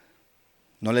 ¿verdad?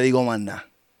 No le digo más nada.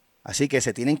 Así que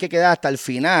se tienen que quedar hasta el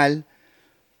final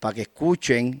para que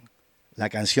escuchen la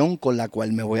canción con la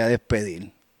cual me voy a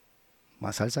despedir.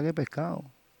 Más salsa que pescado.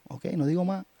 Ok, no digo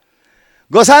más.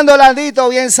 Gozando, Orlandito,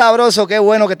 bien sabroso. Qué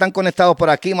bueno que están conectados por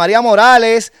aquí. María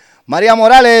Morales,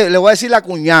 le voy a decir la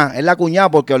cuñada. Es la cuñada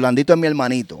porque Orlandito es mi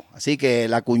hermanito. Así que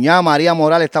la cuñada María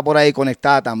Morales está por ahí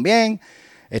conectada también.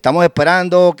 Estamos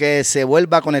esperando que se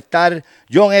vuelva a conectar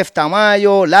John F.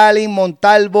 Tamayo, Lalin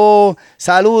Montalvo.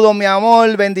 Saludos, mi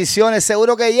amor, bendiciones.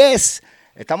 Seguro que yes.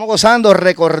 Estamos gozando,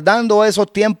 recordando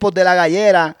esos tiempos de la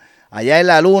gallera allá en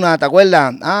la luna, ¿te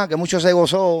acuerdas? Que mucho se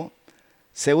gozó.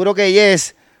 Seguro que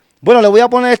yes. Bueno, le voy a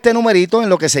poner este numerito en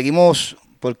lo que seguimos,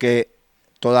 porque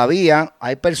todavía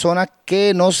hay personas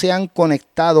que no se han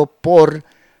conectado por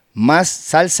más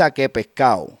salsa que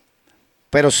pescado.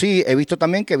 Pero sí, he visto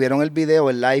también que vieron el video,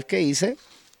 el live que hice,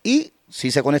 y sí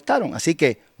se conectaron. Así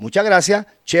que muchas gracias,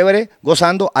 chévere,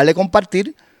 gozando, hazle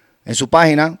compartir en su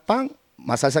página,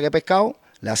 más salsa que pescado,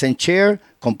 le hacen share,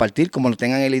 compartir, como lo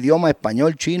tengan en el idioma,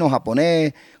 español, chino,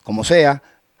 japonés, como sea,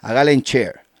 hágale en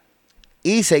share.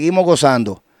 Y seguimos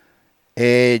gozando.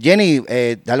 Jenny,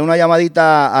 dale una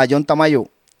llamadita a John Tamayo.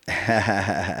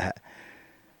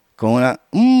 Con una...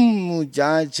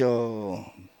 muchacho.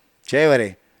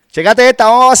 Chévere. Chécate esta,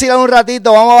 vamos a vacilar un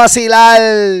ratito, vamos a vacilar.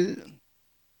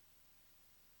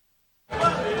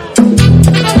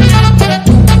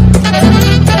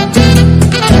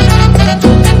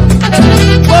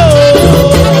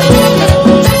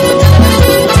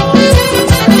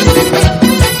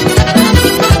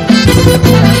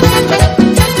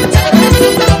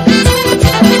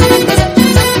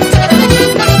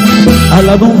 A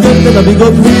la mujer del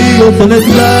amigo mío se le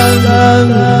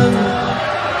dan.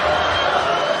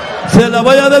 Se la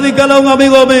voy a dedicar a un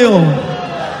amigo mío.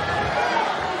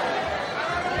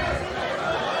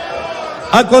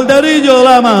 A Corderillo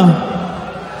Lama.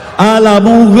 A la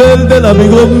mujer del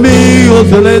amigo mío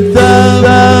se le dan.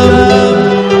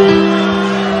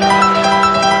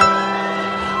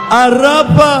 A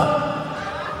Rafa.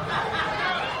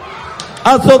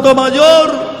 A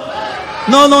Sotomayor.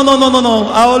 No,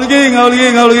 a Holguín.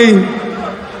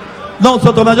 No,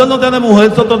 Sotomayor no tiene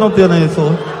mujer, Soto no tiene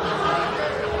eso.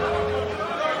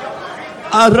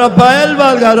 A Rafael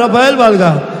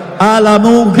Valga. A la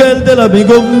mujer del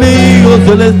amigo mío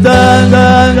se le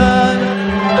está.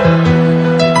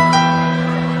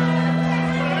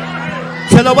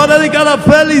 Se lo va a dedicar a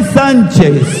Félix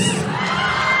Sánchez.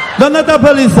 ¿Dónde está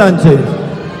Félix Sánchez?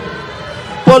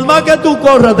 Por más que tú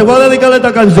corras, te voy a dedicar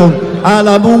esta canción. A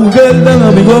la mujer del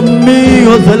amigo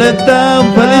mío se le está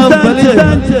Félix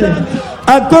Sánchez.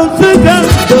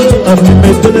 Aconsejando a mi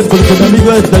mente porque mi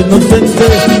amigo está inocente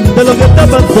de lo que está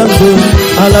pasando.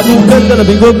 A la mujer del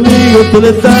amigo mío se le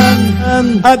están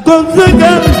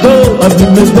aconsejando a mi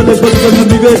mente porque mi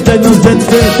amigo está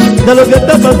inocente de lo que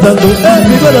está pasando. Es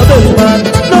mi bola del mar,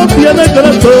 no tiene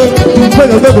corazón,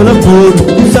 juega con el amor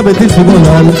y sabe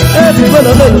disimular. Es mi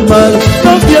bola del mar,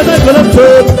 no tiene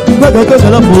corazón, juega con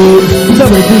el amor y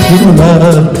sabe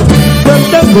disimular.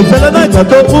 Cuántas veces le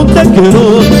negado un te quiero,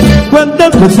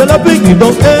 cuántas veces le ha pedido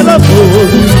el amor,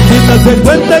 sin darse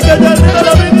cuenta que ya tiene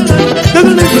la vida, que el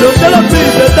libro de la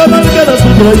vida está marcada su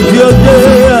traición.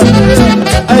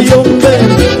 Hay hombre,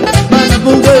 más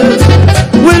mujer,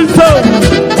 Wilson,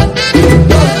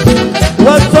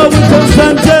 what's up Wilson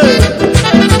Sánchez?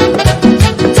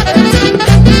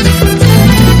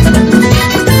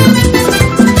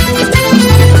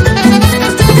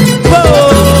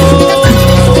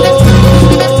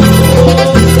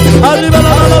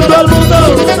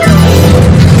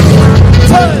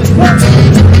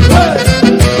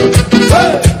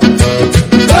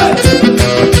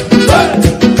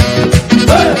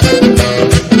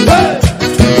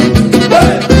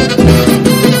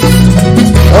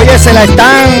 Oye, se la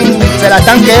están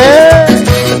 ¿qué?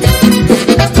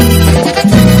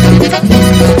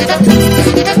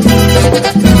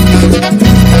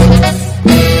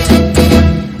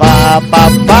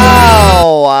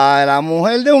 A la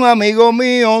mujer de un amigo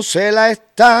mío se la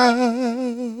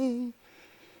están.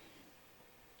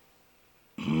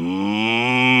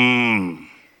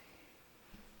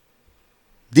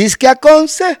 Disque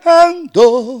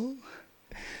aconsejando.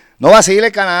 No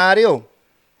vacile, canario.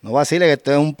 No vacile que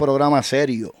esto es un programa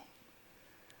serio.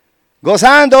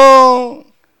 Gozando.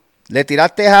 Le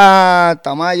tiraste a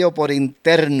Tamayo por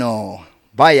interno.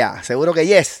 Vaya, seguro que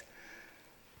yes.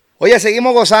 Oye,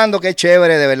 seguimos gozando, qué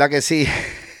chévere, de verdad que sí.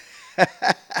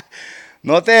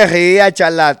 No te rías,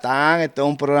 charlatán, esto es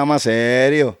un programa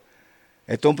serio.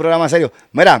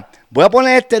 Mira, voy a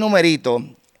poner este numerito.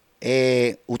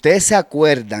 Ustedes se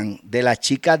acuerdan de las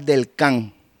chicas del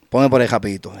can. Ponme por el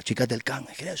rapidito, las chicas del can.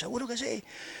 Seguro que sí.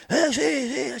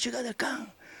 Sí, las chicas del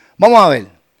can. Vamos a ver.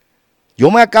 Yo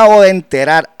me acabo de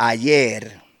enterar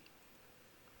ayer.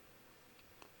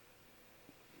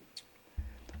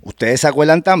 Ustedes se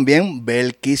acuerdan también,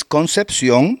 Belkis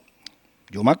Concepción.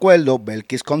 Yo me acuerdo,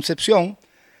 Belkis Concepción,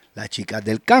 las chicas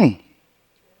del can.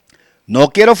 No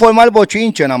quiero formar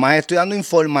bochinche, nada más estoy dando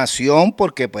información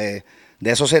porque pues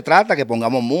de eso se trata, que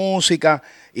pongamos música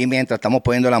y mientras estamos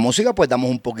poniendo la música pues damos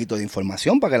un poquito de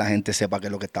información para que la gente sepa qué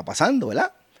es lo que está pasando,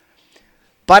 ¿verdad?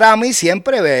 Para mí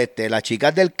siempre las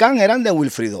chicas del can eran de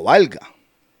Wilfrido Valga.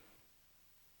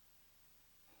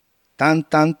 Tan,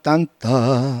 tan, tan,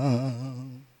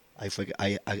 tan.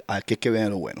 Aquí es que viene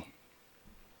lo bueno.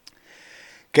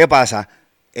 ¿Qué pasa?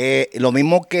 Lo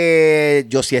mismo que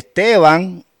Josie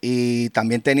Esteban y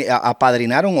también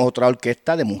apadrinaron otra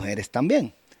orquesta de mujeres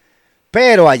también.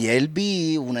 Pero ayer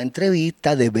vi una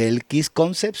entrevista de Belkis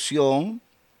Concepción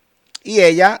y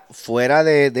ella, fuera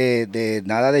de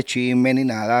nada de chisme ni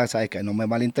nada, ¿sabes? Que no me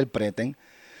malinterpreten,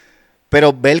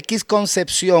 pero Belkis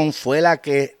Concepción fue la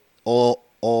que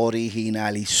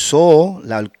originalizó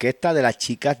la orquesta de las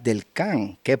chicas del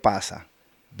can. ¿Qué pasa?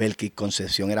 Belkis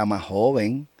Concepción era más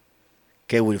joven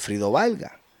que Wilfrido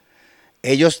Valga.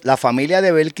 La familia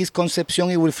de Belkis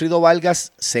Concepción y Wilfrido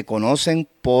Vargas se conocen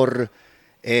por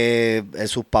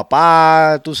sus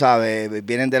papás, tú sabes,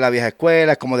 vienen de la vieja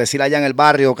escuela, es como decir allá en el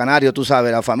barrio canario, tú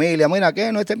sabes, la familia, mira,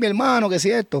 ¿qué? No, este es mi hermano, ¿qué es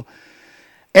cierto?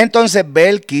 Entonces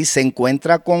Belkis se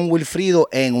encuentra con Wilfrido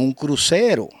en un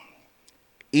crucero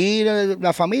y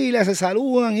la familia se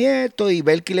saludan y esto, y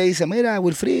Belkis le dice, mira,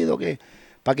 Wilfrido, que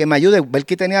para que me ayude.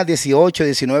 Belkis tenía 18,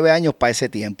 19 años para ese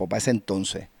tiempo, para ese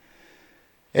entonces.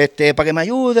 Para que me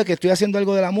ayude, que estoy haciendo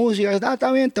algo de la música.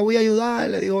 Está bien, te voy a ayudar,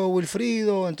 le digo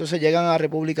Wilfrido. Entonces llegan a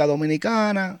República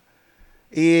Dominicana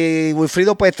y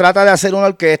Wilfrido pues trata de hacer una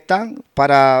orquesta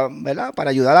para, ¿verdad? Para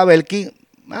ayudar a Belkis.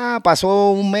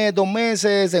 Pasó un mes, 2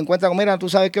 meses, se encuentra con, mira, tú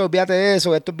sabes que olvídate de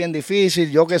eso, esto es bien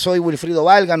difícil, yo que soy Wilfrido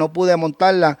Valga, no pude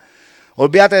montarla,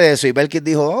 olvídate de eso. Y Belkis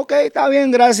dijo, ok, está bien,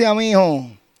 gracias, mijo,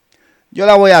 yo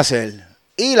la voy a hacer.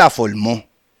 Y la formó,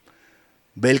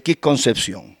 Belkis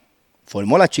Concepción.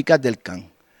 Formó las chicas del can.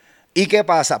 ¿Y qué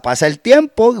pasa? Pasa el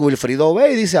tiempo, Wilfrido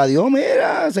ve y dice, adiós,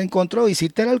 mira, se encontró,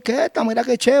 hiciste la orquesta, mira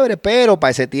qué chévere. Pero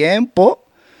para ese tiempo,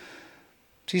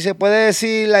 si se puede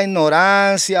decir la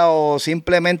ignorancia o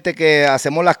simplemente que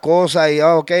hacemos las cosas y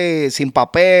ok, sin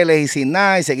papeles y sin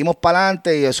nada y seguimos para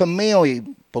adelante y eso es mío y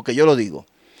porque yo lo digo.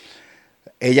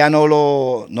 Ella no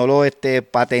lo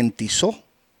patentizó.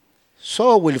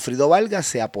 Wilfrido Valga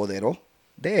se apoderó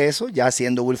de eso, ya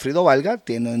siendo Wilfrido Valga,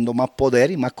 teniendo más poder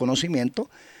y más conocimiento,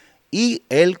 y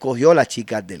él cogió las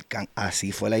chicas del can.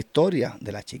 Así fue la historia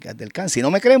de las chicas del can. Si no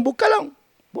me creen, búscalo,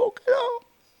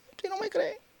 si no me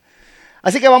creen.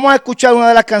 Así que vamos a escuchar una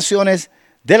de las canciones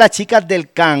de las chicas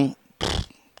del can.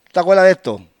 ¿Te acuerdas de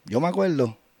esto? Yo me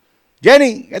acuerdo.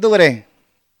 Jenny, ¿qué tú crees?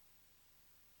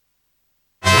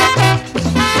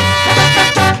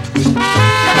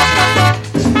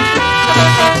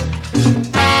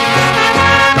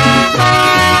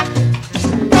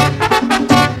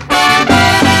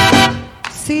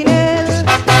 Sin él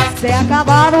se ha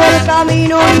acabado el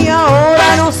camino y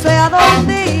ahora no sé a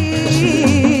dónde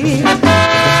ir.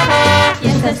 Y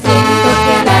hasta siento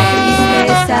que la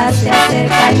tristeza se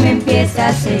acerca y me empieza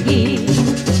a seguir.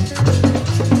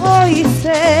 Hoy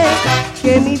sé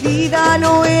que mi vida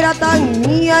no era tan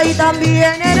mía y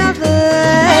también era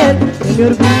de él. Que mi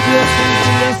orgullo se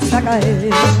empieza a caer y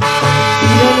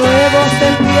de nuevo se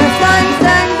empieza a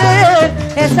encender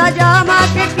esa llama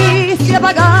que quise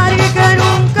apagar y que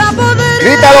nunca podré.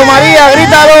 Grítalo, María,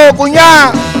 grítalo,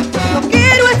 cuñá. No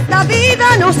quiero esta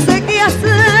vida, no sé qué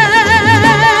hacer.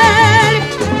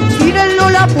 Sin él no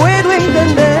la puedo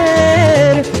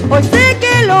entender. Hoy sé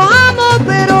que lo amo,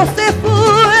 pero se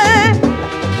fue.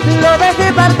 Lo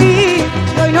dejé partir,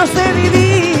 hoy no sé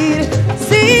vivir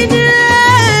sin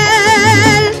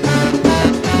él.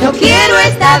 No quiero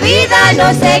esta vida,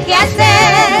 no sé qué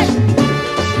hacer.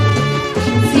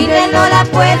 Sin él no la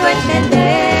puedo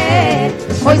entender.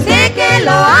 Hoy sé que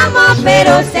lo amo,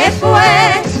 pero se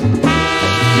fue.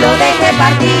 Lo dejé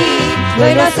partir,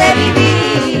 hoy no sé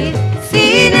vivir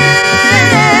sin él.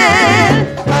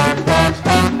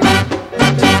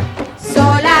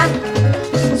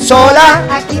 Sola,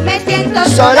 aquí me siento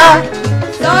sola,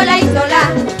 sola y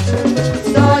sola,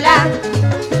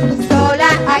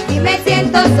 aquí me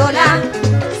siento sola,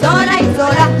 sola y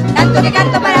sola. Tanto que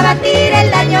canto para batir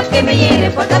el daño que me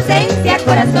hiere por tu ausencia,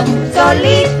 corazón.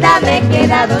 Solita me he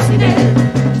quedado sin él.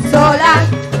 Sola,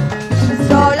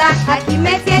 aquí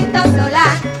me siento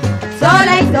sola,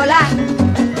 sola y sola.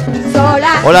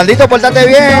 Holandito, pórtate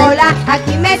bien. Sola,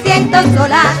 aquí me siento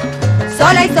sola.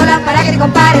 Sola y sola para que te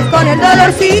compares con el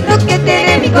dolorcito que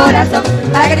tiene mi corazón.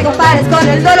 Para que te compares con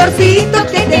el dolorcito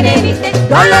que tiene mi ser.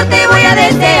 Dolor te voy a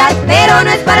desear, pero esto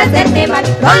no es para hacerte mal,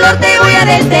 dolor te voy a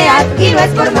desear y no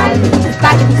es formal.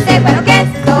 Pa' que tú sepas lo que es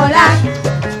sola,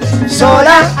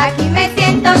 Sola, aquí me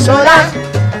siento sola,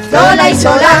 sola y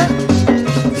sola,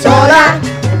 sola,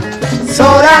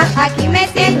 sola. aquí me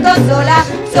siento sola,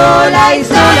 sola y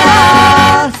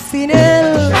sola. Sin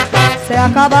él se ha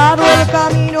acabado el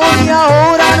camino y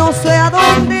ahora no sé a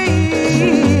dónde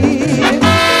ir.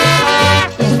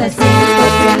 Mientras siento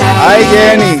que la Ay,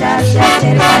 Jenny. vida se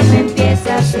acerca y me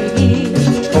empieza a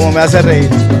seguir. Como me hace reír.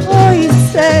 Hoy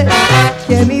sé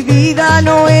que mi vida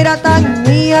no era tan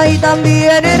mía y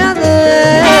también era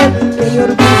de él, que mi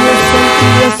orgullo se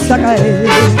empieza a caer. De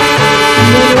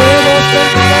nuevo se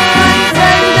empieza a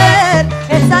encender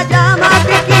esa llama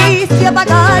que quise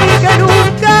apagar y que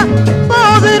nunca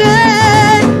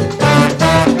podré.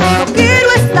 No quiero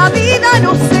esta vida,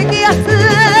 no sé qué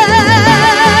hacer.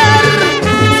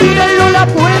 Sin él no la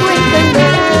puedo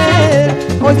entender.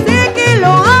 Hoy sé que lo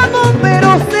amo,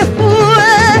 pero se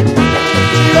fue.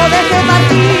 Lo dejé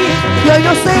partir y hoy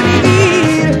no sé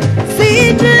vivir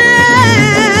sin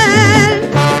él.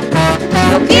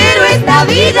 No quiero esta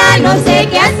vida, no sé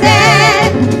qué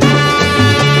hacer.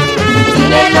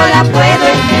 Sin él no la puedo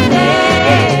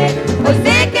entender. Hoy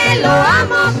sé que lo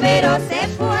amo, pero se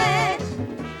fue.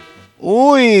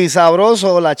 Uy,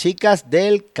 sabroso, las chicas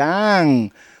del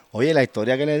Can. Oye, la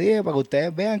historia que le dije, para que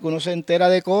ustedes vean que uno se entera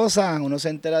de cosas,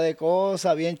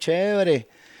 bien chévere.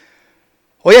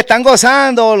 Oye, están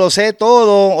gozando, lo sé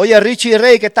todo. Oye, Richie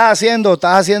Rey, ¿qué estás haciendo?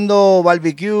 ¿Estás haciendo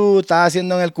barbecue? ¿Estás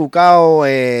haciendo en el cucao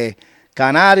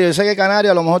canario? Yo sé que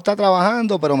canario a lo mejor está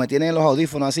trabajando, pero me tienen los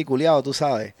audífonos así culiados, tú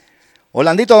sabes.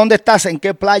 Orlandito, ¿dónde estás? ¿En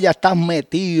qué playa estás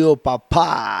metido,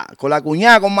 papá? Con la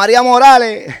cuñada, con María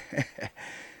Morales.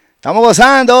 Estamos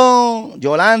gozando.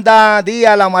 Yolanda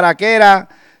Díaz, la maraquera,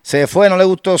 se fue, no le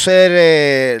gustó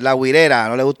ser la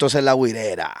guirera,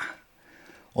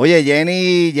 Oye,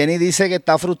 Jenny dice que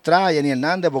está frustrada, Jenny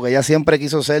Hernández, porque ella siempre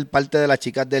quiso ser parte de las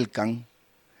chicas del Can.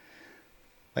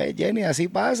 Pues Jenny, así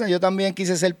pasa, yo también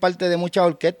quise ser parte de muchas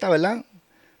orquestas, ¿verdad?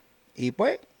 Y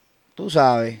pues, tú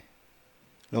sabes,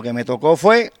 lo que me tocó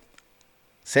fue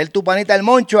ser tu panita el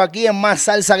moncho aquí en Más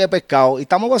Salsa que Pescado. Y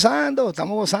estamos gozando.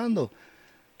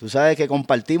 Tú sabes que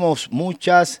compartimos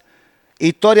muchas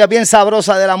historias bien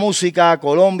sabrosas de la música,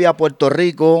 Colombia, Puerto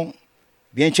Rico,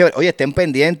 bien chévere. Oye, estén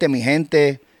pendientes, mi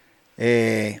gente.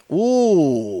 Mira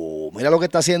lo que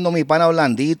está haciendo mi pana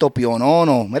Orlandito,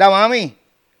 Pionono. Mira, mami.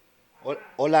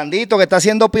 Orlandito, que está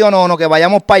haciendo Pionono, que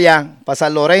vayamos para allá, para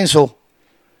San Lorenzo.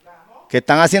 Que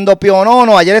están haciendo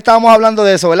Pionono. Ayer estábamos hablando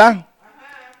de eso, ¿verdad?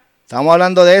 Estábamos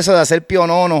hablando de eso, de hacer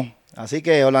Pionono. Así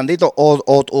que, Orlandito,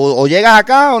 o llegas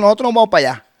acá o nosotros nos vamos para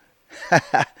allá.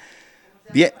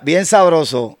 Bien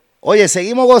sabroso. Oye,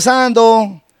 seguimos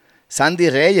gozando. Sandy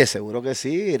Reyes, seguro que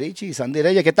sí, Richie. Sandy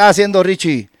Reyes, ¿qué estás haciendo,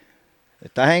 Richie?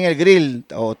 ¿Estás en el grill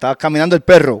o estás caminando el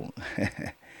perro?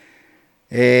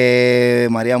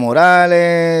 María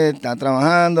Morales, ¿están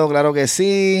trabajando? Claro que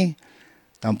sí.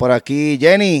 Están por aquí.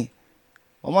 Jenny,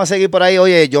 vamos a seguir por ahí.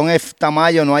 Oye, John F.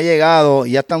 Tamayo no ha llegado.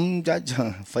 Y ya están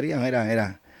frías.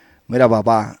 Mira,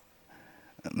 papá.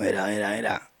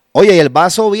 Mira. Oye, y el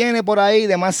vaso viene por ahí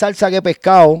de Más Salsa que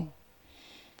Pescado.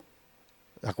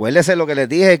 Acuérdese lo que les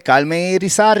dije, Carmen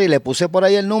Irizarry, le puse por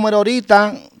ahí el número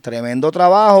ahorita. Tremendo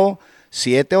trabajo.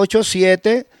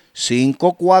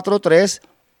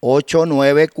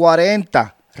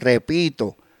 787-543-8940.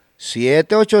 Repito,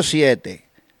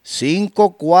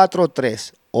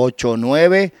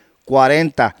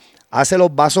 787-543-8940. Hace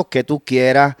los vasos que tú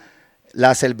quieras,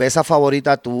 la cerveza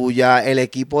favorita tuya, el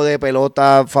equipo de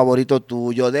pelota favorito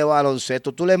tuyo, de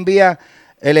baloncesto. Tú le envías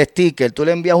el sticker, tú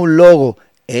le envías un logo,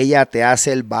 ella te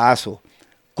hace el vaso.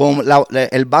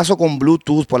 El vaso con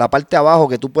Bluetooth por la parte de abajo,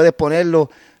 que tú puedes ponerlo.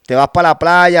 Te vas para la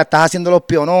playa, estás haciendo los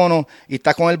piononos y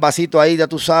estás con el vasito ahí, ya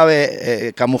tú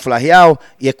sabes, camuflajeado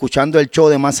y escuchando el show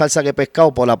de Más Salsa que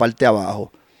Pescado por la parte de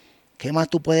abajo. ¿Qué más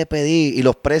tú puedes pedir? Y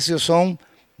los precios son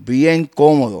bien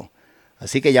cómodos.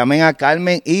 Así que llamen a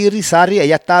Carmen Irizarry.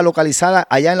 Ella está localizada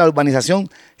allá en la urbanización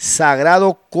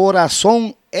Sagrado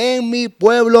Corazón en mi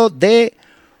pueblo de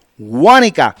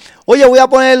Guánica. Oye, voy a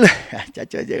poner...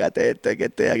 Chacho, llégate que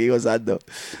estoy aquí gozando.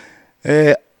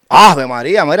 Ave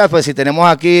María, mira, pues si tenemos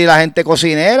aquí la gente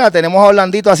cocinera, tenemos a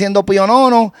Orlandito haciendo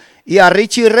pionono y a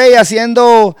Richie Rey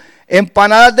haciendo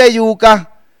empanadas de yuca.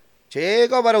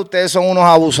 Chicos, pero ustedes son unos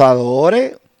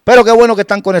abusadores. Pero qué bueno que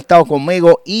están conectados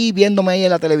conmigo y viéndome ahí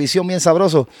en la televisión bien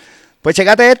sabroso. Pues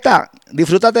checate esta,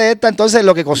 disfrútate de esta. Entonces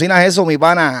lo que cocinas eso, mi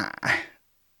pana.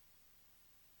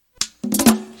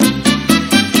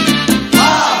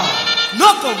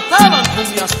 No contaban con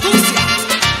mi astucia.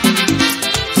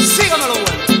 Sígamelo, bueno.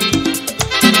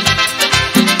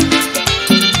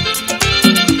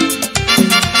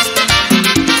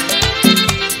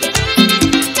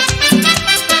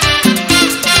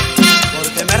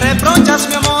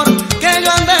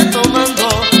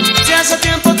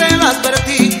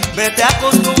 advertí, vete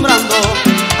acostumbrando.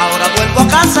 Ahora vuelvo a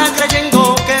casa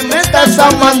creyendo que me estás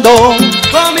amando.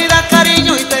 Comida,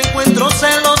 cariño y te encuentro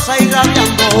celosa y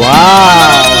rabiando.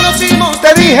 Cuando nos conocimos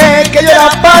te dije que yo era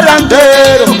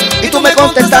parrandero y tú me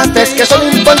contestaste que eso no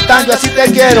importa, yo así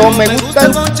te quiero. Me gusta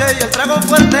el bonche y el trago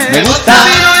fuerte. Me gusta el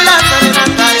vino y la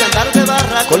serenata y andar de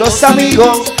barra con los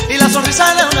amigos y la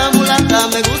sonrisa de una mulata.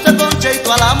 Me gusta el bonche y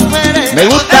todas las mujeres. Me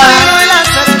gusta el vino y la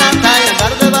serenata y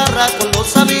andar de barra con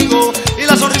los amigos y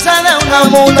la sonrisa de una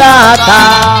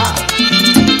mulata.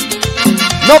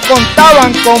 No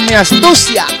contaban con mi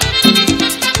astucia.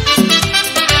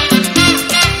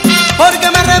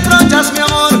 Porque me reprochas, mi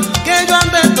amor, que yo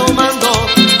ande tomando.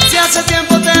 Si hace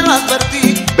tiempo te lo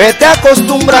advertí, vete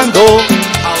acostumbrando.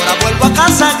 Ahora vuelvo a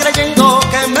casa creyendo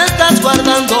que me estás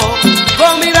guardando.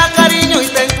 Comida, cariño y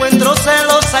te encuentro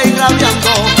celosa y rabiando.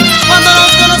 Cuando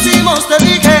nos conocimos te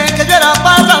dije que yo era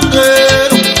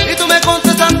parrandero y tú me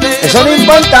contestaste eso no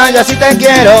importa, yo así te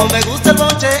quiero. Me gusta el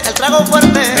bonche, el trago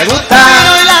fuerte. Me gusta el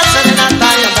vino y la serenata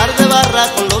y andar de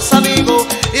barra con los amigos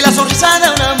y la sonrisa de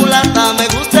una mulata. Me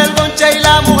gusta el bonche y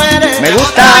las mujeres. Me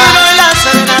gusta el vino y la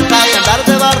serenata y andar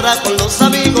de barra con los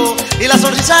amigos y la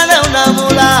sonrisa de una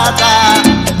mulata.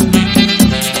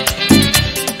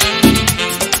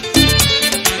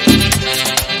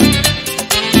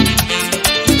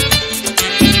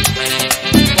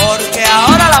 Porque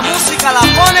ahora la música la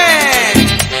pone.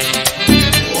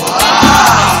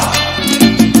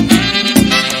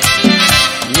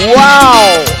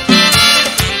 ¡Wow!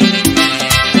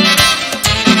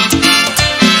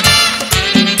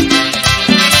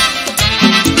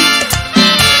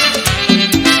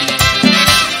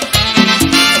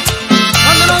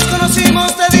 Cuando nos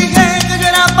conocimos te dije que yo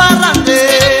era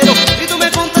parrandero y tú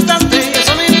me contestaste,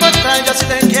 eso no importa, yo sí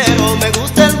te quiero. Me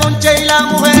gusta el bonche y las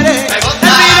mujeres, el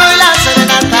vino y la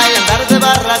serenata y andar de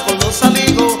barra con los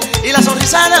amigos y la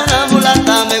sonrisa de una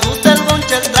mulata. Me gusta el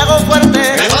bonche, el trago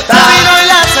fuerte, el vino y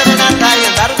la serenata y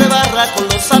andar de barra con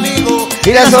los amigos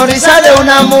y la sonrisa de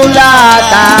una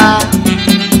mulata.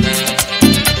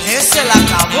 Es el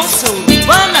acabose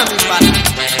urbana, mi pana.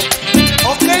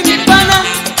 Ok, mi pana.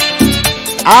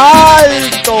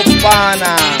 Alto,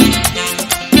 pana.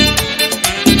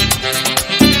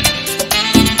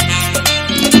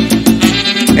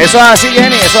 Eso es así,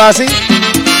 Jenny, eso es así.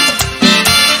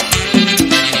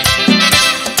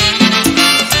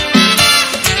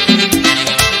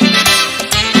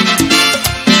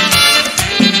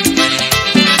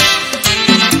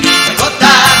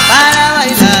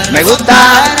 Me gusta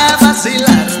para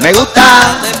vacilar, me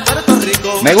gusta de Puerto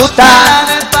Rico, me gusta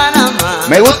de Panamá,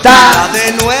 me gusta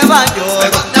de Nueva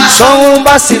York, son un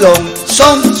vacilón,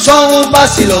 son un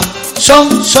vacilón, son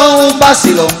un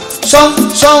vacilón, son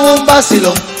un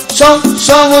vacilón,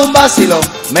 son un vacilón.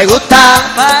 Me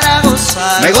gusta para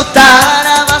gozar, me gusta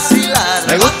para vacilar,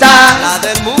 me gusta la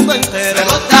del mundo entero, me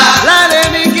gusta la de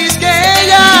mi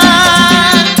Quisqueya.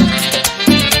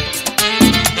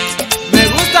 Me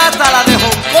gusta hasta la de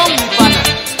Hong Kong, mi pana.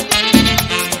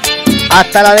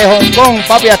 Hasta la de Hong Kong,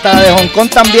 papi, hasta la de Hong Kong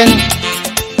también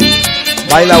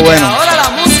baila bueno. Ahora la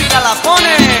música la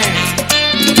pone.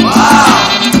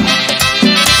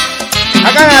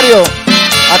 A Canario,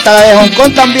 hasta la de Hong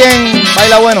Kong también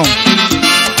baila bueno.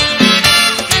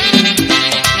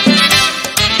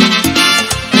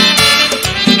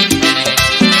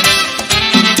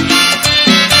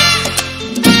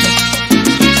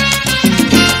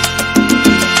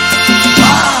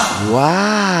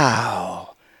 Wow.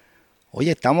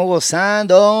 Oye, estamos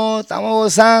gozando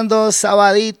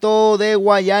sabadito de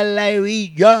guayar la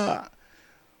Hebilla.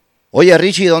 Oye,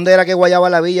 Richie, ¿dónde era que guayaba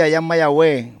la villa? Allá en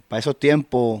Mayagüez, para esos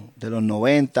tiempos de los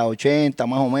 90, 80,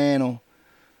 más o menos.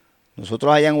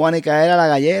 Nosotros allá en Guánica era en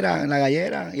la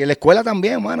gallera. Y en la escuela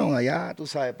también, mano. Allá, tú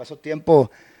sabes, para esos tiempos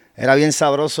era bien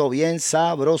sabroso, bien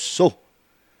sabroso.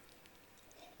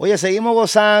 Oye, seguimos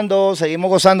gozando.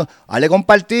 Hale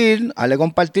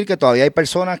compartir que todavía hay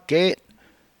personas que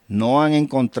no han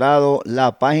encontrado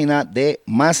la página de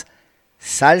Más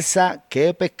Salsa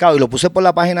que Pescado. Y lo puse por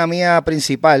la página mía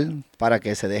principal para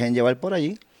que se dejen llevar por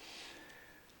allí.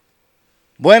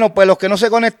 Bueno, pues los que no se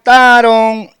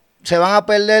conectaron se van a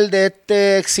perder de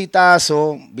este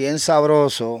exitazo bien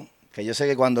sabroso, que yo sé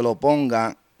que cuando lo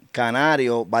ponga,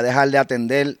 Canario va a dejar de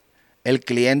atender el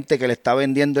cliente que le está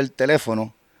vendiendo el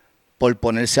teléfono por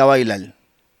ponerse a bailar.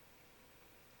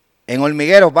 En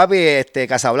Hormiguero, papi,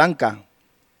 Casablanca.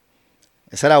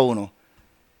 Ese era uno.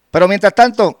 Pero mientras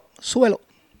tanto, súbelo.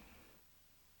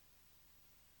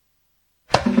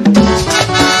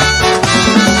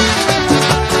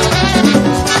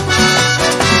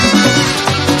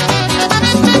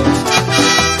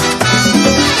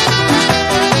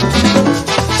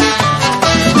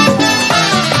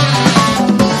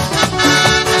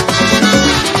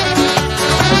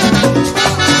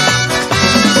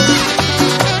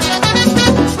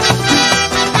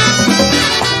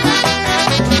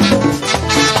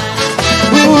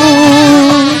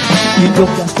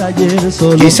 aquello que hasta ayer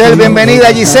solo Giselle, bienvenida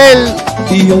Giselle.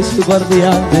 Y hoy soy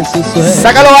guardián de su sueño.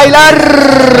 ¡Sácalo a bailar!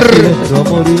 Quiero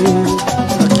morir,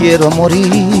 quiero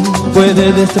morir.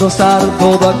 Puede destrozar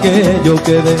todo aquello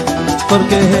que ve,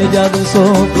 porque ella de un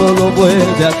soplo lo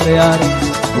vuelve a crear.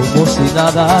 Como si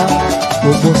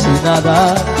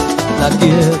nada, la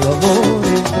quiero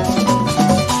morir.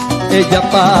 Ella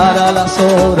para las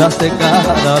horas de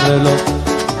cada reloj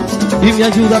y me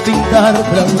ayuda a pintar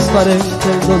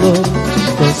transparente el dolor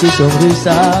con su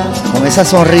sonrisa. Con esa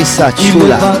sonrisa y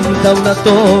chula. levanta una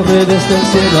torre desde el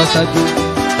cielo hasta aquí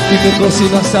y me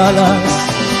cocina alas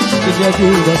y me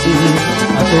ayuda así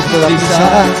a toda prisa,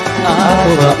 a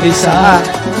toda prisa.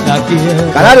 La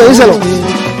quiero. Canario, díselo.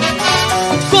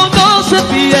 Conoce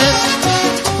bien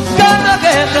cada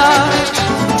guerra,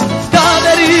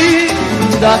 cada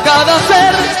herida, cada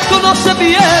ser. Conoce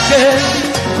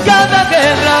bien cada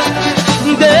guerra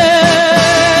de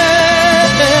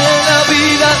la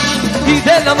vida y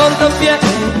del amor también.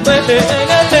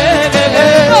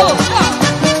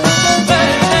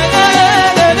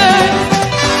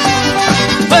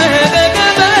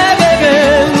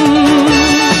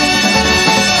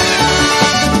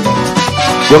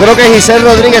 Yo creo que Giselle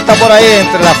Rodríguez está por ahí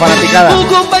entre las fanaticadas.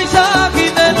 Un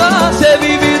paisaje me lo hace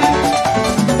vivir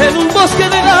en un bosque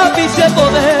de lápiz se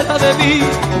apodera de mí.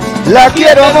 La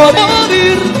quiero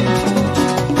morir.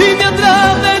 Y me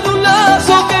atrapa en un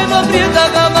lazo que no aprieta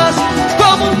jamás,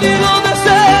 como un hilo de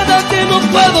seda que no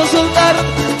puedo soltar.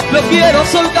 Lo quiero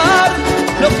soltar,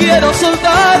 lo quiero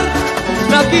soltar.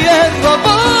 La quiero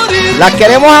morir. La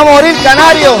queremos a morir,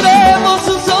 Canario. Abrimos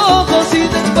sus ojos y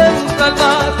te encuentra el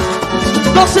mar.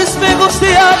 Dos espejos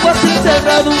de agua se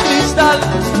encerran un cristal.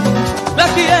 La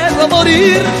quiero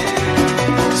morir.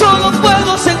 Solo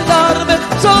puedo sentarme,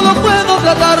 solo puedo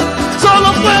tratar,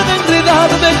 solo puedo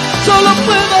enredarme, solo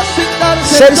puedo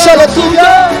sentarse. Ser solo tuyo,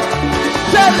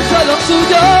 ser solo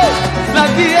suyo. La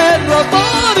quiero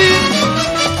morir.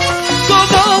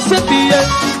 Conoce bien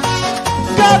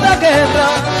cada guerra,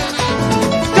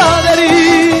 cada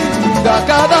herida,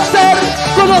 cada ser.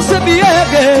 Conoce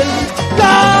bien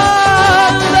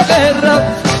cada guerra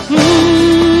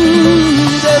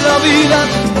de la vida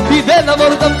y del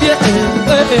amor también.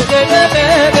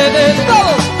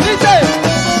 Todos, dice.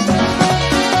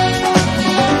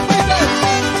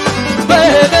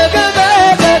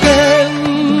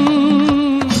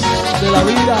 De la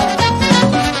vida.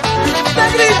 Te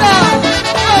grita.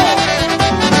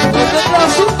 Es un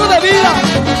asunto de vida.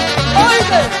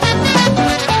 Oíste.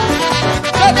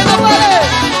 Que no vale.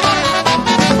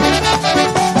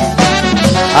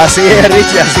 Así es,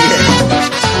 Richie, así es.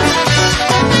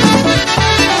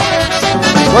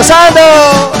 Gozando,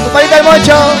 tu palita del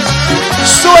mocho.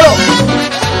 Súbelo.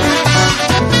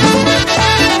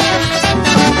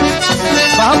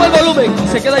 Bajamos el volumen y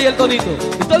se queda ahí el tonito.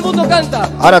 Y todo el mundo canta.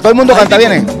 Ahora todo el mundo canta,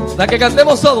 viene. La que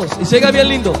cantemos todos y se oiga bien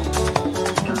lindo.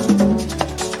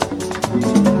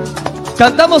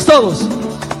 Cantamos todos.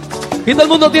 Y todo el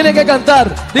mundo tiene que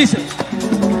cantar. Dice.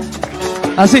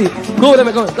 Así,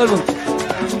 cúbreme con todo el mundo.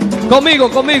 Conmigo.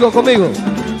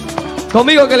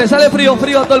 Conmigo que le sale frío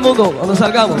a todo el mundo cuando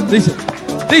salgamos.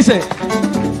 Dice.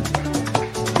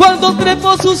 Cuando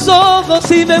trepo sus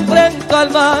ojos y me enfrento al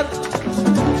mar.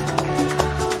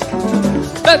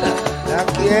 Vete. La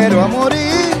quiero a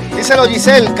morir. Díselo,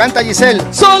 Giselle, canta Giselle.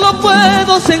 Solo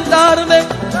puedo sentarme,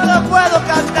 solo puedo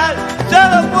cantar,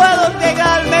 solo puedo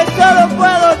pegarme, solo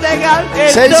puedo pegarme.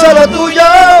 Ser solo tuyo,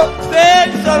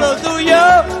 ser solo tuyo,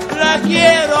 la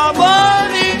quiero a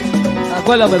morir.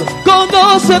 Acuérdamelo.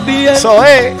 Conoce bien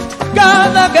Soe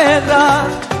cada guerra.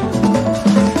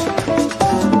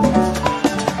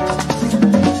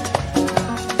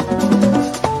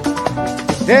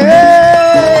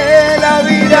 De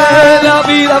la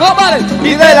vida, vamos, vale.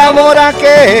 Y del amor a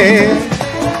que.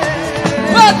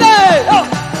 ¡Vete!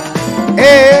 ¡Oh!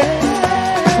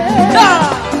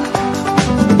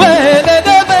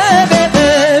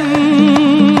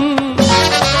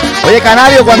 Oye,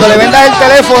 Canario, cuando le vendas el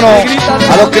teléfono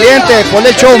a los clientes, ponle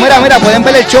el show. Mira, pueden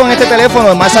ver el show en este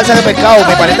teléfono. Más salsa de pescado,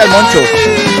 me parece el moncho.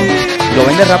 Y lo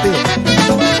vende rápido.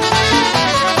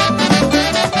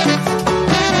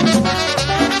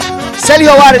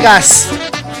 Sergio Vargas,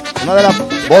 una de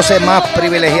las voces más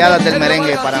privilegiadas del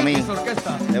merengue para mí.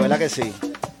 De verdad que sí.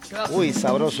 Uy,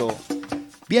 sabroso.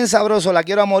 Bien sabroso, la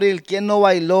quiero a morir. ¿Quién no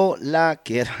bailó? La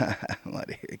quiero.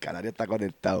 El Canario está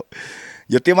conectado.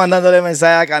 Yo estoy mandándole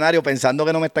mensaje a Canario pensando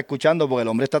que no me está escuchando porque el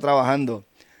hombre está trabajando.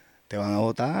 Te van a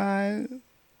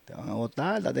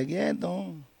votar, date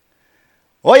quieto.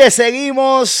 Oye,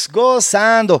 seguimos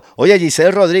gozando. Oye,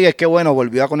 Giselle Rodríguez, qué bueno,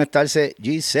 volvió a conectarse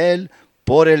Giselle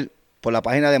por la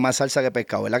página de Más Salsa que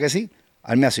Pescado, ¿verdad que sí?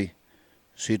 Hazme así.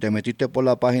 Si te metiste por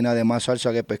la página de Más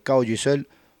Salsa que Pescado, Giselle,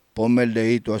 ponme el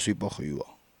dedito así para arriba.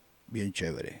 Bien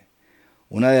chévere.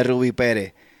 Una de Ruby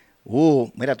Pérez.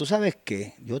 Mira, ¿tú sabes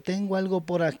qué? Yo tengo algo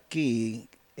por aquí.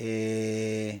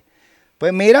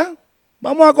 Pues mira,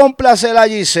 vamos a complacer a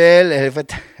Giselle. El jefe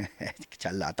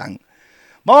charlatán.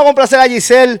 Vamos a complacer a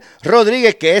Giselle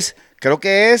Rodríguez, que creo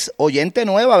que es oyente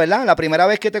nueva, ¿verdad? La primera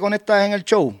vez que te conectas en el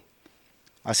show.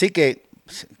 Así que,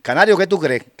 Canario, ¿qué tú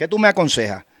crees? ¿Qué tú me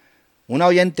aconsejas? Una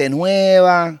oyente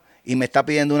nueva y me está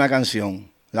pidiendo una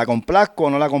canción. ¿La complazco o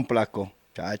no la complazco?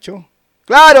 Chacho.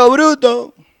 ¡Claro,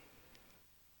 bruto!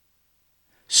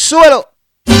 ¡Suelo!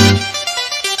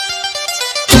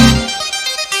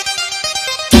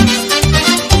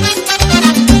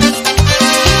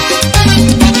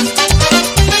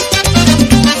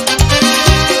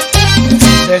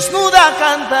 Desnuda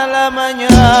canta la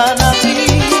mañana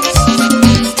gris.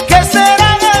 ¿Qué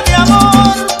será de mi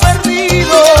amor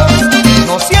perdido?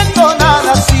 No siento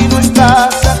nada si no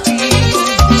estás aquí.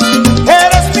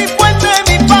 Eres mi fuente,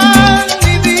 mi pan,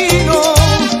 mi vino.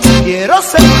 Quiero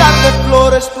sembrar de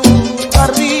flores tu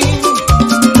jardín.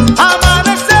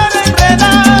 Amanecer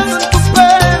enredado en tu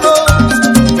pelo.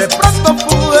 De pronto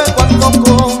pude cuando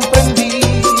comprendí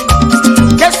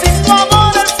que sin tu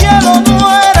amor el cielo no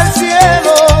era el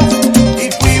cielo. Y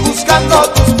fui buscando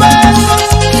tus besos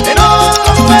en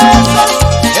otros besos,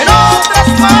 en otras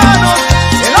manos,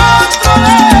 en otro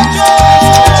lecho.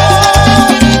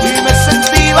 Y me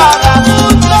sentí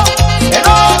vagabundo en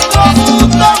otro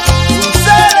mundo, un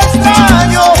ser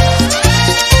extraño,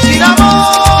 sin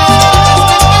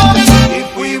amor. Y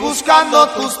fui buscando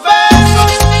tus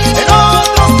besos en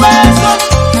otros besos,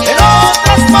 en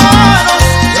otras manos,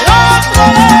 en otro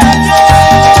lecho.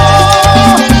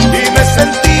 Y me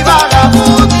sentí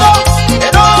vagabundo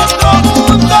en otro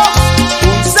mundo,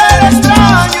 un ser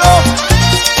extraño,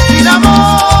 sin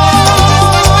amor.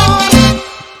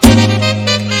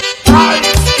 Ay.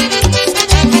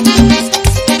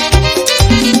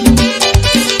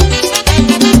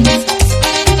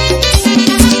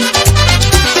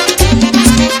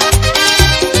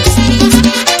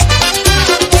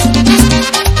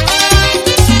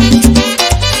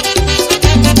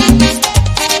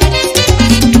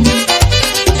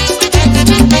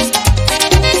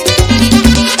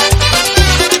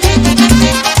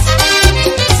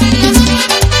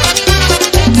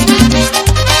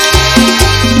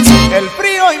 El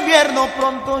frío invierno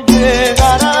pronto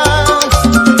llegará.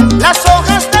 Las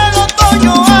hojas del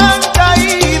otoño han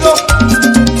caído.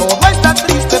 Todo está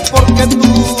triste porque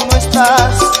tú no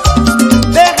estás.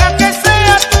 Deja que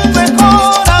sea tu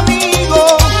mejor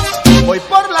amigo. Voy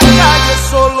por la calle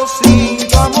solo sin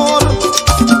tu amor.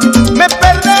 Me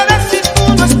perderé si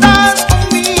tú no estás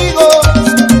conmigo.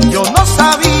 Yo no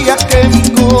sabía que mi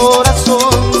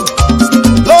corazón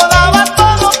lo daba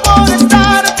todo por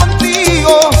estar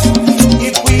contigo.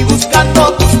 Y fui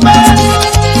buscando tus besos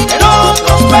en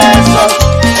otros besos,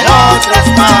 en otras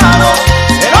manos,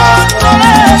 en otro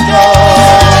lecho.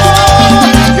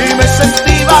 Y me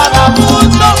sentí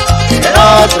vagabundo en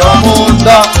otro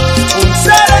mundo, un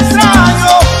ser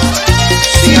extraño,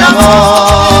 sin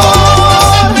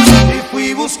amor. Y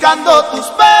fui buscando tus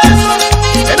besos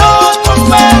en otros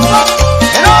besos,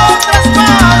 en otras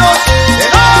manos,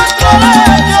 en otro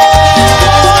lecho.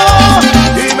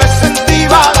 Y me sentí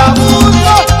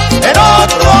vagabundo en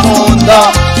otro mundo,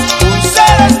 un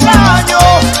ser extraño,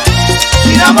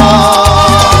 sin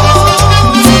amor.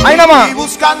 ¡Ay, nada más! Y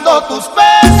buscando tus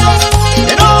besos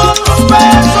en otros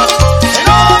besos, en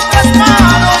otras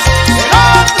manos, en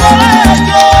otro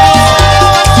lecho.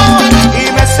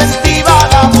 Y me sentí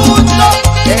vagabundo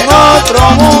en otro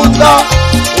mundo,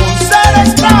 un ser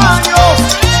extraño,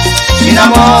 sin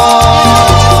amor.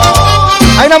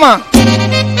 ¡Ay, nada más!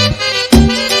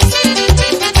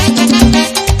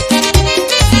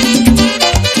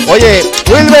 Oye,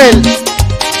 Wilber,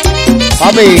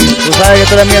 papi, tú sabes que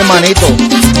tú eres mi hermanito.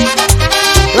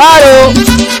 ¡Claro!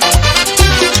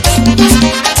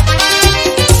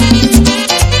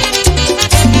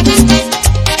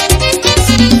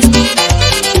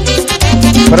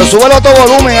 Pero súbelo a todo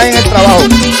volumen ahí en el trabajo.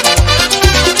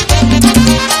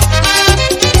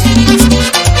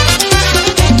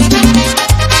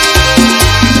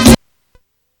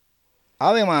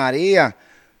 Ave María.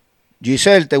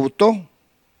 Giselle, ¿te gustó?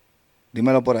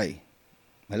 Dímelo por ahí.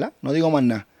 ¿Verdad? No digo más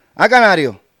nada.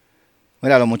 Canario.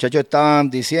 Mira, los muchachos estaban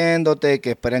diciéndote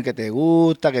que esperan que te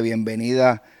gusta, que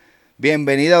bienvenida.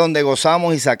 Bienvenida donde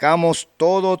gozamos y sacamos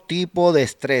todo tipo de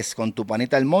estrés con tu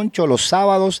panita El Moncho los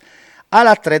sábados a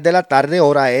las 3 de la tarde,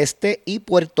 hora este, y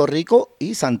Puerto Rico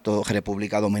y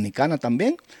República Dominicana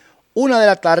también. 1 de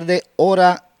la tarde,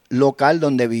 hora local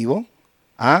donde vivo.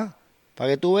 ¿Ah? Para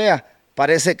que tú veas.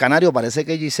 Canario, parece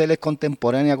que Giselle es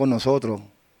contemporánea con nosotros.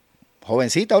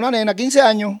 Jovencita, una nena, 15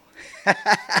 años.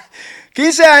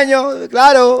 15 años,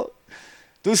 claro.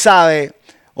 Tú sabes.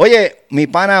 Oye, mi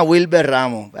pana Wilber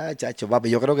Ramos. Chacho, papi,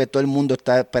 yo creo que todo el mundo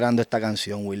está esperando esta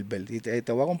canción, Wilber. Y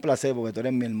te voy a complacer porque tú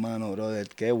eres mi hermano, brother.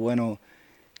 Qué bueno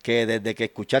que desde que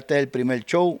escuchaste el primer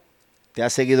show te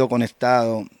has seguido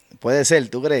conectado. Puede ser,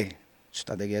 ¿tú crees?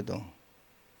 Estate quieto.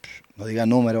 No digas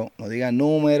número.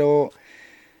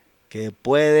 Que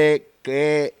puede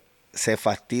que se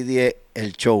fastidie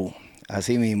el show.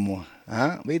 Así mismo.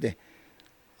 ¿Ah? ¿Viste?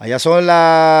 Allá son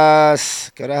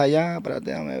las... ¿Qué hora es allá?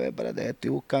 Espérate, déjame ver, estoy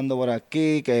buscando por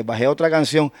aquí, que bajé otra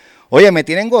canción. Oye, me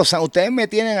tienen gozando, ustedes me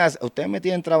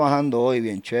tienen trabajando hoy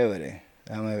bien chévere.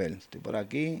 Déjame ver, estoy por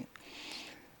aquí.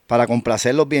 Para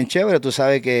complacerlos bien chévere, tú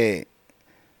sabes que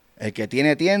el que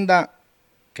tiene tienda,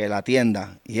 que la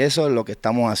tienda. Y eso es lo que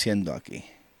estamos haciendo aquí.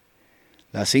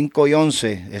 Las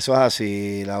 5:11, eso es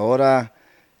así, la hora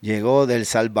llegó del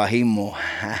salvajismo.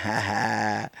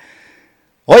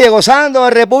 Oye, gozando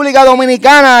en República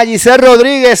Dominicana, Giselle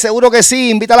Rodríguez, seguro que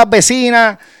sí, invita a las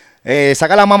vecinas,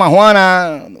 saca a la mamá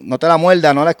Juana, no te la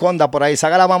muerda, no la escondas por ahí,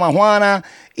 saca a la mamá Juana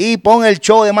y pon el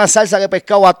show de Más Salsa que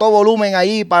Pescado a todo volumen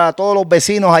ahí para todos los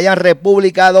vecinos allá en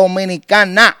República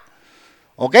Dominicana.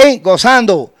 ¿Ok?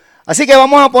 Gozando. Así que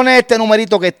vamos a poner este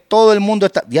numerito que todo el mundo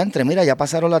está... Diantre, mira, ya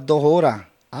pasaron las 2 horas.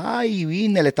 Ay,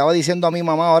 vine, le estaba diciendo a mi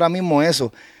mamá ahora mismo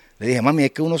eso. Le dije, mami,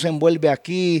 es que uno se envuelve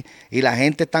aquí y la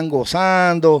gente está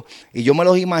gozando y yo me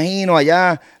los imagino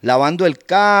allá lavando el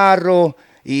carro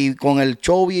y con el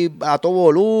show a todo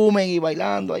volumen y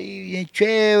bailando ahí bien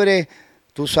chévere,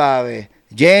 tú sabes.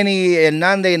 Jenny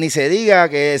Hernández, ni se diga,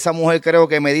 que esa mujer creo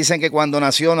que me dicen que cuando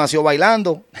nació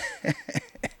bailando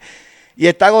y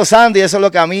está gozando y eso es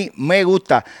lo que a mí me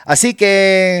gusta. Así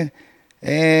que,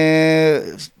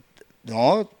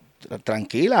 no...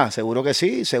 Tranquila, seguro que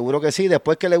sí,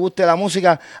 después que le guste la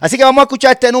música. Así que vamos a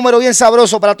escuchar este número bien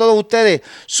sabroso para todos ustedes.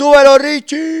 ¡Súbelo,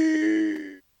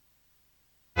 Richie!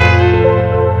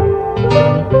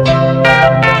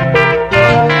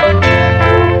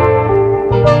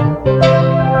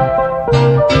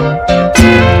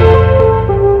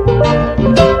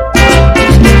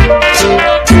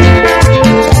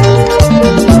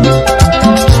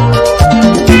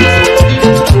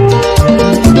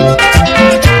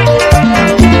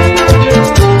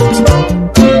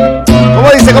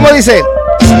 ¿Cómo dice?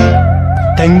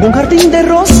 Tengo un jardín de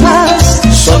rosas,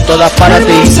 son todas para ti.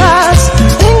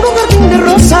 Tengo un jardín de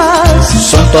rosas,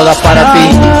 son todas para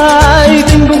ti. Ay,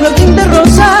 tengo un jardín de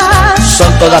rosas,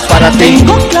 son todas para ti.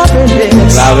 Tengo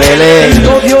claveles,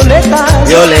 tengo violetas,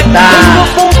 tengo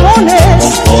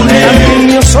pompones,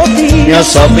 también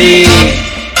miosopí.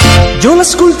 Yo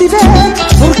las cultivé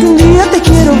porque un día te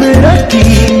quiero ver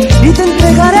aquí y te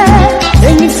entregaré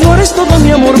en mis flores todo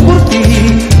mi amor por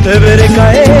ti. Te veré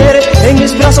caer en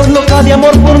mis brazos loca de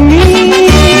amor por mí.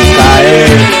 Caer,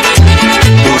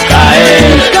 tú caer,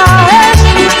 tú caer,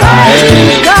 tú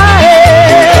caer,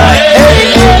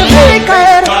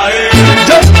 caer.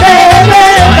 Yo te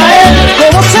veré caer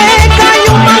como se cae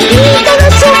un manguito de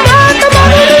su mata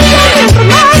madurita mientras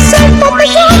nace el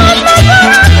popillón.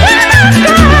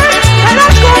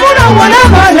 Como una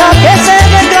guanábana que se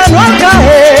desgranó al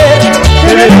caer.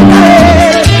 Te veré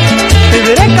caer, te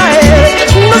veré caer.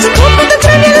 No sé cómo te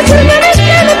atreves a decirme a mí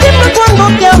que no tiembla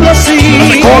cuando te hablo así. No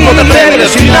sé cómo te atreves a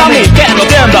decirme a mí que no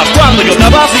tiembla cuando yo te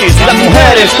hablo así. Si las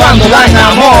mujeres cuando dan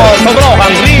amor se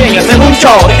brojan, ríen y hacen un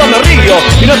show. Y yo me río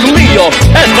y no es un lío,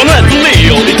 esto no es un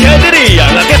lío. ¿Y qué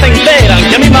dirían las que se enteran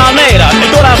que a mi manera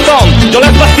el corazón yo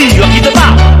les vacío? Aquí te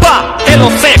va, que lo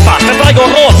sepas. Te traigo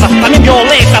rosas, también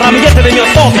violetas, ramillete de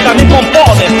miosopí, también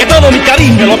pompones. Que todo mi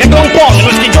cariño lo que compone no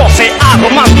es que yo sea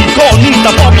romántico ni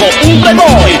tampoco un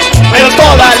playboy, pero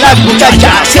todas las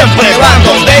muchachas siempre van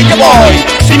donde yo voy.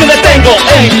 Si me detengo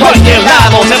en cualquier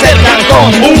lado se acercan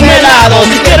con un helado.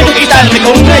 Si quieren quitarme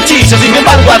con un hechizo, sin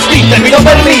embargo a ti te pido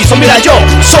permiso. Mira, yo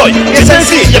soy bien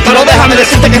sencillo, pero déjame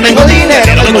decirte que tengo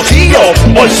dinero de bolsillo,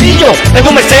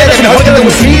 tengo Mercedes mejor que de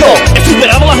bolsillo. He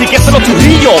superado la riqueza de los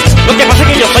churrillos. Lo que pasa es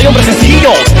que yo soy hombre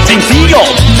sencillo,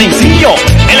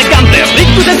 elegante,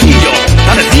 rico y sencillo.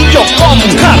 Tan sencillo como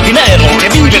un jardinero que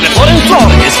vive de flor en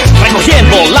flores,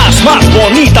 recogiendo las más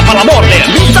bonitas para el amor de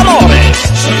mis amores.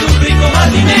 Soy un rico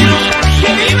jardinero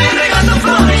que vive regando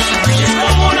flores, es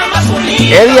como la más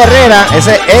bonita. Eddie Herrera,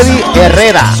 ese es Eddie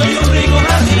Herrera. Soy un rico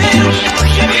jardinero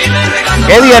que vive regando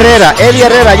Eddie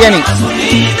Herrera, Jenny.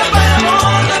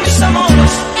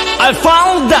 I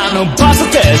found down on past the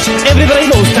test. Everybody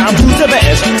knows down who's the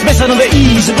best. Best on the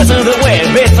east, best on the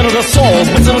west, best on the soul,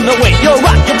 best on the way. You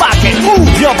rock your back and move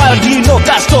your body.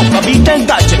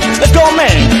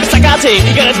 say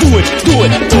you gotta do it, do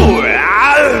it, do it.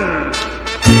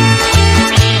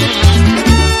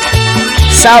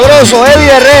 Sabroso, Eddie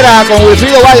Herrera con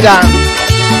Wilfrido Valga.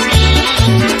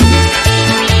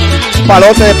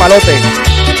 Palote de palote.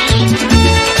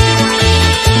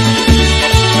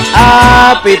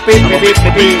 Ah, pi, pi, pi, pi,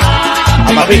 pi, pi.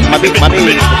 Mapi, mapi, mapi.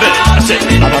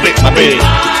 Mapi, mapi.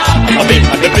 Mapi,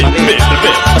 mapi, mapi.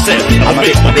 I said,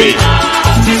 mapi, mapi.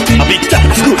 Mapi,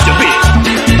 that's good, you be.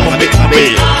 Mapi, mapi.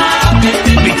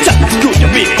 Mapi, that's good, you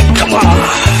be. Come on.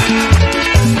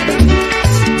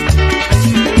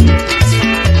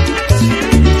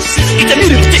 It's a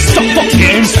little dick, some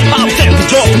fucking I'll tell the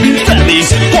job to be families.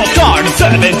 Walked hard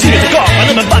 17 years ago. I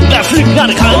never back that flip,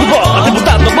 not a kind of ball. I never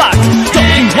down the box,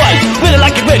 talking white. Really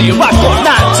like a radio rock or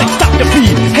not. Stop the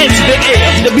beat, hands in the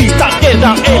air. The beat start getting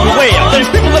down everywhere. There's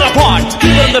people that are part,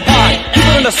 people in the pie,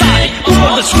 people in the side, people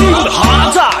on the street with a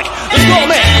heart attack. Let's go,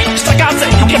 man. Just like I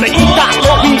said, you gotta eat that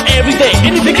lobby every day.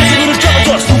 Anything is a little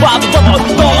trouble, just survive the double.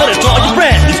 Don't let it draw your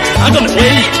friends. I'm gonna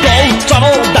wait, go,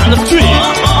 travel down the street.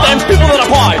 Then people that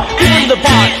are part, people in the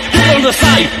pie, people on the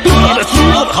side, people on the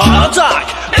street with a heart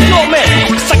attack. Let's go, man.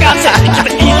 Just like I said, you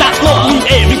gotta eat that lobby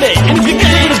every day. Anything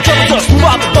is a little trouble, just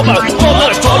survive the double. Don't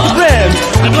let it draw your friends.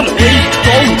 I'm gonna wait,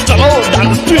 go, travel down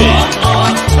the street.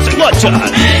 I said, what, John?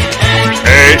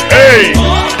 Hey, hey.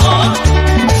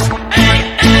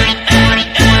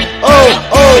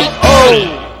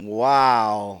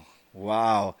 Wow,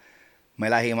 wow. Me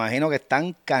las imagino que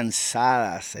están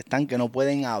cansadas, están que no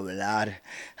pueden hablar.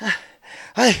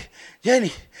 Ay,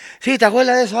 Jenny, sí, ¿te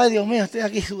acuerdas de eso? Ay, Dios mío, estoy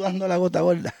aquí sudando la gota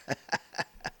gorda.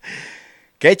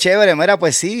 Qué chévere, mira,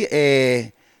 pues sí,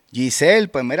 Giselle,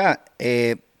 pues mira,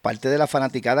 parte de la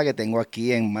fanaticada que tengo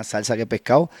aquí en Más Salsa que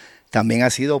Pescado, también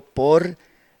ha sido por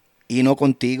Y No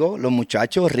Contigo, los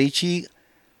muchachos Richie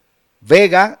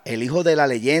Vega, el hijo de la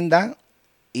leyenda,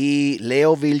 y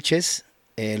Leo Vilches,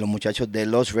 los muchachos de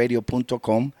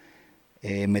losradio.com,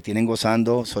 me tienen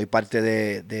gozando, soy parte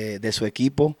de su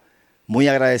equipo, muy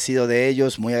agradecido de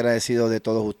ellos, muy agradecido de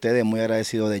todos ustedes, muy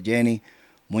agradecido de Jenny,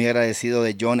 muy agradecido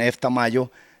de John F.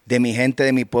 Tamayo, de mi gente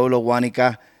de mi pueblo,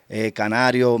 Guánica,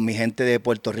 Canario, mi gente de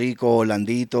Puerto Rico,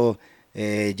 Orlandito,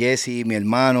 Jesse, mi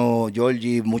hermano,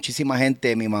 Georgie, muchísima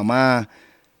gente, mi mamá,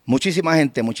 muchísima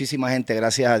gente,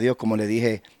 gracias a Dios, como le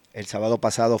dije, el sábado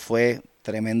pasado fue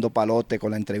tremendo palote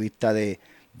con la entrevista de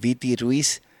Viti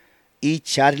Ruiz y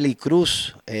Charlie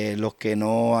Cruz. Los que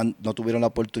no tuvieron la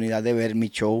oportunidad de ver mi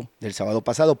show del sábado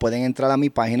pasado pueden entrar a mi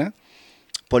página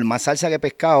por Más Salsa que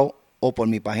Pescado o por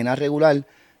mi página regular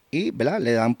y, ¿verdad?,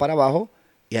 le dan para abajo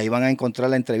y ahí van a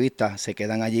encontrar la entrevista, se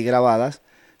quedan allí grabadas.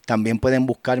 También pueden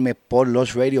buscarme por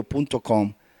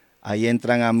losradio.com, ahí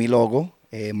entran a mi logo,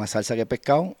 Más Salsa que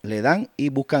Pescado, le dan y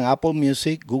buscan Apple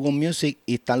Music, Google Music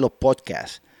y están los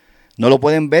podcasts. No lo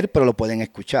pueden ver, pero lo pueden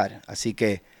escuchar. Así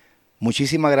que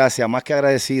muchísimas gracias, más que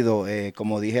agradecido.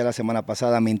 Como dije la semana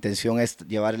pasada, mi intención es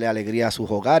llevarle alegría a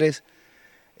sus hogares.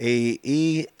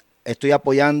 Y estoy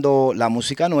apoyando la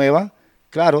música nueva.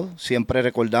 Claro, siempre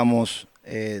recordamos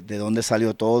de dónde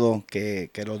salió todo, que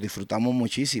lo disfrutamos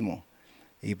muchísimo.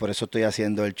 Y por eso estoy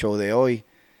haciendo el show de hoy,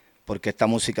 porque esta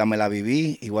música me la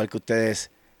viví, igual que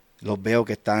ustedes los veo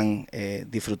que están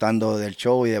disfrutando del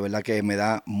show y de verdad que me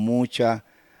da mucha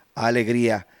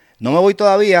alegría. No me voy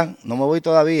todavía.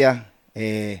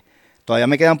 Todavía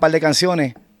me quedan un par de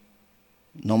canciones.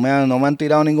 No me han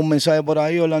tirado ningún mensaje por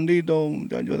ahí, Orlandito,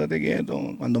 yo te quieto.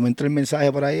 Cuando me entre el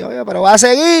mensaje por ahí, oye, pero va a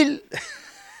seguir.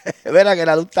 Verá que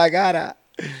la luz está cara.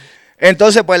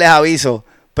 Entonces, pues les aviso.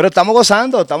 Pero estamos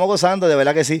gozando, de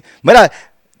verdad que sí. Mira,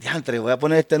 diantre, voy a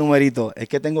poner este numerito. Es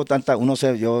que tengo tantas,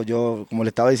 yo como le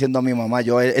estaba diciendo a mi mamá,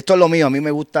 esto es lo mío, a mí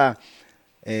me gusta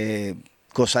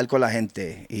gozar con la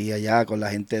gente y allá con la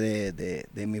gente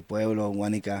de mi pueblo,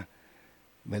 Guánica,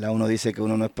 ¿verdad? Uno dice que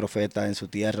uno no es profeta en su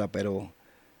tierra, pero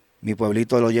mi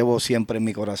pueblito lo llevo siempre en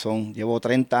mi corazón. Llevo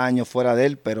 30 años fuera de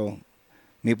él, pero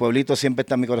mi pueblito siempre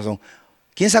está en mi corazón.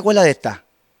 ¿Quién se acuerda de esta?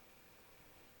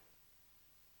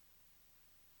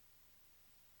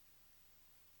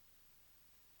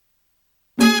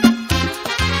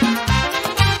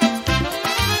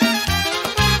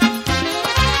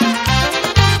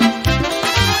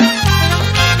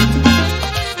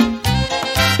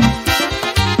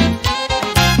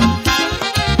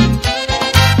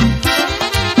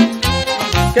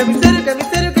 Qué misterio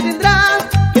que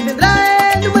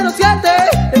tendrá el número 7.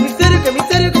 Qué misterio que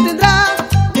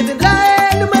tendrá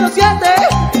el número 7.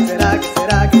 ¿Qué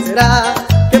será?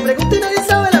 Que pregunte y nadie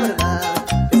sabe la verdad.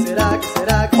 ¿Qué será?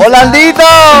 ¡Orlandito!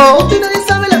 Que pregunte y nadie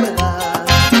sabe la verdad.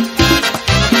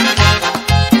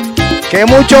 Que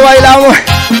mucho bailamos.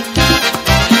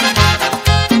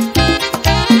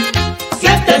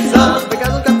 7 son.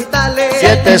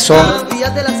 7 son. Los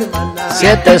días de la semana.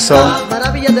 7 son. Las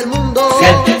maravillas del mundo.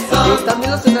 7 son. Y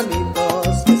también los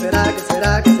enanitos. ¿Qué será, qué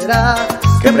será, qué será?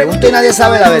 Que pregunto y nadie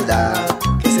sabe la verdad.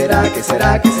 ¿Qué será, qué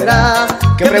será, qué será?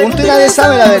 Que pregunto y nadie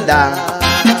sabe la verdad.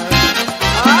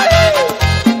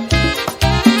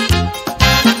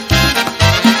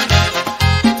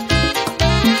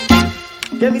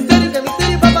 Qué misterio,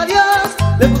 papá Dios,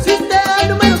 le pusiste al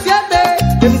número 7.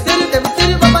 Qué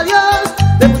misterio, papá Dios,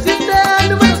 le pusiste al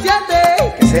número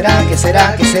 7. ¿Qué será, qué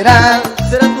será, qué será?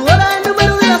 Será tu hora el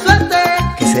número de la suerte.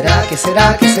 ¿Qué será, qué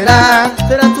será, qué será?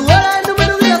 Será tu hora el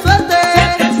número de la suerte.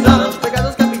 Los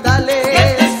pecados capitales,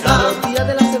 los días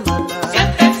de la semana,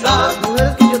 las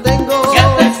mujeres que yo tengo,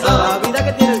 la vida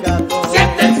que tiene el gato.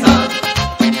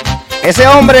 Ese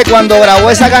hombre cuando grabó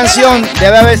esa canción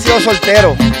debe haber sido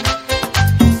soltero.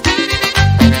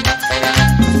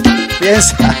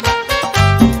 Piensa.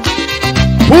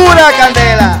 Pura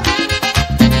candela.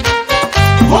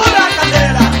 Pura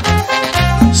candela.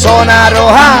 Zona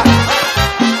roja.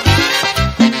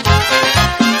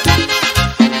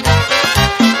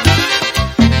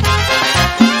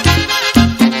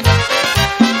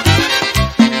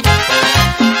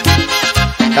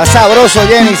 Está sabroso,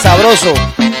 Jenny, sabroso.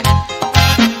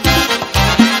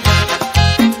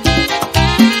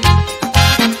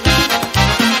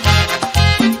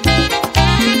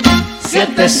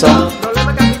 Siete son.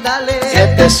 Problemas capitales.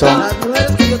 7 son. Las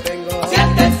mujeres que yo tengo.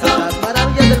 7 son. Las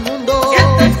maravillas del mundo.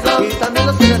 7 son. Y también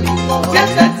los enanitos.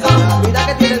 7 son. La vida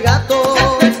que tiene el gato.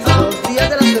 7 son. Los días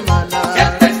de la semana.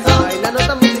 7 son. Hay las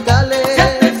notas musicales.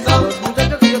 7 son. Los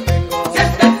muchachos que yo tengo.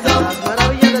 7 son. Las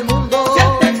maravillas del mundo.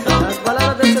 7 son. Las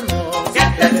palabras del sermón.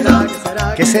 7 son.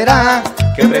 ¿Qué será?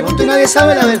 Que pregunto y nadie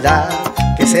sabe la verdad.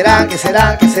 ¿Qué será? ¿Qué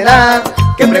será? ¿Qué será?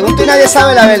 Que pregunto y nadie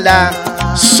sabe la verdad.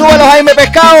 Súbelo, Jaime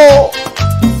Pescado.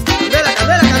 Candela,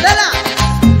 candela, candela.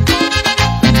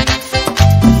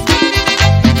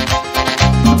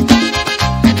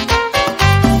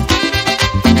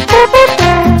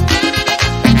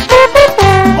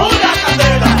 Pura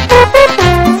candela.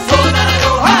 Zona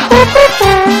roja.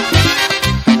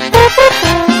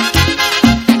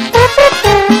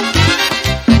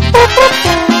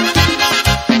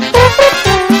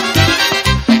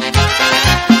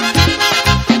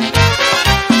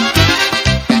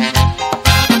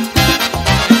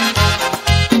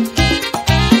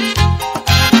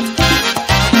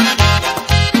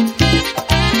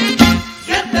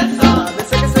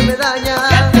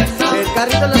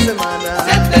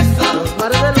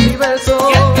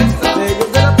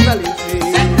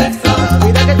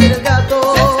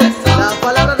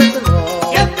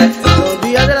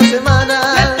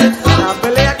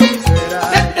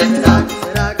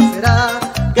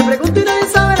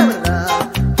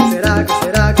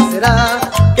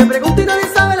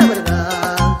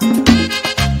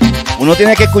 Uno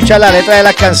tiene que escuchar la letra de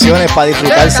las canciones para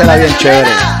disfrutársela bien chévere.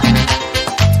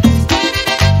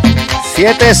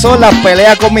 7 son las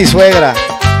peleas con mi suegra.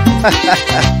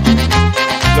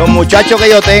 Los muchachos que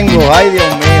yo tengo. Ay, Dios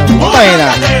mío. ¿Tú te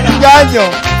imaginas? Un año.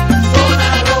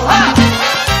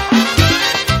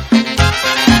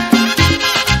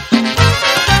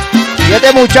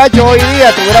 7 muchachos hoy día,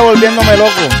 estuviera volviéndome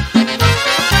loco.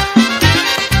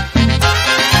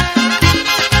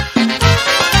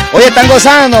 Oye, están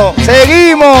gozando.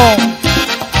 Seguimos.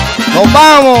 Nos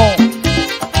vamos.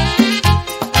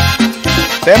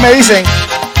 Ustedes me dicen.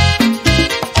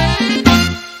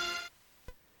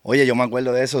 Oye, yo me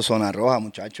acuerdo de eso, Zona Roja,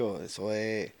 muchachos. Eso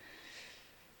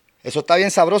está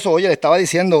bien sabroso. Oye, le estaba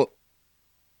diciendo.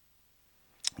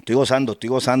 Estoy gozando.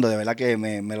 De verdad que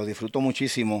me lo disfruto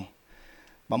muchísimo.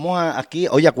 Vamos aquí.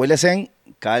 Oye, acuérdense,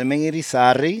 Carmen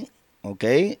Irizarry. Ok,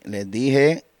 les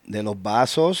dije de los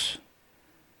vasos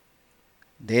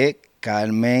de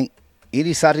Carmen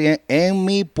Irizarry en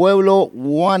mi pueblo,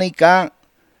 Guánica.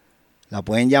 La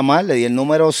pueden llamar, le di el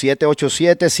número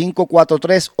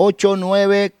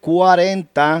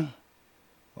 787-543-8940.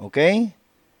 ¿Ok?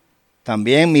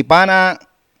 También mi pana,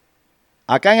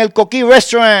 acá en el Coquí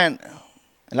Restaurant,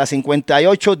 en la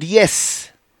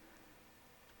 5810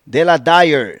 de la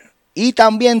Dyer. Y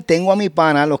también tengo a mi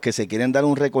pana, los que se quieren dar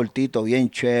un recortito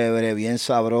bien chévere, bien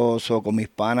sabroso, con mis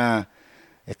panas.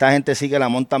 Esta gente sí que la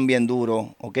montan bien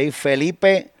duro, ¿ok?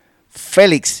 Felipe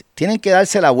Félix, tienen que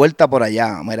darse la vuelta por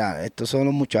allá. Mira, estos son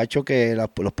los muchachos que los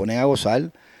ponen a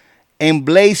gozar. En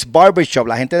Blaze Barbershop,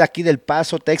 la gente de aquí del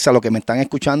Paso, Texas, los que me están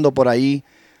escuchando por ahí,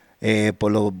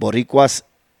 por los boricuas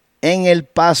en El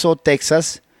Paso,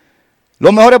 Texas.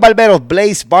 Los mejores barberos,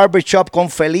 Blaze Barbershop con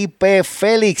Felipe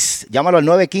Félix. Llámalo al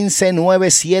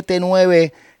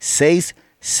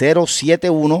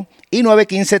 915-979-6071 y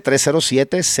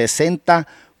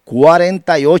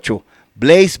 915-307-6048.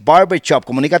 Blaze Barbershop.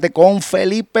 Comunícate con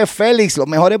Felipe Félix, los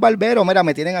mejores barberos. Mira,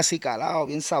 me tienen así calado,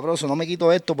 bien sabroso. No me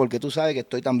quito esto porque tú sabes que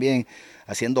estoy también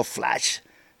haciendo flash.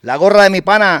 La gorra de mi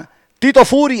pana Tito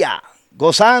Furia,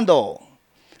 gozando.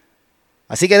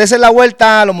 Así que dense la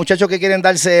vuelta a los muchachos que quieren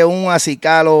darse un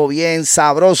acicalo bien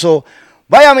sabroso.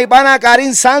 Vaya mi pana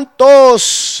Karim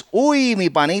Santos. Uy, mi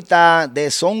panita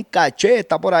de Son Caché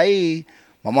está por ahí.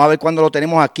 Vamos a ver cuándo lo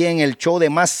tenemos aquí en el show de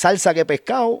Más Salsa que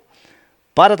Pescado,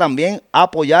 para también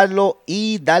apoyarlo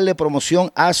y darle promoción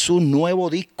a su nuevo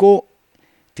disco.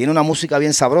 Tiene una música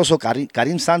bien sabrosa.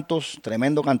 Karim Santos,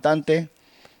 tremendo cantante,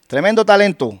 tremendo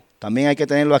talento. También hay que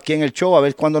tenerlo aquí en el show, a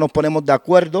ver cuándo nos ponemos de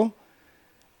acuerdo.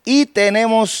 Y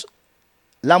tenemos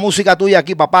la música tuya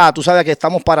aquí, papá. Tú sabes que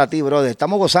estamos para ti, brother.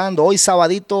 Estamos gozando hoy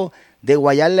sabadito de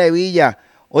Guayando, Hebilla.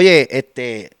 Oye,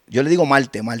 yo le digo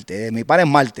Marte. Mi pana es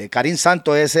Marte. Karim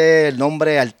Santos es el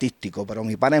nombre artístico, pero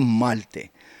mi pana es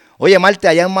Marte. Oye, Marte,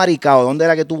 allá en Maricao, ¿dónde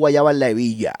era que tú guayabas la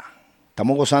Hebilla?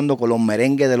 Estamos gozando con los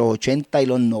merengues de los 80 y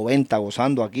los 90,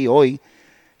 gozando aquí hoy.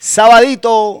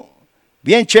 Sabadito,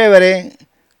 bien chévere.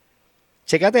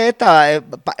 Chécate esta,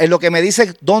 en lo que me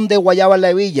dice dónde guayabas la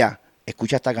Hebilla.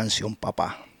 Escucha esta canción,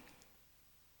 papá.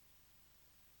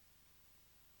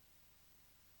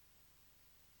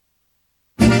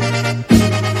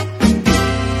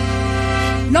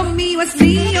 Lo mío es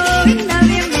mío y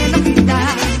nadie me lo quita.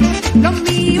 Lo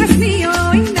mío es mío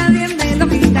y nadie me lo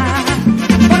quita.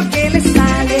 Porque le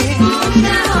sale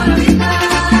una orobita.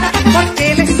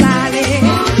 Porque le sale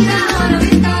una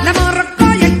orobita. La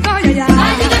morrocoya y coya ya.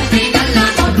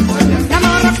 La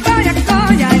morrocoya y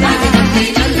coya ya.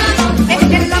 Es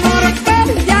que la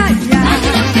morrocoya ya.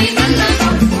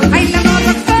 Ay, la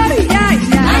morrocoya ya.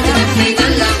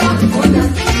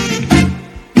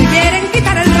 Quieren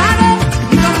quitar el rago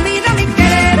y dormida mi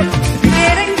querer.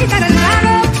 Quieren quitar el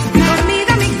rago y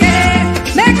dormida mi querer.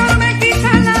 Mejor me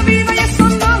quitan la vida y eso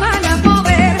no van a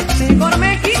poder. Mejor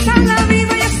me quitan la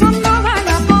vida y eso no van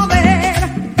a poder.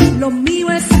 Lo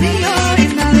mío es mío y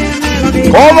nadie me lo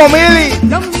quita. ¿Cómo, Mili?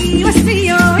 Lo mío es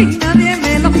mío y nadie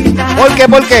me lo quita. ¿Por qué?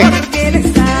 ¿Por qué? Porque le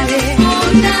sale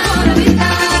una orobita.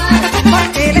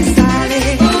 Porque le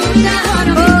sale una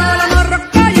orobita. Oh, la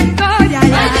morrocoya y coya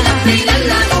ya.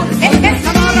 Es que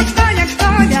la morrocoya y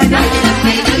coya ya.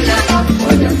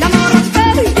 La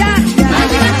morrocoya ya.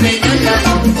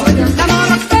 La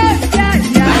morrocoya ya.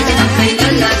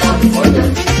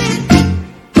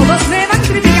 Todos me van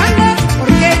criticando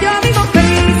porque yo vivo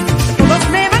feliz. Todos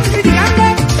me van criticando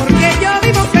porque yo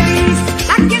vivo feliz.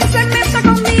 A quien se meta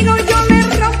conmigo yo me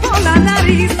rompo la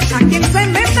nariz. A quien se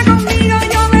meta conmigo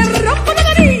yo me rompo la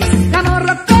nariz. La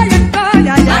morrocoya y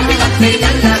coya ya.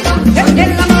 Es que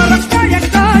la morrocoya y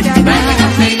coya ya.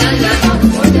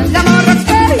 La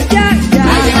morrocoya ya.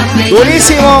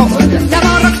 Durísimo. La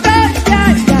morrocoya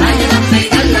ya.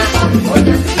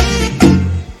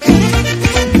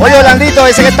 Oye, Orlandito,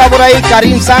 ese que está por ahí,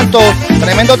 Karim Santos,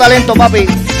 tremendo talento, papi,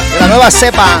 de la nueva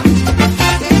cepa.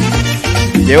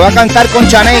 Llegó a cantar con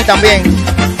Chanel también.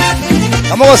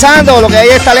 Estamos gozando, lo que hay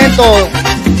es talento.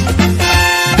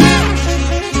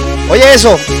 Oye,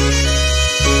 eso.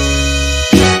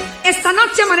 Esta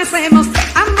noche amanecemos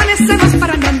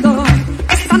parañando.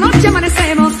 Esta noche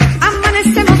amanecemos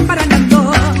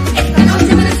parañando. Esta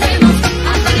noche amanecemos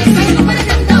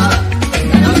parañando.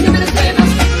 Esta noche amanecemos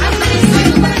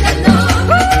parañando.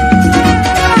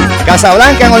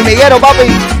 Casablanca en Hormiguero, papi.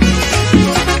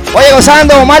 Oye,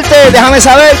 gozando, Marte, déjame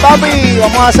saber, papi.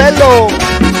 Vamos a hacerlo.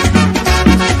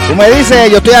 Tú me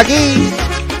dices, yo estoy aquí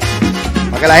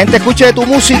para que la gente escuche tu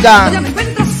música. Cuando ya me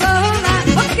encuentro sola,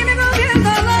 porque me va bien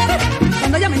dolor.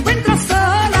 Cuando ya me encuentro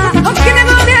sola, porque me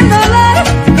va bien dolor.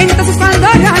 Entonces cuando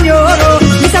yo lloro,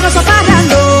 mi sabroso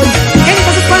parando.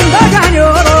 Entonces cuando yo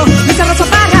lloro, mi sabroso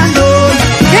parando.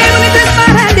 Qué bonito es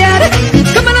parrandear,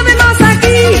 como lo vemos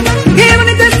aquí. Qué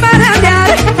bonito es parrandear,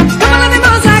 como lo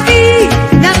vemos aquí.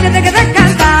 Nadie te queda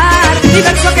cantar mi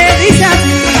verso que dice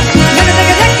así. Nadie te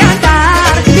queda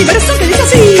cantar mi verso que dice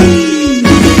así.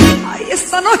 Ay,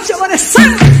 esta noche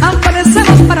amanecemos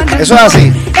parañando. Eso es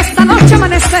así. Esta noche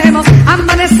amanecemos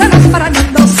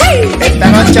parañando. Sí. Esta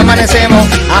noche amanecemos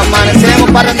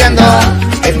parrandeando.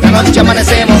 Esta noche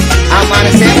amanecemos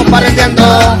parrandeando.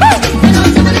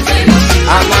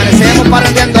 Amanecemos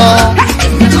parrandeando.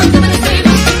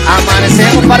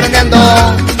 Amanecemos parrandeando.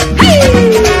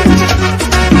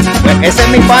 Pues ese es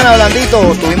mi pana,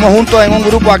 Orlandito. Estuvimos juntos en un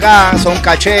grupo acá, Son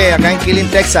Caché, acá en Killing,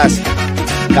 Texas.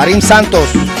 Karim Santos.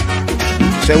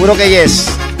 Seguro que yes.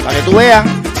 Para que tú veas.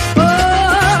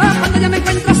 Cuando yo me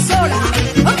encuentro sola,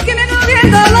 porque me va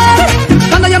bien dolor.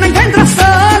 Cuando yo me encuentro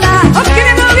sola, porque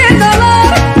me va bien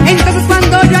dolor. Entonces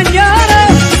cuando yo lloro,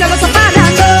 mi sabroso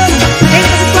parando.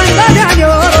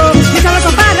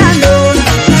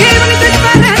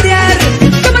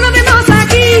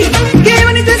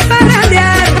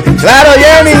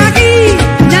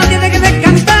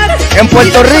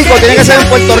 Puerto Rico, tiene que ser en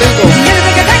Puerto Rico.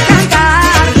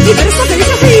 Y por eso te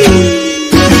dice así.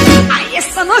 Ay,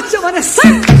 esta noche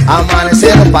amanecemos.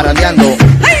 Amanecemos parrandeando.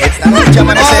 Esta noche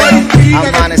amanecemos.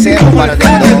 Amanecemos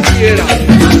parrandeando.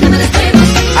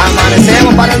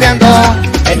 Amanecemos parrandeando.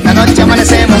 Esta noche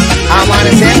amanecemos.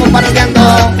 Amanecemos parrandeando.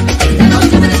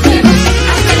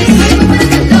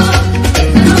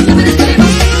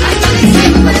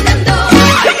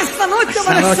 Ay, esta noche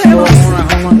amanecemos.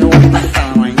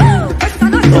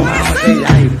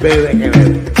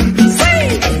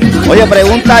 Oye,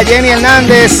 pregunta a Jenny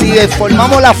Hernández si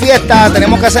formamos la fiesta,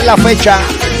 tenemos que hacer la fecha.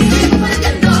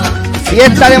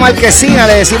 Fiesta de Marquesina,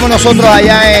 le decimos nosotros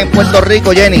allá en Puerto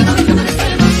Rico, Jenny.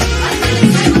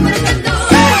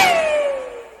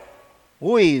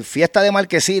 Uy, fiesta de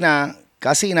Marquesina,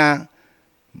 casi nada.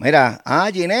 Mira,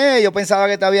 Giné, yo pensaba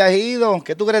que te habías ido.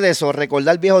 ¿Qué tú crees de eso?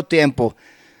 Recordar viejos tiempos.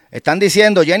 Están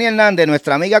diciendo, Jenny Hernández,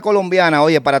 nuestra amiga colombiana,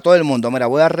 oye, para todo el mundo, mira,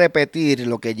 voy a repetir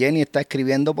lo que Jenny está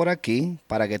escribiendo por aquí,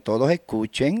 para que todos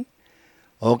escuchen,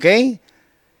 ¿ok?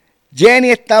 Jenny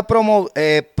está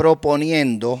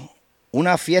proponiendo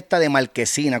una fiesta de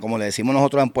Marquesina, como le decimos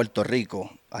nosotros en Puerto Rico,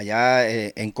 allá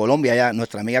en Colombia, allá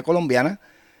nuestra amiga colombiana,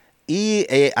 y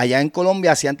allá en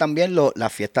Colombia hacían también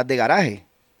las fiestas de garaje,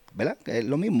 ¿verdad? Que es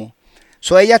lo mismo.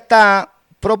 Ella está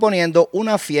proponiendo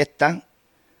una fiesta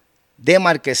de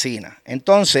Marquesina.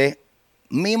 Entonces,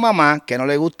 mi mamá, que no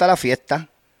le gusta la fiesta,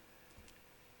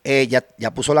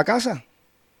 ya puso la casa,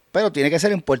 pero tiene que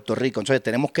ser en Puerto Rico. Entonces,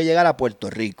 tenemos que llegar a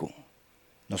Puerto Rico.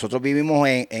 Nosotros vivimos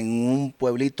en un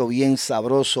pueblito bien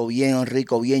sabroso, bien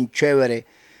rico, bien chévere,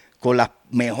 con las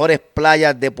mejores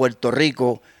playas de Puerto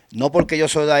Rico. No porque yo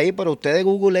soy de ahí, pero ustedes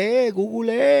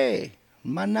googleen.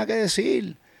 Más nada que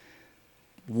decir.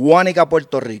 Guánica,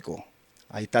 Puerto Rico.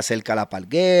 Ahí está cerca la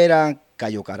Palguera,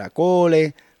 Cayo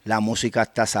Caracoles, la música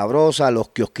está sabrosa, los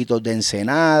kiosquitos de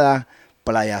Ensenada,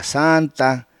 Playa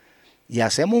Santa, y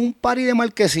hacemos un party de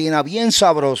Marquesina bien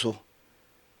sabroso.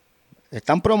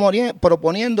 Están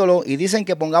proponiéndolo y dicen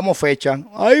que pongamos fecha.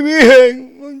 ¡Ay,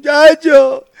 virgen,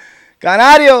 muchacho!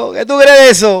 Canario, ¿qué tú crees de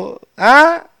eso?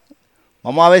 ¿Ah?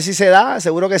 Vamos a ver si se da,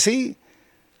 seguro que sí.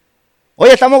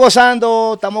 Oye, estamos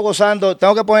gozando.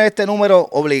 Tengo que poner este número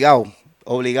obligado.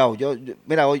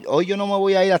 Mira, hoy yo no me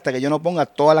voy a ir hasta que yo no ponga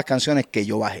todas las canciones que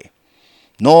yo bajé.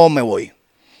 No me voy.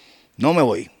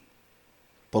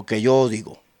 Porque yo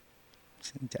digo.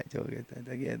 Muchacho, que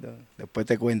está quieto. Después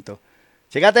te cuento.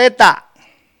 Chécate esta.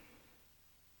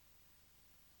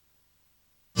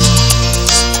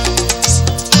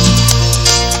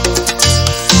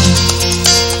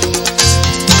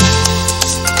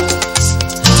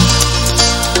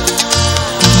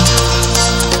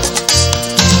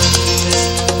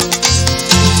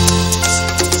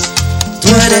 Tú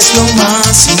eres lo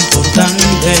más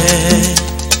importante,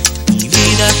 mi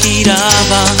vida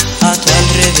giraba a tu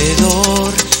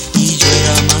alrededor y yo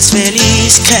era más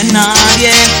feliz que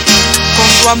nadie con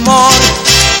tu amor,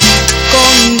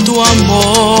 con tu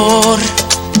amor.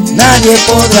 Nadie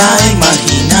podrá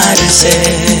imaginarse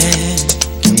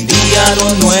que un día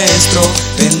lo nuestro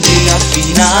tendría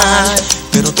final,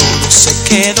 pero todo se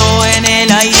quedó en el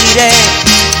aire.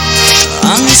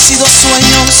 Han sido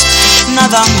sueños,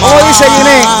 nada más.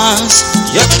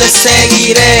 Yo te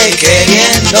seguiré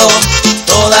queriendo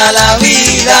toda la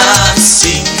vida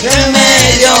sin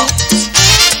remedio.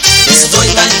 Estoy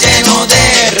tan lleno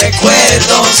de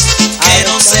recuerdos que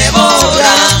no se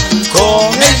borran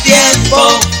con el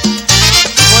tiempo.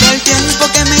 Por el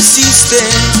tiempo que me hiciste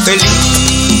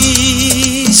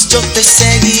feliz, yo te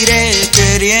seguiré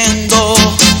queriendo.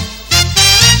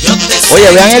 Oye,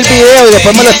 vean el video y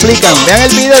después me lo explican.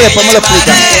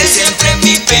 Siempre en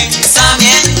mi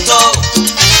pensamiento,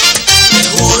 te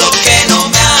juro que no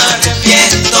me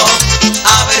arrepiento.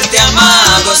 Haberte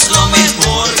amado es lo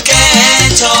mejor que he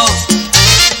hecho.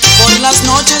 Por las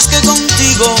noches que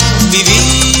contigo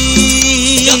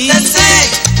viví, yo te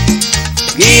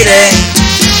seguiré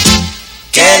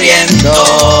queriendo.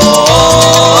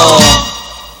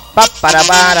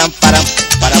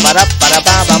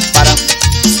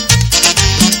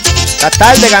 Está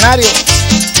tarde, Canario.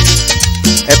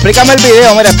 Explícame el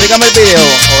video,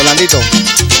 Orlandito.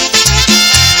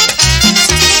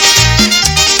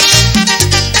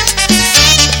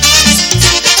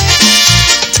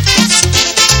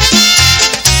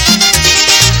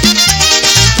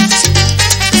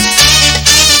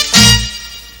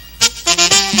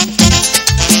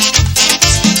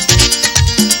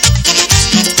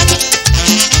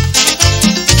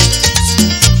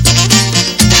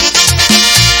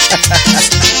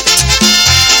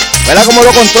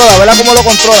 Vela cómo lo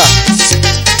controla.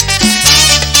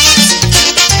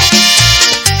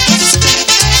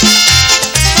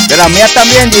 las mías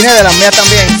también, Ginés, de las mías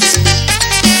también.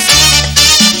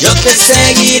 Yo te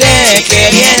seguiré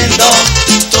queriendo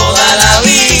toda la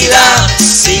vida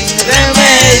sin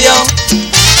remedio.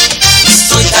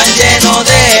 Estoy tan lleno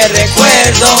de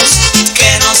recuerdos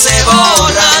que no se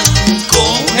borran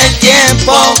con el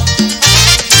tiempo.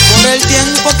 Por el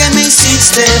tiempo que me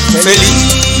hiciste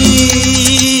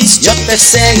feliz, yo te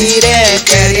seguiré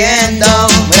queriendo.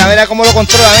 Mira, mira cómo lo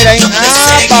controla, mira ahí.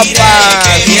 Papá,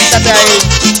 siéntate ahí.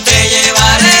 Te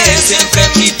llevaré siempre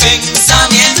en mi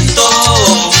pensamiento.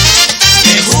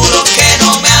 Te juro que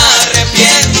no me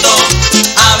arrepiento.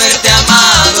 Haberte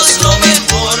amado es lo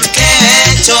mejor que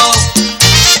he hecho.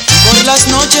 Por las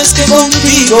noches que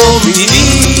contigo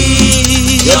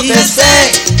viví, yo te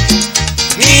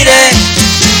seguiré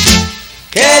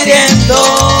queriendo.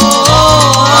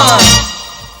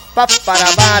 Para.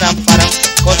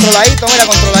 Controladito, mira,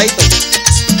 controladito.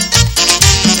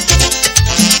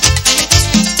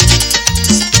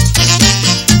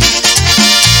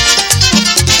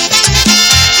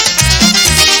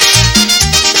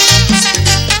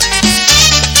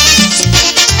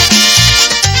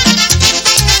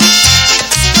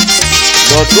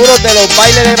 Los duros de los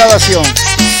bailes de graduación.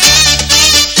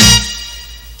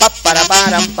 Para.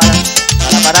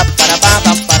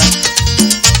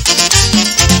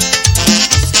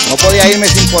 No podía irme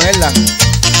sin ponerla.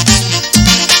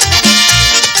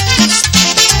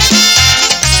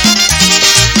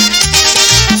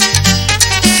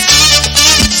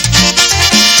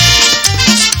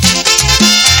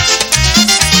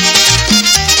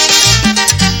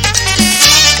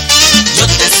 Yo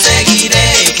te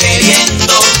seguiré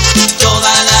queriendo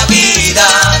toda la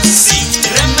vida sin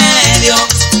remedio.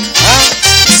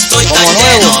 Estoy tan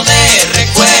lleno de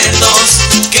recuerdos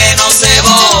que no se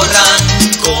borran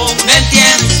con el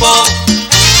tiempo.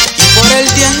 Y por el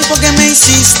tiempo que me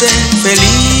hiciste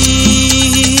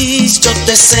feliz, yo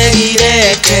te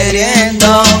seguiré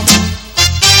queriendo.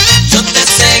 Yo te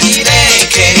seguiré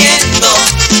queriendo.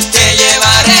 Te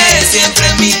llevaré siempre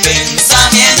en mi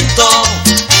pensamiento.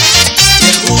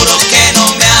 Te juro que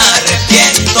no me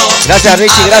arrepiento. Gracias,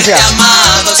 Richie, gracias. Haberte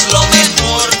amado es lo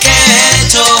mejor que he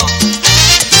hecho.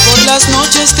 Por las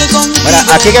noches que contigo. Mira,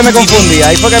 aquí que me confundí,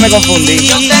 ahí fue que me confundí.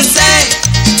 Yo te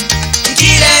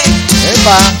seguiré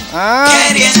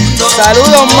queriendo.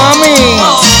 Saludos, mami.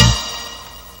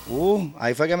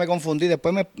 Ahí fue que me confundí.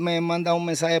 Después me manda un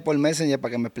mensaje por Messenger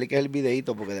para que me expliques el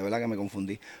videito, porque de verdad que me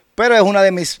confundí. Pero es una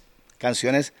de mis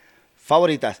canciones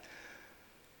favoritas.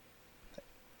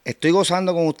 Estoy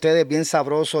gozando con ustedes bien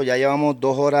sabroso. Ya llevamos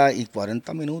 2 horas y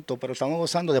 40 minutos, pero estamos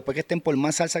gozando. Después que estén por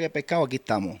más salsa que pescado, aquí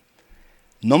estamos.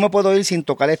 No me puedo ir sin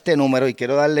tocar este número y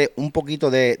quiero darle un poquito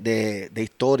de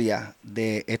historia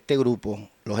de este grupo,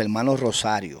 los hermanos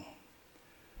Rosario.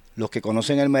 Los que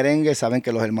conocen el merengue saben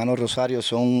que los hermanos Rosario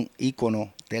son íconos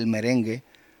del merengue.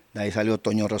 De ahí salió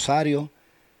Toño Rosario.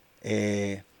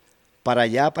 Para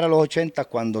allá, para los 80,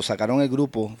 cuando sacaron el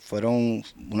grupo, fueron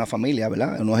una familia,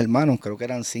 ¿verdad? Unos hermanos, creo que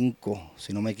eran 5,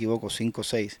 si no me equivoco, 5 o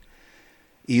 6.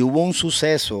 Y hubo un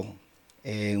suceso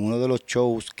en uno de los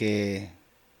shows que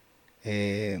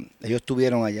ellos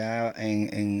tuvieron allá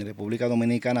en República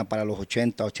Dominicana para los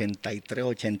 80, 83,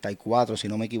 84, si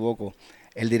no me equivoco.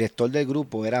 El director del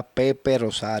grupo era Pepe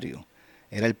Rosario,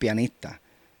 era el pianista,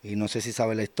 y no sé si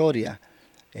sabe la historia.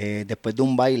 Después de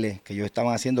un baile que ellos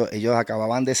estaban haciendo, ellos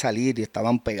acababan de salir y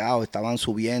estaban pegados, estaban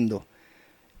subiendo,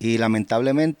 y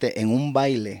lamentablemente en un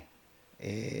baile,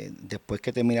 después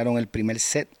que terminaron el primer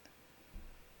set,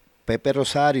 Pepe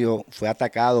Rosario fue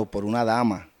atacado por una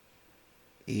dama,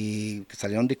 y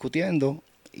salieron discutiendo,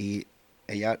 y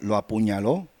ella lo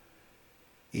apuñaló,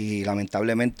 y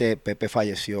lamentablemente Pepe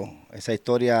falleció. Esa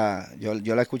historia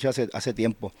yo la escuché hace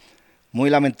tiempo. Muy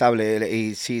lamentable.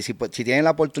 Y si tienen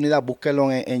la oportunidad,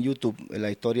 búsquenlo en YouTube, la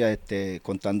historia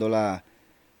contándola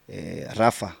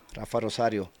Rafa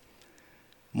Rosario.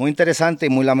 Muy interesante y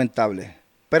muy lamentable.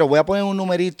 Pero voy a poner un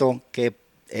numerito que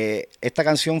esta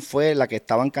canción fue la que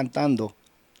estaban cantando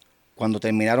cuando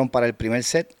terminaron para el primer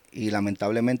set y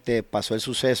lamentablemente pasó el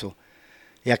suceso.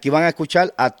 Y aquí van a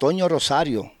escuchar a Toño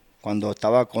Rosario cuando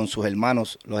estaba con sus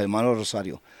hermanos, los hermanos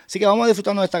Rosario. Así que vamos a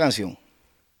disfrutarnos de esta canción.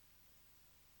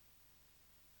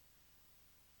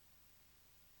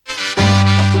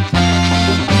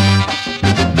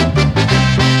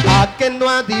 A que no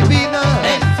adivina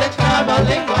ese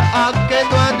trabalengua, a que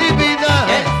no adivina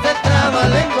ese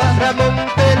trabalengua. Ramón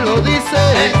te lo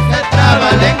dice, ese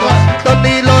trabalengua.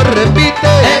 Tony lo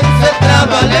repite, ese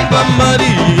trabalengua.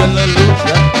 María la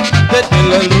loca, Tete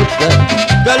la loca,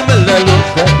 Carmen la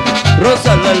loca,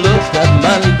 Rosa la loca,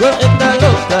 Margarita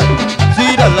loca,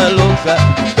 Cira la loca,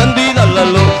 Candida la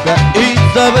loca,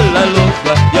 Isabel la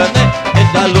loca,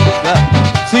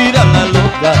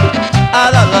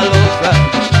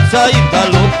 Saíta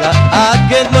loca, a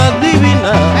que no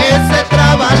adivina. Ese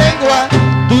trabalengua,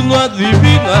 tú no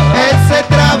adivinas. ese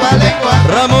trabalengua,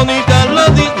 Ramonita lo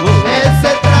dijo,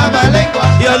 ese trabalengua,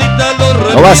 y ahorita lo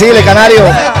repite. No vacile, canario.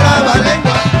 ese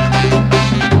trabalengua.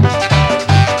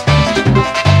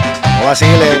 No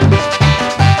vacile.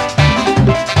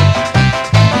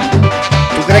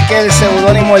 ¿Tú crees que el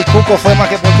seudónimo El Cuco fue más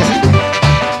que porque sí?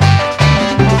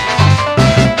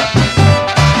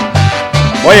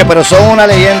 Oye, pero son una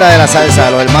leyenda de la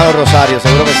salsa, los hermanos Rosario,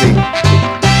 seguro que sí.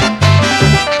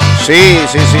 Sí,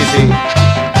 sí, sí, sí.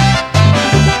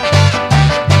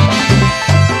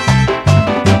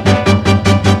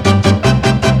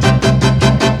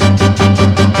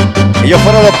 Ellos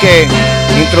fueron los que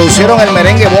introducieron el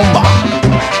merengue bomba.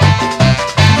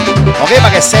 Ok,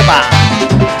 para que sepa.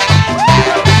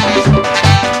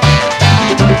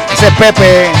 Ese es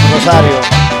Pepe Rosario.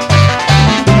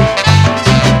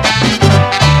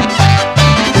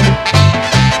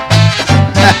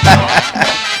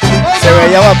 Se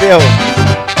veía más viejo.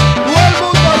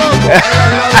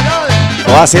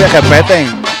 No, así de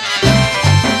respeten.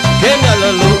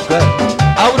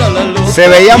 Se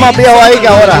veía más viejo ahí que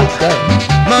ahora.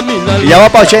 Y ya va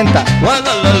para 80.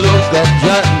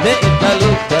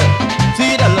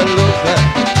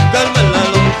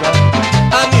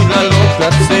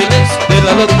 Celeste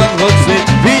la loca,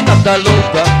 Josefina está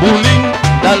loca, Bulín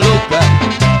la loca,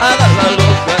 Ada la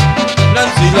loca,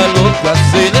 Nancy la loca,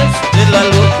 Celeste la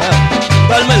loca,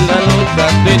 Carmen la loca,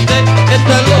 Tete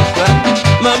está loca,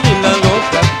 Mami la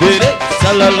loca,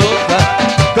 Teresa la loca,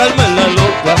 Carmen la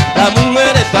loca, la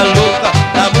mujer está loca,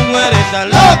 la mujer está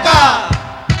loca.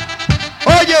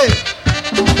 Oye,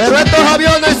 pero estos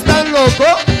aviones están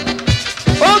locos.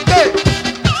 Ok,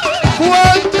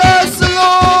 ¿cuántas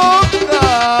locas?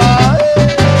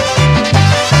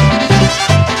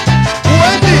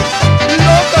 Wendy,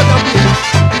 loca también.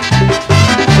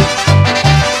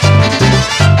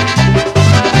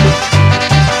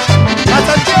 A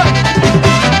Santiago.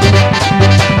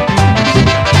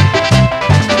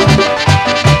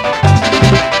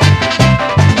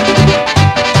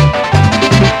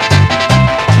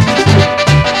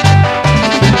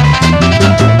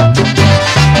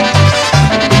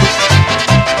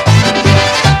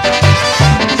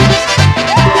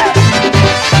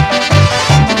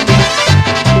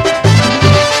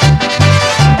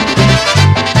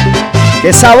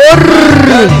 ¡Qué sabor!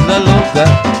 La loca,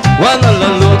 Juana la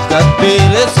loca,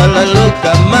 Teresa la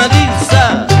loca,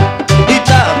 Marisa y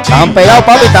Tati. Están pegados,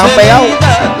 papi, están pegados.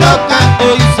 Loca,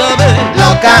 o Isabel,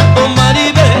 Loca. o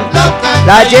Maribel, loca.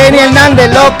 La Jenny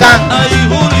Hernández, loca. Ay,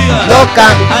 Julia, Loca.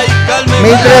 ay, Carmen,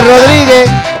 Mildred Rodríguez.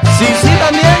 sí, sí,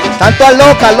 también. Están todas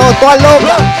locas, todas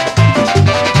locas.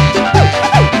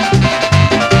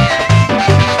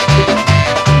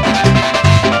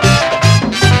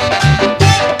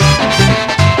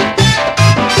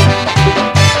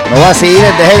 No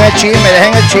vacilen, dejen el chisme,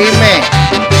 dejen el chisme.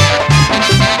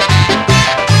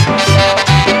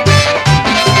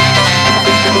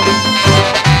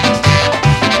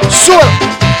 Súbelo,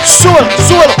 súbelo,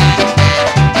 súbelo.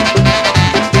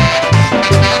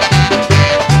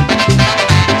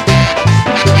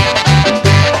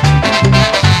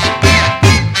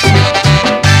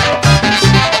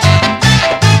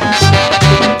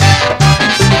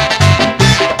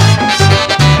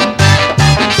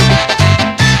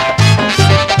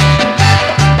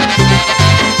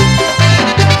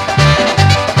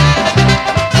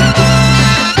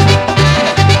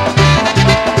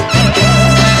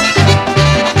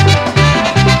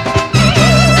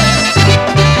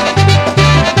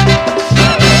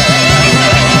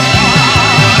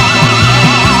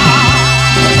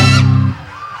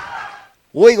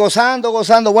 Uy, gozando,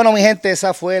 gozando. Bueno, mi gente,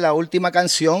 esa fue la última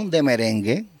canción de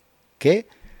merengue que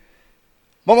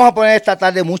vamos a poner esta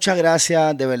tarde. Muchas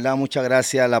gracias, de verdad, muchas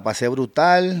gracias. La pasé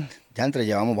brutal. Ya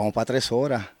llevamos, vamos para 3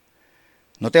 horas.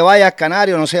 No te vayas,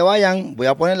 canario, no se vayan. Voy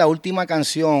a poner la última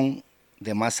canción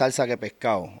de Más Salsa que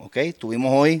Pescado, ¿ok?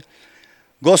 Estuvimos hoy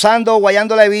gozando,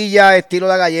 guayando la Hebilla, estilo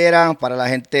la gallera, para la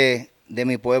gente de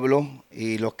mi pueblo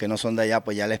y los que no son de allá,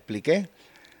 pues ya les expliqué.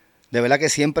 De verdad que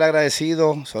siempre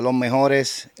agradecido, son los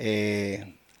mejores. Qué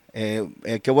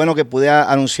bueno que pude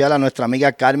anunciar a nuestra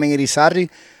amiga Carmen Irizarry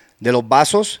de los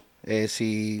vasos.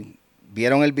 Si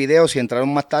vieron el video, si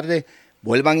entraron más tarde,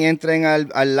 vuelvan y entren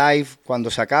al live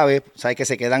cuando se acabe. Saben que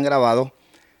se quedan grabados.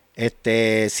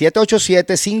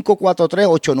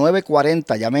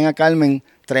 787-543-8940. Llamen a Carmen.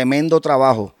 Tremendo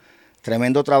trabajo.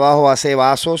 Tremendo trabajo. Hace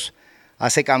vasos,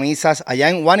 hace camisas. Allá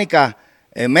en Huánica,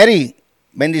 Mary,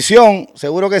 bendición,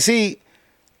 seguro que sí.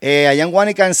 Allá en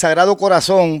Guánica, en Sagrado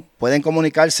Corazón, pueden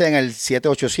comunicarse en el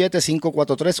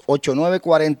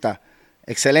 787-543-8940.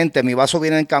 Excelente, mi vaso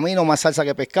viene en camino, más salsa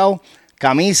que pescado,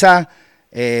 camisa,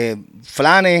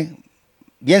 flanes,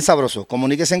 bien sabroso.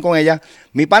 Comuníquense con ella.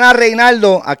 Mi pana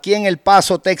Reinaldo, aquí en El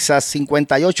Paso, Texas,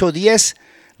 5810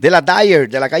 de la Dyer,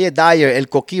 de la calle Dyer, el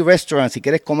Coquí Restaurant. Si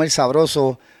quieres comer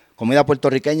sabroso, comida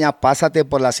puertorriqueña, pásate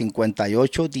por la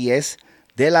 5810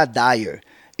 de la Dyer.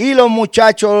 Y los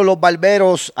muchachos, los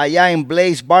barberos allá en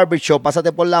Blaze Barbershop,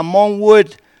 pásate por la Monwood,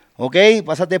 ¿ok?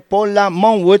 Pásate por la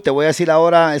Monwood, te voy a decir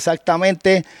ahora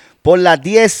exactamente, por la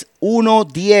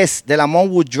 10110 de la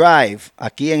Monwood Drive,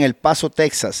 aquí en El Paso,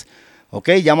 Texas. ¿Ok?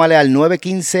 Llámale al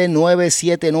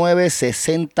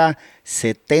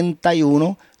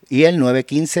 915-979-6071 y el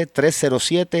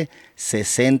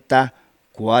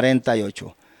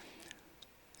 915-307-6048.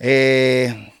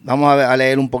 Vamos a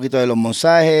leer un poquito de los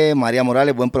mensajes. María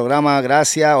Morales, buen programa,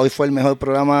 gracias. Hoy fue el mejor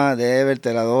programa de ever,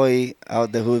 te la doy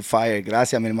out the hood fire.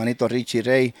 Gracias, mi hermanito Richie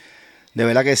Rey. De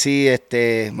verdad que sí,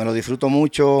 me lo disfruto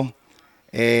mucho.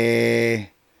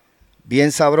 Bien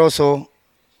sabroso.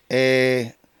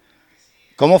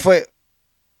 ¿Cómo fue?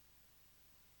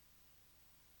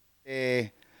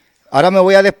 Ahora me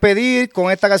voy a despedir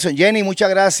con esta canción. Jenny, muchas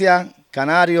gracias.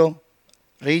 Canario,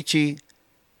 Richie,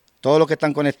 todos los que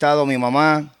están conectados, mi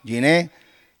mamá, Giné.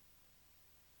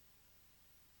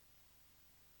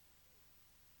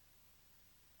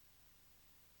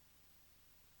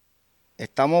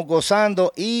 Estamos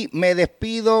gozando y me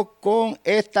despido con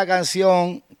esta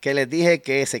canción que les dije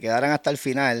que se quedaran hasta el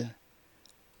final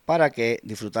para que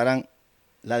disfrutaran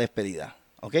la despedida.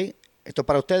 ¿Ok? Esto es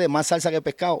para ustedes, más salsa que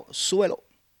pescado. Suelo.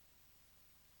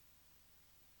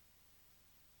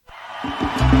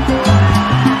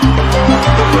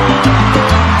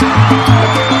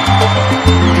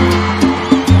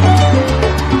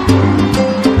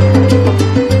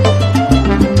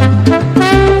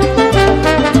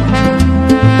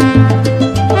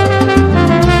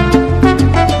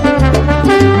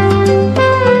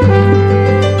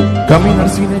 Caminar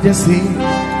sin ella sí,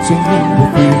 sin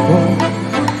rumbo fijo,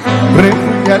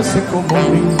 refugiarse como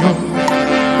un niño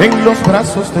en los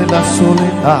brazos de la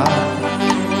soledad.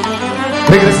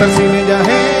 Regresar sin ella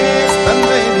es tan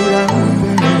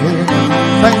delirante,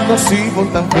 tan nocivo,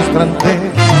 tan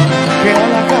frustrante, que a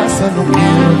la casa no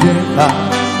quiero llegar.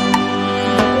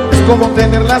 Es como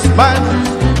tener las manos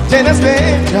llenas de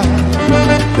ella,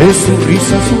 de su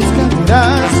risa, sus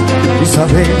caderas, y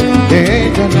saber que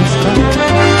ella no está.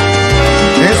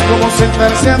 Es como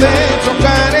sentarse adentro,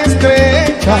 tocar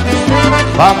estrellas,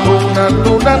 bajo una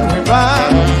luna nueva,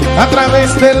 a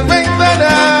través del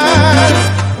ventanal.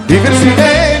 Vivir sin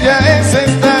ella es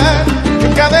estar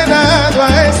encadenado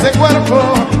a ese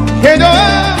cuerpo que yo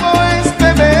amo, es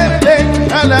temerle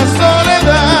a la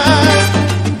soledad.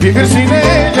 Vivir sin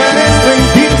ella es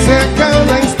rendirse a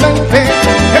cada instante,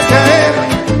 es caer,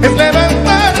 es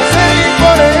levantarse y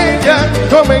por ella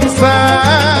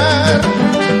comenzar.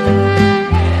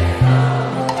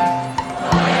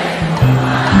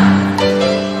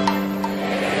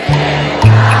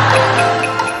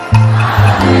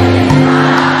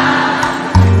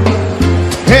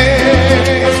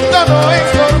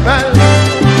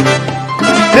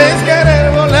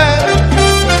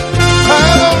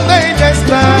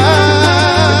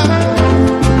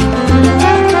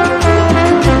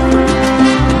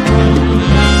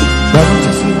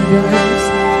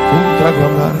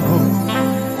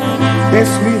 Es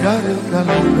mirar el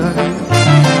calendario,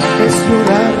 es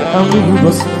llorar,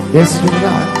 amigos, es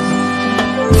llorar.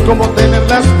 Es como tener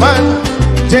las manos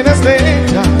llenas de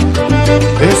ella,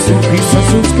 de su risa,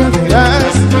 sus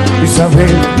caderas, y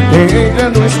saber que ella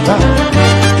no está.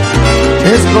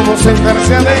 Es como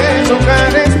sentarse a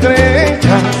tocar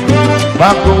estrellas,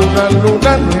 bajo una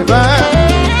luna nueva,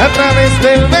 a través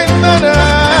del ventanal.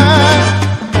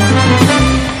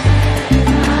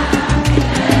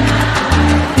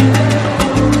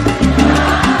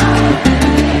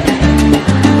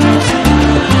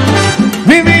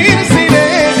 Vivir sin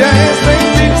ella es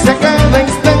rendirse a cada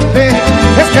instante,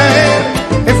 es caer,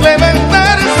 es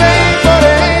levantarse y por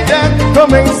ella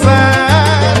comenzar.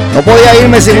 No podía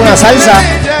irme sin una salsa.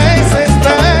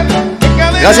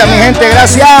 Gracias, mi gente,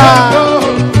 gracias.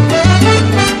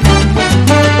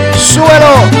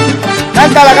 Suelo,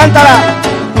 cántala, cántala.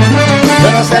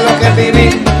 Yo no sé lo que es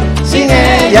vivir sin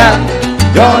ella.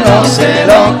 Yo no sé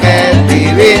lo que es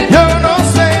vivir. Yo no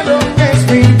sé lo que es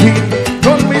vivir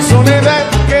con mi soledad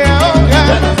que ahoga.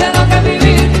 Yo no sé lo que es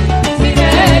vivir sin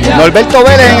ella. Norberto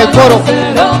Vélez en el coro. Yo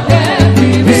no sé lo que es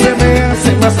vivir. Y se me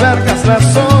hacen más largas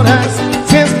las horas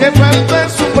si es que falta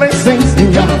su presencia.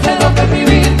 Yo no sé lo que es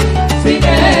vivir sin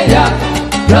ella.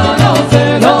 yo no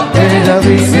sé lo que ella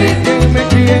dice que me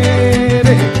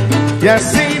quiere y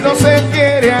así no se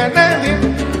quiere a nadie.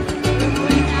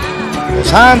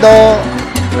 Gozando.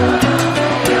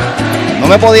 No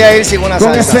me podía ir sin una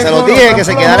salsa. Se los dije que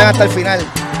se quedaran hasta el final.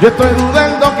 Yo estoy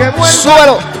dudando que vuelva.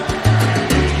 ¡Súbelo!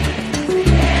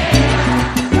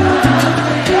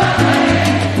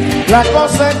 La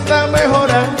cosa está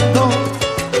mejorando,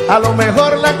 a lo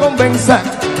mejor la convenza.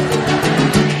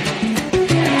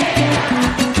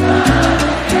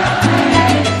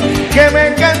 Que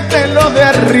me canten los de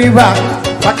arriba,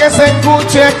 pa' que se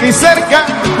escuche aquí cerca.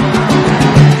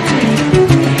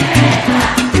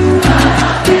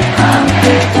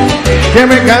 Que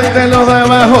me canten los de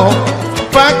abajo,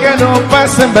 pa' que no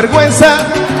pasen vergüenza.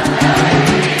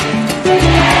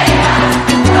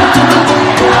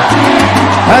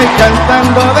 Ay,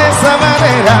 cantando de esa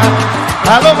manera,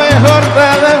 a lo mejor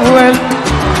da de vuelta.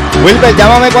 Wilber,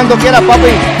 llámame cuando quieras,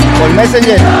 papi, por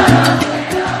Messenger.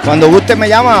 Cuando guste me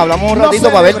llama, hablamos un ratito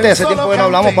para verte. Hace tiempo que no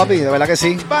hablamos, papi, de verdad que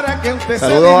sí.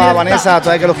 Saludos a Vanessa, a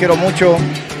todos que los quiero mucho.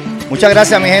 Muchas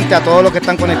gracias, mi gente, a todos los que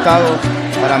están conectados.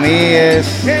 Para mí es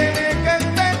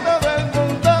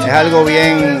algo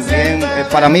bien,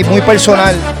 para mí muy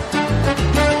personal.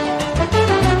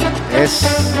 Es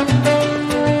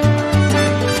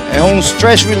un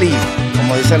stress relief,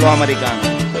 como dicen los americanos.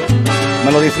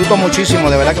 Me lo disfruto muchísimo,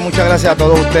 de verdad que muchas gracias a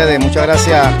todos ustedes. Muchas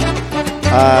gracias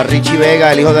a Richie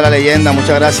Vega, el hijo de la leyenda.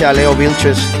 Muchas gracias a Leo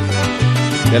Vilches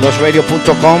de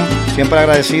losradio.com. Siempre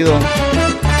agradecido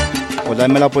por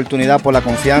darme la oportunidad, por la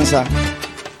confianza.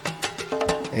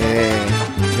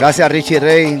 Gracias a Richie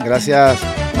Rey, gracias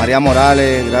María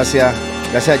Morales, gracias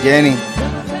Jenny.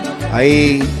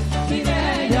 Ahí,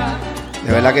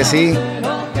 de verdad que sí.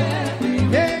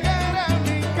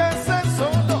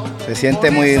 Se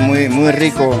siente muy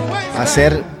rico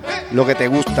hacer lo que te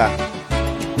gusta.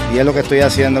 Y es lo que estoy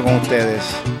haciendo con ustedes.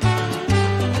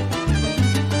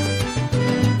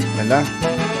 ¿Verdad?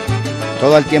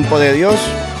 Todo al tiempo de Dios.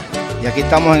 Y aquí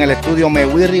estamos en el estudio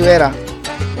Mewi Rivera.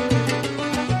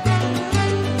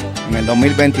 En el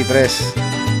 2023.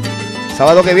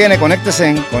 Sábado que viene,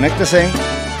 conéctese.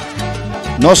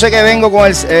 No sé qué vengo con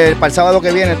para el sábado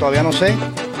que viene, todavía no sé.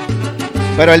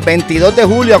 Pero el 22 de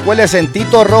julio, acuérdense, en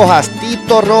Tito Rojas,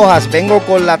 vengo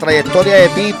con la trayectoria de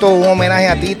Tito, un homenaje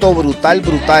a Tito brutal.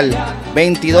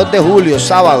 22 de julio,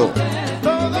 sábado.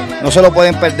 No se lo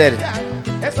pueden perder.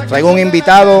 Traigo un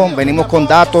invitado, venimos con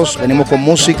datos, venimos con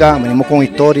música, venimos con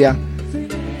historia,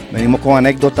 venimos con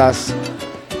anécdotas.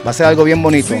 Va a ser algo bien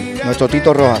bonito, nuestro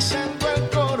Tito Rojas.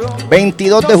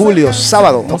 22 de julio,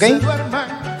 sábado, ¿ok?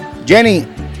 Jenny,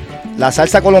 la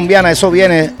salsa colombiana, eso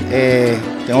viene.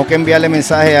 Tengo que enviarle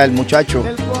mensaje al muchacho.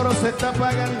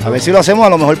 A ver si lo hacemos a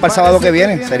lo mejor para el sábado que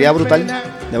viene. Sería brutal,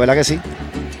 de verdad que sí.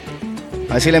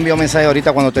 A ver si le envío mensaje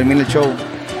ahorita cuando termine el show.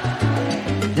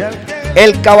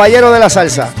 El caballero de la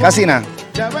salsa, casi nada.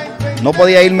 No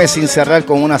podía irme sin cerrar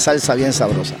con una salsa bien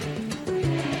sabrosa.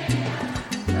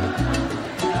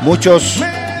 Muchos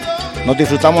nos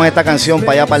disfrutamos esta canción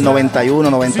para allá, para el 91,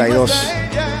 92.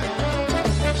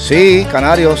 Sí,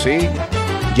 Canario, sí.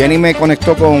 Jenny me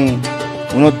conectó con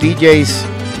unos DJs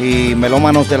y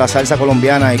melómanos de la salsa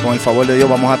colombiana y con el favor de Dios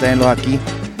vamos a tenerlos aquí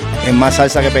en Más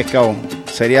Salsa que Pescado.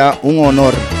 Sería un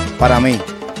honor para mí.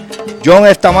 John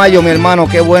Estamayo, mi hermano,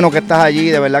 qué bueno que estás allí,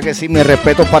 de verdad que sí, mis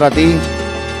respetos para ti.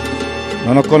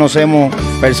 No nos conocemos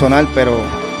personal, pero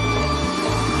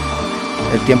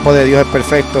el tiempo de Dios es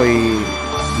perfecto y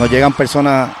nos llegan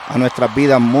personas a nuestras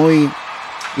vidas muy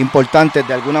importantes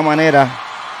de alguna manera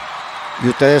y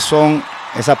ustedes son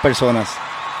esas personas.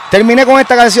 Terminé con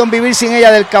esta canción, Vivir sin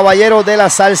ella, del caballero de la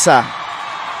salsa.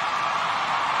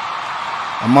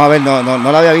 Vamos a ver,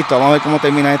 no la había visto, vamos a ver cómo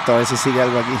termina esto, a ver si sigue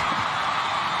algo aquí.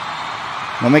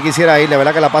 No me quisiera ir, de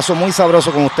verdad que la paso muy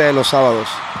sabroso con ustedes los sábados.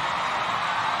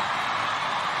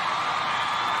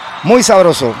 Muy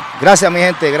sabroso. Gracias, mi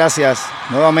gente, gracias.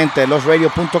 Nuevamente,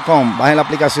 losradio.com, bajen la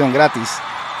aplicación gratis.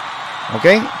 ¿Ok?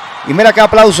 Y mira qué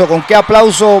aplauso, con qué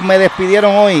aplauso me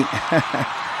despidieron hoy.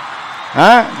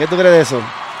 ¿Ah? ¿Qué tú crees de eso?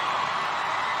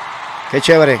 Qué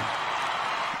chévere.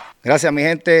 Gracias, mi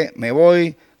gente, me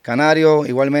voy. Canario,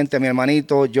 igualmente mi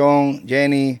hermanito, John,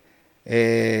 Jenny.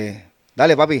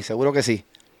 Dale, papi, seguro que sí.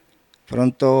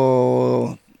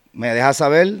 Pronto me dejas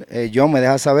saber, John, me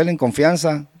dejas saber en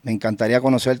confianza. Me encantaría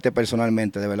conocerte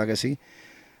personalmente, de verdad que sí.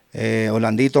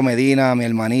 Orlandito Medina, mi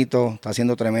hermanito, está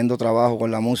haciendo tremendo trabajo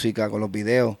con la música, con los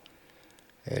videos.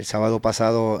 El sábado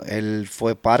pasado él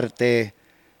fue parte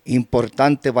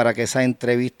importante para que esa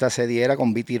entrevista se diera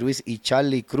con Viti Ruiz y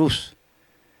Charlie Cruz.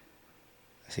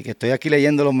 Así que estoy aquí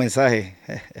leyendo los mensajes.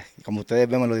 Como ustedes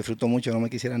ven, me lo disfruto mucho, no me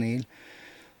quisiera ni ir.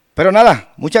 Pero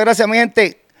nada, muchas gracias, mi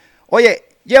gente. Oye,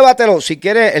 llévatelo. Si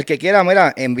quieres, el que quiera,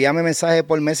 mira, envíame mensaje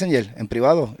por Messenger en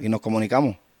privado y nos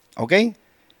comunicamos. ¿Ok?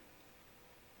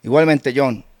 Igualmente,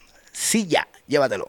 John. Sí, ya, llévatelo.